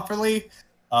Nen properly.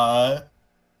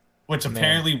 Which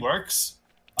apparently works.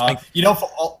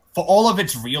 For all of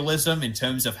its realism in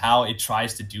terms of how it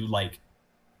tries to do like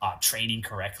training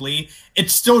correctly,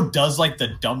 it still does like the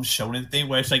dumb shonen thing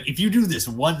where it's like, if you do this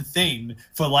one thing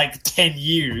for like 10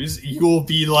 years, you will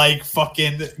be like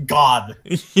fucking God.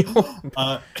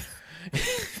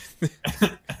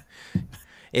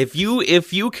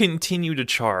 If you continue to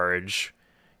charge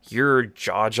your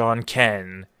Jajon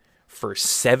Ken for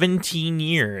 17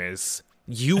 years,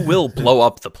 you will blow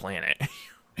up the planet.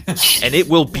 And it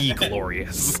will be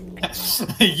glorious.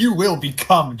 You will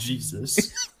become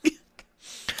Jesus.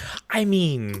 I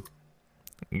mean,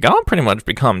 God pretty much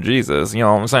become Jesus, you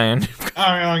know what I'm saying? You know what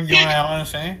I want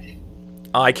to say?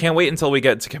 I can't wait until we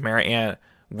get to Chimera Ant,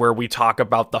 where we talk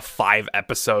about the 5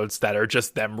 episodes that are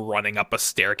just them running up a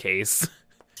staircase.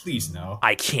 Please no.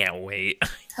 I can't wait.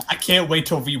 I can't wait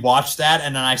till we watch that,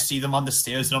 and then I see them on the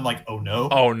stairs, and I'm like, oh no.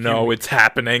 Oh no, it's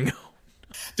happening.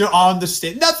 They're on the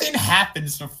stairs. Nothing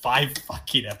happens for 5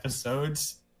 fucking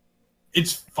episodes.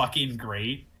 It's fucking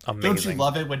great. Amazing. Don't you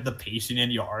love it when the pacing in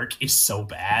your arc is so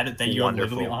bad that you're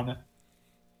literally on it?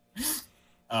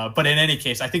 But in any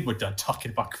case, I think we're done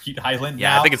talking about Greed Island now.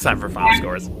 Yeah, I think it's time for final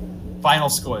scores. Final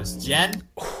scores. Jen?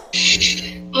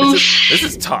 This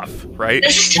is tough, right?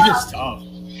 This is tough.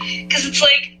 Because it's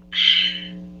like...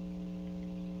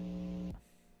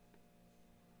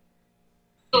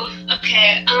 Oh,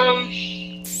 okay, I'm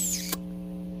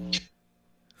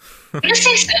gonna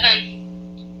say 7.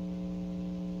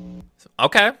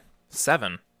 Okay,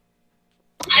 7.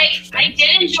 I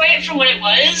did enjoy it for what it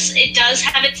was. It does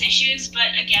have its issues, but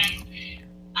again,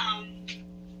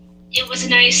 it was a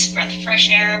nice breath of fresh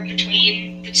air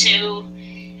between the two.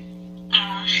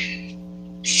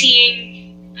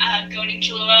 Seeing Gon and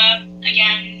Killua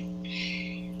again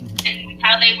and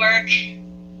how they work.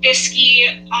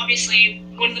 Bisky, obviously,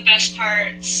 one of the best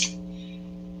parts.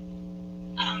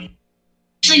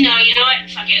 Actually, no, you know what?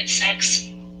 Fuck it, 6.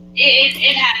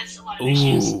 It has a lot of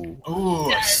issues.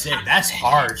 Ooh, 6. That's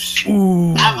harsh.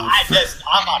 Ooh.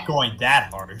 I'm not going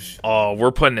that harsh. Oh,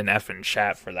 we're putting an F in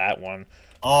chat for that one.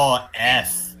 Oh,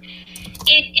 F.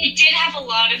 It did have a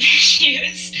lot of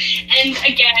issues, and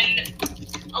again,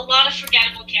 a lot of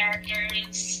forgettable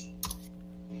characters.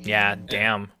 Yeah,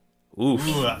 damn. Oof.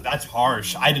 Ooh, that's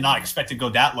harsh. I did not expect to go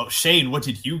that low. Shane, what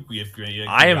did you give Greed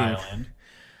Island?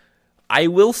 I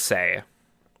will say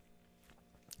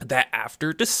that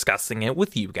after discussing it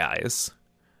with you guys,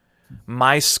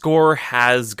 my score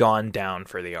has gone down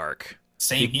for the arc.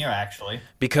 Same here, actually.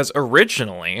 Because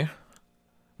originally,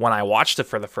 when I watched it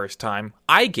for the first time,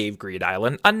 I gave Greed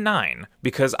Island a 9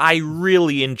 because I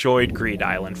really enjoyed Greed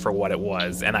Island for what it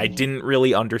was, and I didn't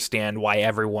really understand why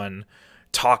everyone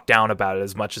talked down about it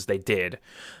as much as they did.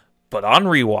 But on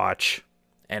rewatch,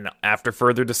 and after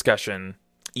further discussion,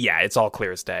 yeah, it's all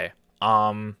clear as day.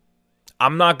 I'm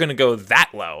not going to go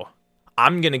that low.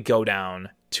 I'm going to go down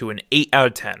to an 8 out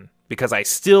of 10 because I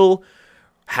still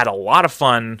had a lot of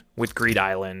fun with Greed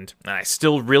Island, and I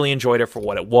still really enjoyed it for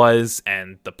what it was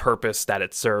and the purpose that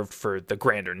it served for the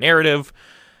grander narrative.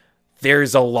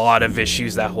 There's a lot of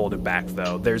issues that hold it back,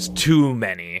 though. There's too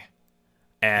many,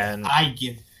 and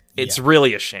it's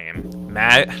really a shame.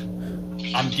 Matt?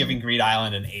 I'm giving Greed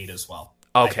Island an 8 as well.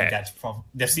 Okay.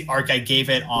 That's the arc I gave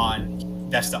it on.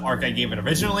 That's the arc I gave it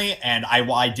originally, and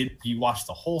I did rewatch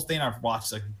the whole thing. I've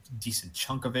watched a decent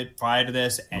chunk of it prior to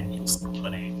this, and it's still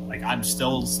an 8. Like, I'm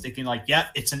still sticking like, yeah,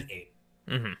 it's an 8.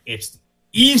 Mm-hmm. It's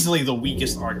easily the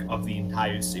weakest arc of the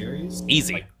entire series.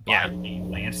 Easy, like, yeah. By a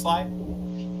landslide.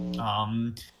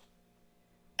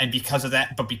 And because of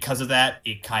that,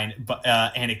 it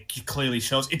clearly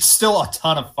shows. It's still a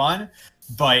ton of fun,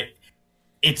 but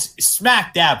it's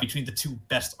smack dab between the 2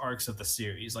 best arcs of the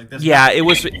series. Like,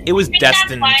 it was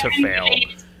destined to fail.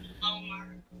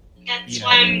 That's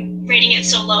why I'm rating it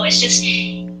so low. It's just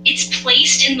it's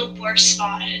placed in the worst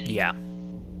spot. Yeah.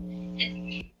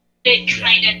 It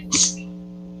kind of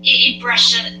it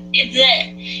brushes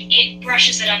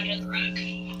it under the rug.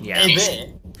 Yeah.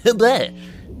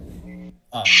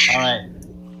 All right.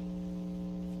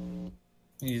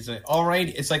 He's like,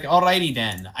 alright. It's like, alrighty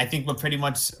then. I think we're pretty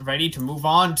much ready to move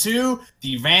on to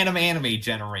the random anime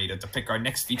generator to pick our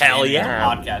next feature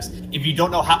podcast. If you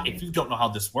don't know how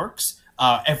this works,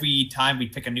 every time we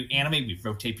pick a new anime, we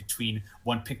rotate between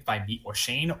one picked by me or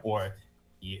Shane or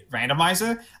the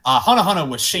randomizer. Hunter x Hunter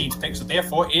was Shane's pick, so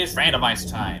therefore it is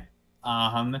randomizer time.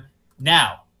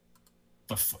 Now,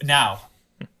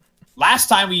 last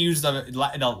time we used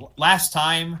last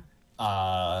time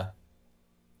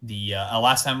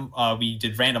we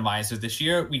did randomizer this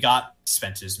year, we got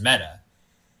Spencer's meta.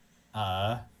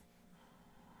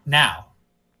 Now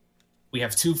we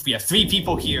have 3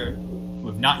 people here who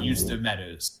have not used their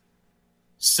metas.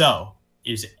 So,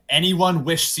 is anyone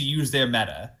wish to use their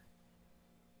meta?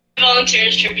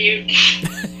 Volunteers tribute.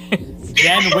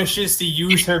 Jen wishes to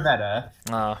use her meta.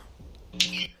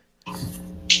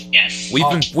 Yes. We've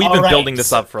been building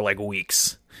this up for like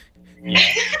weeks. Yeah.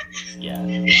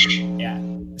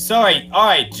 So, all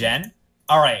right, Jen.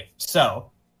 All right,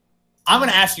 so I'm going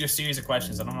to ask you a series of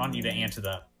questions, and I want you to answer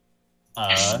them.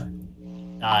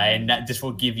 And this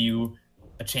will give you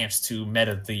a chance to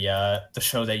meta the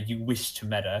show that you wish to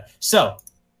meta. So,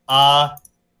 what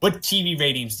TV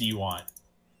ratings do you want?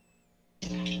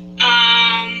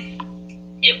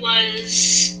 It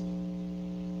was.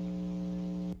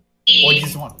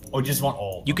 Or just want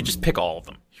all? You could just pick all of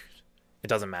them. It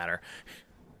doesn't matter.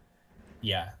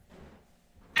 Yeah.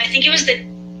 I think it was the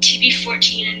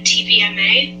TB14 and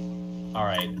TVMA. All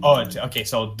right. Oh, okay.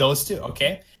 So those two.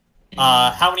 Okay.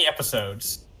 How many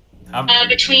episodes?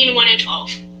 Between 1 and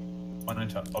 12. 1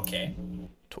 and 12. Okay.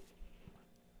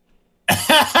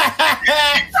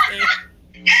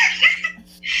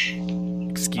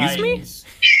 Excuse me?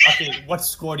 Okay. What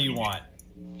score do you want?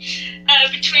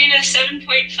 Between a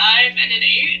 7.5 and an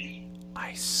 8.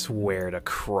 I swear to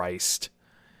Christ.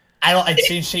 I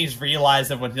think she's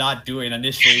realized that we're not doing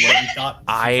initially what we thought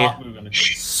we were going to do.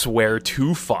 Swear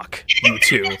to fuck, you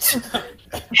two.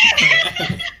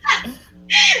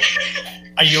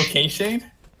 Are you okay, Shane?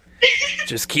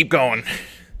 Just keep going.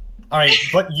 All right.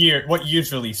 What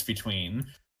year's released between?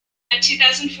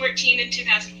 2014 and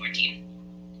 2014.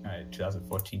 All right,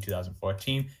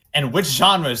 2014. And which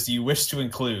genres do you wish to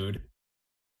include?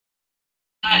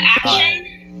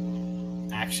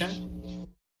 Action. Action.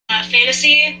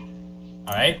 Fantasy.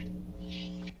 All right.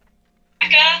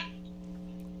 Mecha.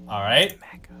 All right.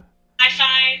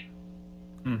 Sci-fi.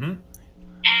 Mm-hmm.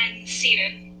 And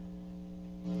seinen.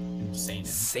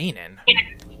 Seinen?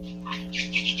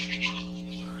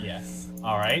 Yeah.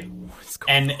 All right.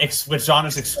 And which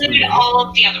genres excluded? All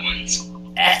of the other ones.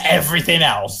 Everything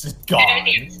else is gone.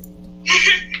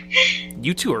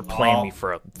 You two are throwing me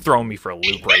for a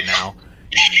loop right now.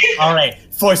 All right.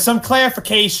 For some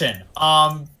clarification,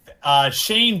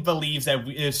 Shane believes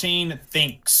that Shane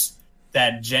thinks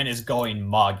that Jen is going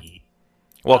Moggy.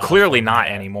 Well, clearly not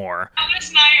anymore. That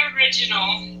was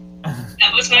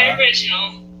my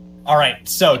original. All right.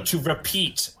 So to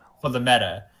repeat for the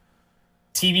meta,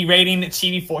 TV rating,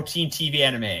 TV14, TV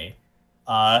anime,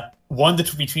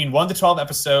 between 1 to 12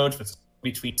 episodes, with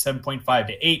between 7.5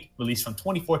 to 8, released from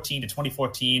 2014 to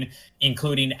 2014,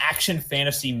 including action,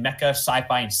 fantasy, mecha,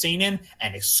 sci-fi, and seinen,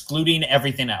 and excluding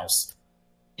everything else.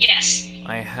 Yes.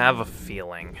 I have a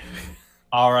feeling.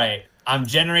 All right, I'm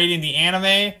generating the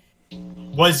anime.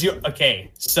 Was your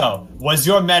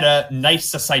meta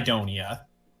Knights of Sidonia?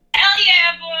 Hell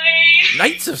yeah, boy!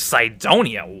 Knights of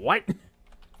Sidonia? What?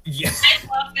 Yeah. I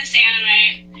love this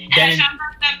anime. And I found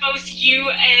out that both you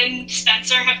and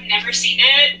Spencer have never seen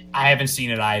it. I haven't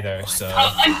seen it either, so...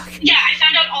 Yeah, I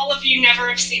found out all of you never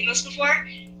have seen this before.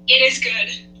 It is good,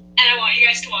 and I want you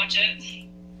guys to watch it.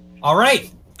 All right.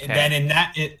 Okay.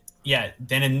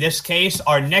 Then in this case,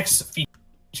 our next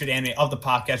featured anime of the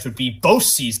podcast would be both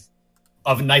seasons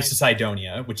of Knights of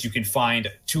Sidonia, which you can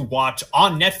find to watch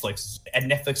on Netflix, a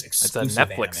Netflix exclusive. It's a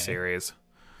Netflix anime. series.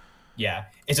 Yeah,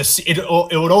 it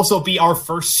would also be our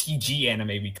first CG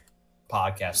anime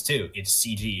podcast too. It's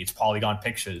CG, it's Polygon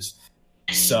Pictures.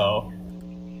 So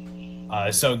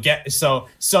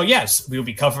yes, we will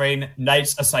be covering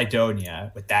Knights of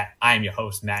Sidonia. With that, I am your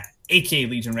host Matt, aka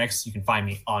Legion Rex. You can find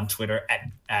me on Twitter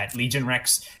at Legion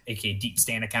Rex, aka Deep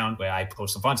Stand account, where I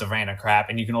post a bunch of random crap.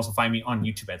 And you can also find me on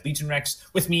YouTube at Legion Rex.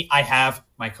 With me, I have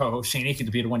my co-host Shane Aiken,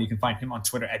 to be the one. You can find him on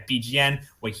Twitter at BGN,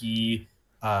 where he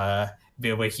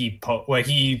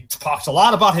talks a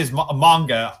lot about his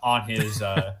manga on his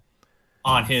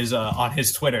on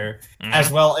his Twitter,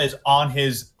 as well as on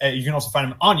his. You can also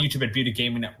find him on YouTube at Beauty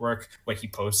Gaming Network, where he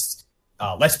posts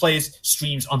Let's Plays,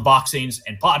 streams, unboxings,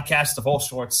 and podcasts of all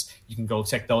sorts. You can go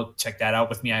check that out.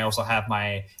 With me, I also have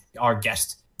our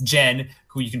guest Jen,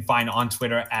 who you can find on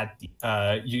Twitter at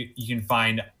you can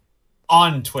find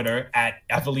on Twitter at,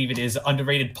 I believe it is,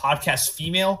 Underrated Podcast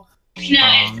Female.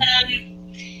 No,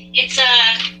 it's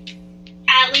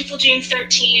at Lethal Dream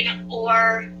 13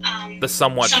 or The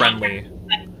Somewhat Friendly.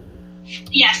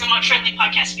 Yeah, Somewhat Friendly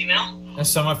Podcast Female. A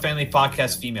Somewhat Friendly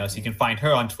Podcast Female. So you can find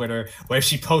her on Twitter, where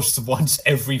she posts once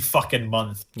every fucking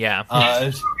month. Yeah.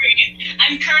 I'm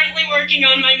currently working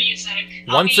on my music.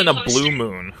 Once in a blue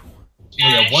moon.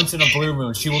 Yeah, once in a blue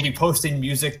moon. She will be posting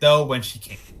music though when she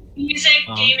can. Music,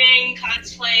 gaming,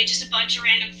 cosplay, just a bunch of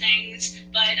random things.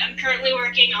 But I'm currently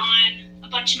working on a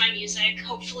bunch of my music.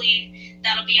 Hopefully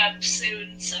that'll be up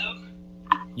soon. So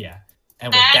yeah,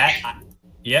 and with that,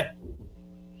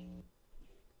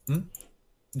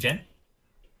 Jen?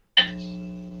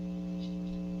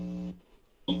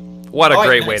 What a All right,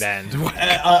 great nice. way to end.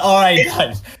 All right,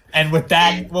 guys. And with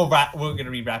that, we're going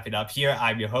to be wrapping up here.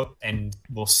 I'm your host, and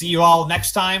we'll see you all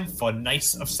next time for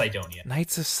Knights of Sidonia.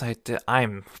 Knights of Sidonia.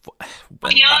 I'm.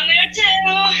 Be on there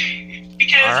too,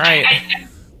 because All right.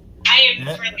 I am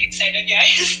really excited,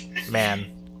 guys. Man,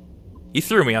 you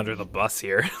threw me under the bus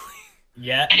here.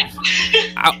 Yeah.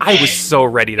 I was so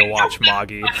ready to watch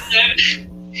Moggy.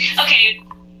 Okay.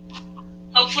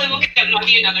 Hopefully we'll get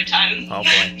Moggy another time.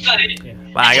 Hopefully.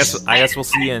 But Well, I guess we'll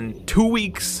see you in 2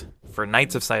 weeks for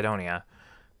Knights of Sidonia.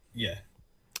 Yeah.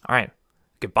 All right.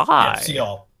 Goodbye. Yeah, see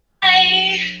y'all.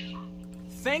 bye.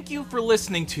 Thank you for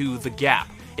listening to The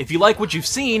G.A.P. If you like what you've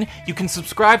seen, you can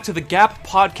subscribe to the G.A.P.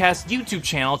 Podcast YouTube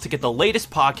channel to get the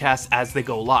latest podcasts as they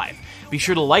go live. Be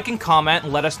sure to like and comment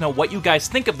and let us know what you guys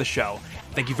think of the show.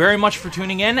 Thank you very much for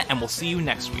tuning in, and we'll see you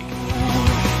next week.